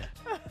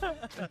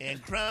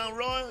 And Crown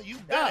Royal, you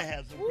gotta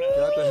have some Crown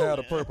Got to Royal. have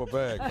the purple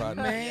bag,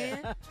 partner. Man.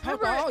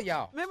 Talk to all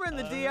y'all. Remember in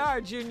the DR,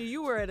 Junior,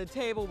 you were at a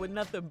table with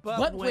nothing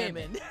but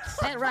women.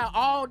 Sat around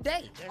all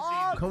day.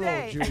 All Come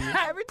day. on, Junior.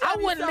 Every time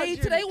I wouldn't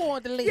leave till they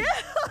wanted to leave.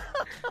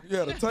 You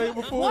had a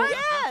table full? What?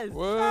 Yes.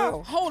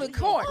 Well, Holding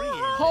court.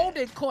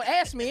 Holding court.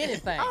 Ask me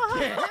anything.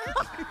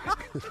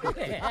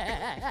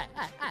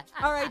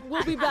 All right,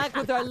 we'll be back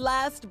with our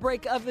last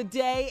break of the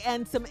day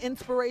and some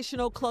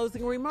inspirational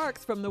closing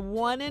remarks from the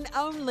one and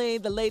only,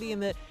 the lady in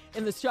the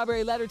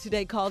Strawberry Letter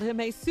today called him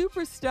a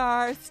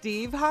superstar,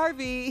 Steve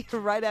Harvey,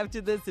 right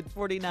after this at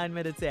 49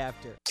 minutes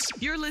after.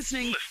 You're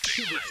listening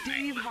to the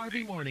Steve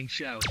Harvey Morning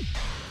Show.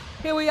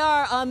 Here we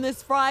are on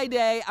this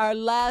Friday, our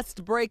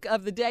last break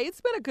of the day.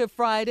 It's been a good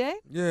Friday.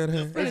 Yeah, it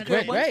has. Been a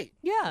good one. Great.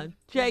 Yeah.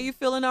 Jay, you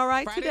feeling all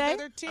right today?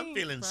 I'm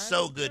feeling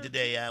so good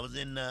today. I was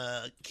in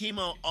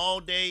chemo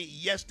all day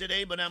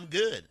yesterday, but I'm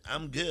good.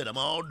 I'm good. I'm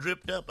all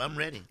dripped up. I'm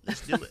ready.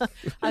 Let's do it.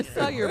 I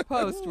saw your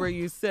post where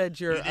you said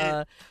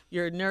your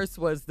nurse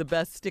was the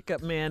best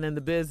stick-up man in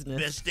the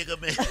business. Best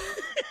stick-up man.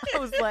 I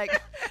was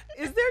like,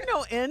 is there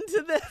no end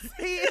to this?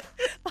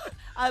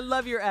 I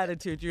love your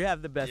attitude. You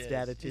have the best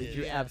attitude.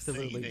 You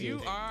absolutely do.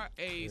 You are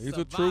a He's a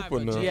survivor, trooper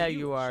now. Jay. Yeah,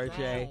 you are,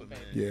 Jay.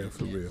 Yeah,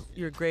 for real.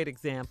 You're a great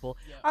example.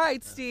 All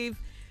right, Steve.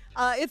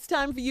 It's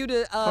time for you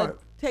to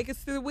take us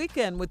through the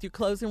weekend with your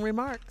closing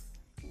remarks.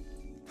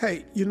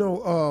 Hey,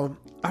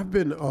 I've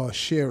been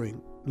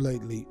sharing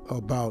lately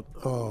about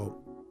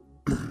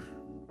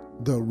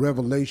the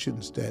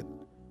revelations that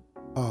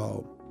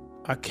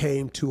I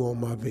came to on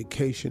my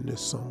vacation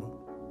this summer.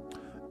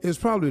 It's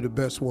probably the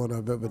best one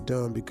I've ever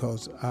done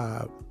because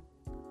I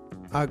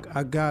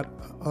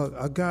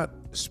got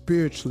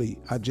spiritually,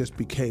 I just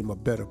became a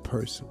better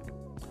person.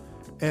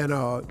 And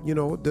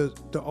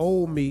the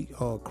old me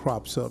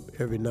crops up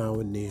every now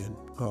and then.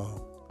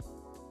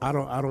 I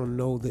don't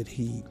know that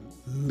he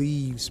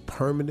leaves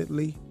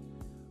permanently.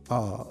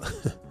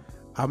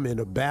 I'm in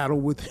a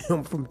battle with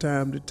him from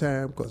time to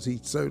time because he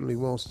certainly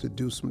wants to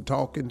do some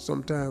talking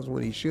sometimes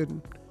when he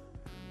shouldn't.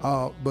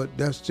 But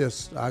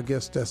I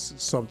guess that's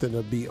something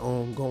to be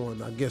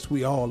ongoing. I guess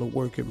we all are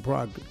work in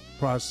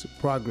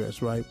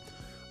progress, right?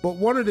 But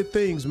one of the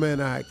things,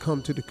 man, I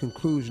come to the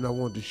conclusion I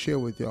wanted to share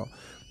with y'all.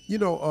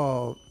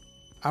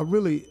 I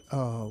really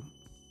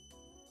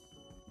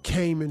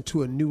came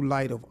into a new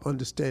light of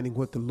understanding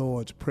what the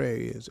Lord's Prayer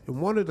is.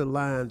 And one of the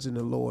lines in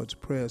the Lord's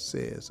Prayer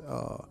says,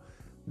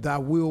 thy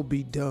will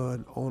be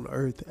done on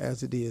earth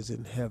as it is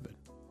in heaven.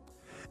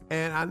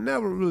 And I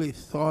never really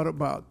thought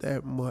about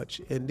that much.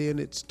 And then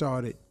it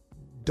started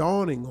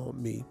dawning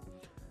on me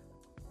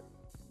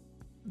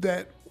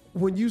that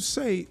when you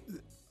say,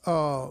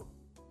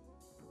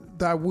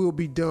 thy will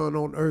be done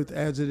on earth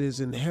as it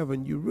is in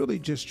heaven, you're really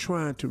just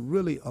trying to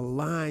really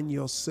align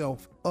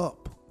yourself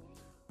up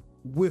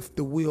with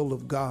the will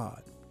of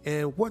God.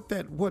 And what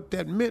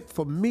that meant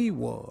for me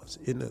was,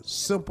 in a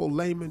simple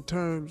layman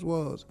terms,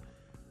 was,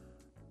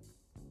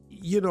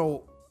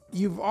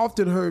 you've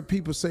often heard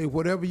people say,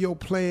 whatever your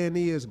plan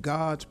is,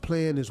 God's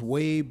plan is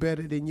way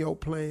better than your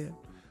plan.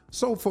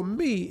 So for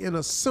me, in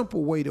a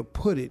simple way to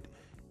put it,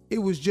 it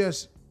was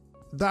just,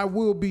 thy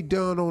will be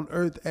done on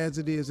earth as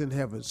it is in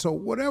heaven. So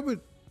whatever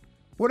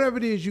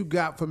it is you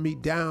got for me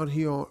down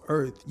here on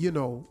earth,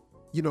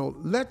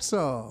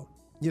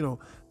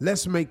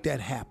 let's make that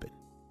happen.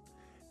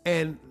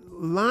 And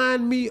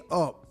line me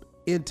up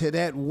into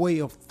that way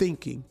of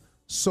thinking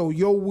so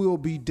your will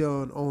be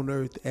done on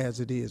earth as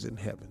it is in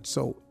heaven.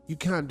 So you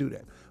can't do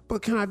that.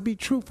 But can I be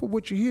truthful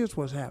with you? Here's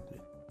what's happening.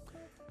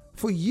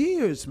 For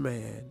years,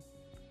 man,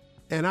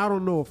 and I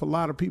don't know if a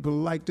lot of people are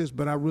like this,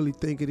 but I really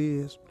think it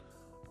is,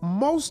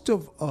 most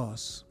of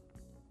us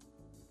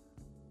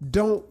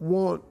don't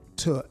want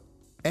to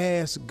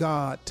ask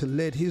God to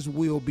let his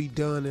will be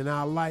done in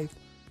our life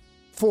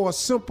for a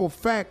simple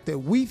fact that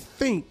we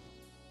think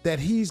that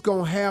he's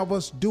going to have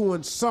us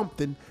doing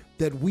something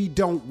that we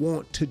don't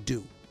want to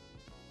do.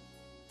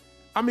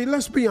 I mean,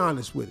 let's be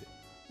honest with it.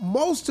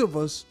 Most of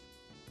us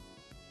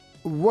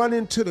run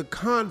into the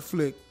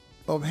conflict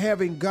of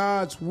having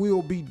God's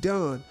will be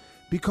done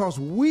because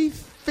we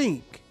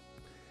think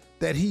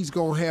that he's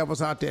going to have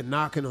us out there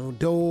knocking on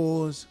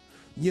doors,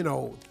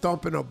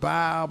 thumping a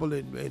Bible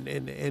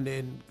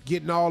and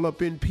getting all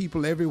up in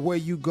people everywhere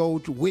you go,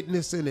 to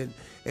witnessing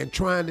and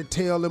trying to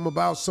tell them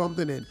about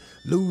something and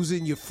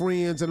losing your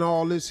friends and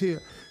all this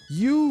here.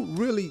 You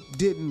really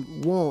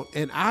didn't want,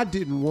 and I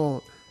didn't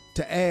want,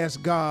 to ask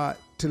God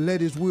to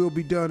let his will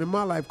be done in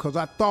my life because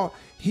I thought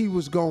he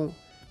was going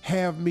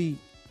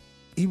to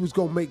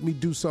make me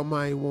do something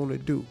I didn't want to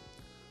do.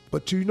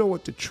 But you know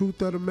what the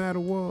truth of the matter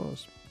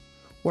was?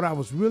 What I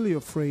was really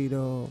afraid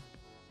of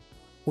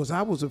was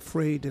I was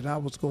afraid that I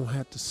was going to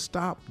have to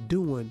stop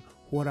doing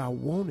what I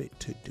wanted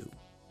to do.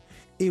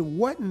 It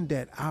wasn't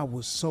that I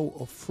was so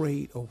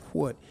afraid of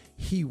what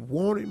he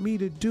wanted me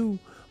to do,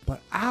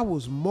 but I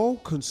was more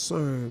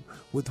concerned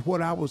with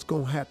what I was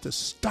going to have to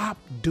stop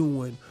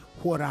doing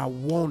what I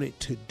wanted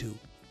to do.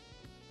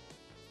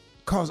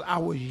 Because I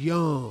was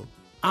young.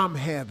 I'm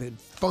having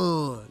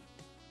fun.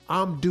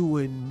 I'm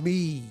doing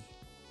me.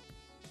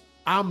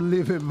 I'm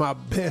living my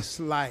best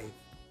life.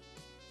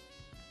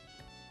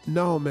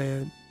 No,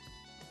 man,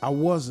 I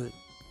wasn't.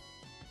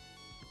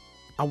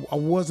 I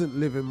wasn't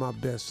living my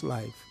best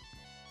life.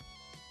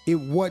 It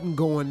wasn't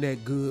going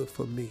that good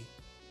for me.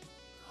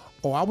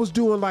 Or I was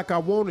doing like I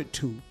wanted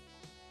to,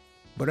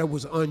 but it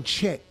was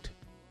unchecked.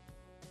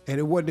 And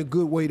it wasn't a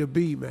good way to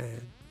be,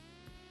 man.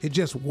 It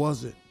just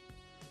wasn't.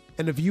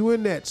 And if you're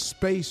in that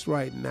space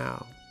right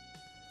now,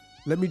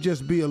 let me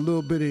just be a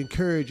little bit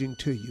encouraging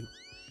to you.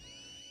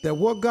 That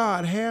what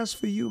God has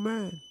for you,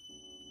 man,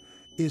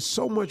 is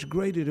so much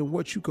greater than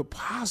what you could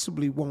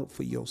possibly want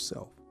for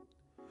yourself.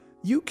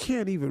 You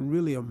can't even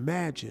really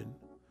imagine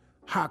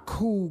how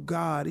cool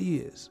God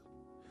is.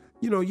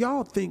 You know,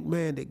 y'all think,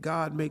 man, that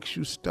God makes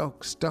you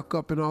stuck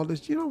up and all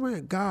this. You know,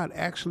 man, God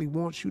actually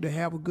wants you to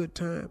have a good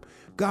time.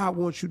 God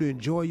wants you to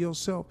enjoy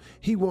yourself.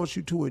 He wants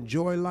you to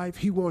enjoy life.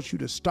 He wants you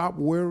to stop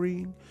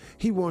worrying.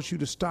 He wants you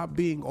to stop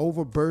being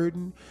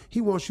overburdened. He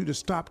wants you to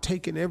stop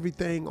taking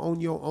everything on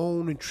your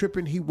own and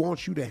tripping. He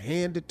wants you to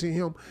hand it to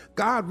him.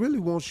 God really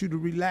wants you to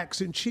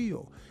relax and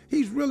chill.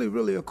 He's really,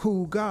 really a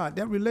cool God.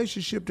 That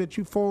relationship that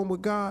you form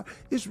with God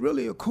is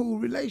really a cool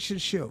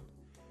relationship.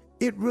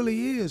 It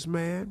really is,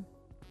 man.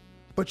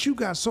 But you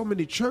got so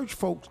many church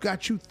folks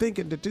got you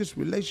thinking that this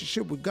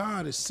relationship with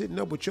God is sitting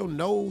up with your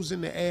nose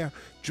in the air,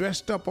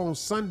 dressed up on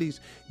Sundays,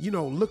 you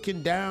know,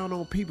 looking down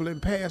on people and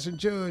passing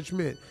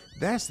judgment.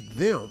 That's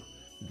them.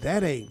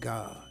 That ain't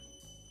God.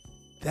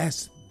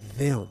 That's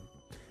them.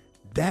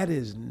 That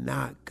is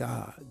not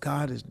God.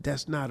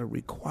 That's not a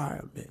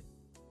requirement.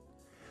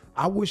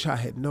 I wish I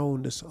had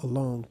known this a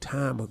long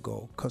time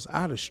ago, because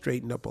I'd have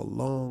straightened up a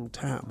long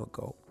time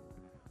ago.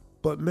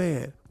 But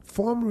man,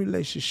 form a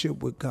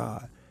relationship with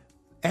God.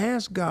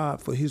 Ask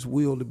God for his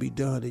will to be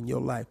done in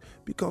your life,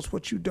 because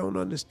what you don't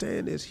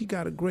understand is he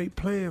got a great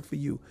plan for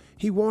you.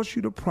 He wants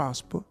you to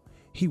prosper.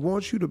 He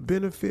wants you to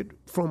benefit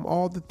from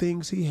all the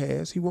things he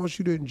has. He wants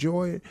you to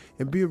enjoy it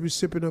and be a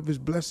recipient of his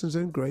blessings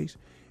and grace.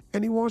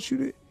 And he wants you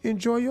to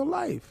enjoy your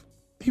life.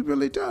 He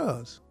really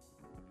does.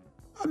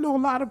 I know a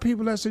lot of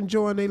people that's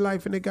enjoying their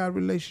life and they got a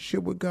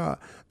relationship with God.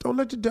 Don't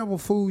let the devil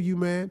fool you,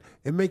 man,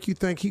 and make you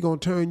think he gonna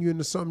turn you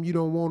into something you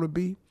don't want to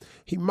be.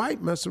 He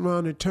might mess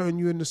around and turn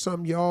you into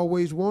something you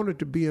always wanted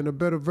to be, and a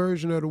better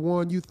version of the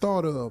one you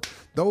thought of.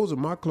 Those are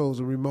my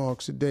closing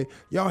remarks today.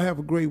 Y'all have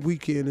a great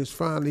weekend. It's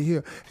finally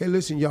here. Hey,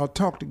 listen, y'all,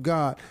 talk to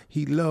God.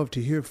 He'd love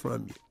to hear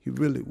from you. He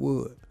really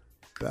would.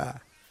 Bye.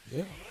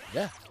 Yeah.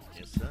 Yes,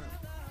 sir.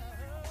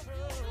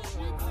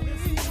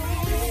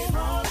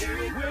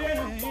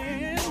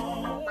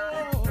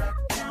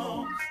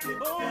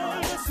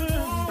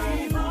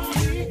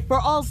 For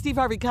all Steve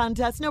Harvey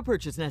contests, no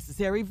purchase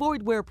necessary,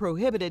 void where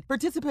prohibited.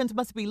 Participants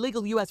must be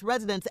legal U.S.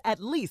 residents at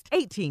least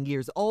 18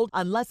 years old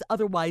unless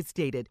otherwise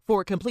stated.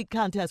 For complete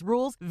contest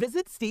rules,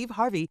 visit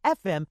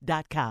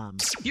SteveHarveyFM.com.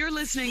 You're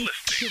listening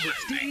to the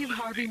Steve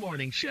Harvey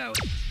Morning Show.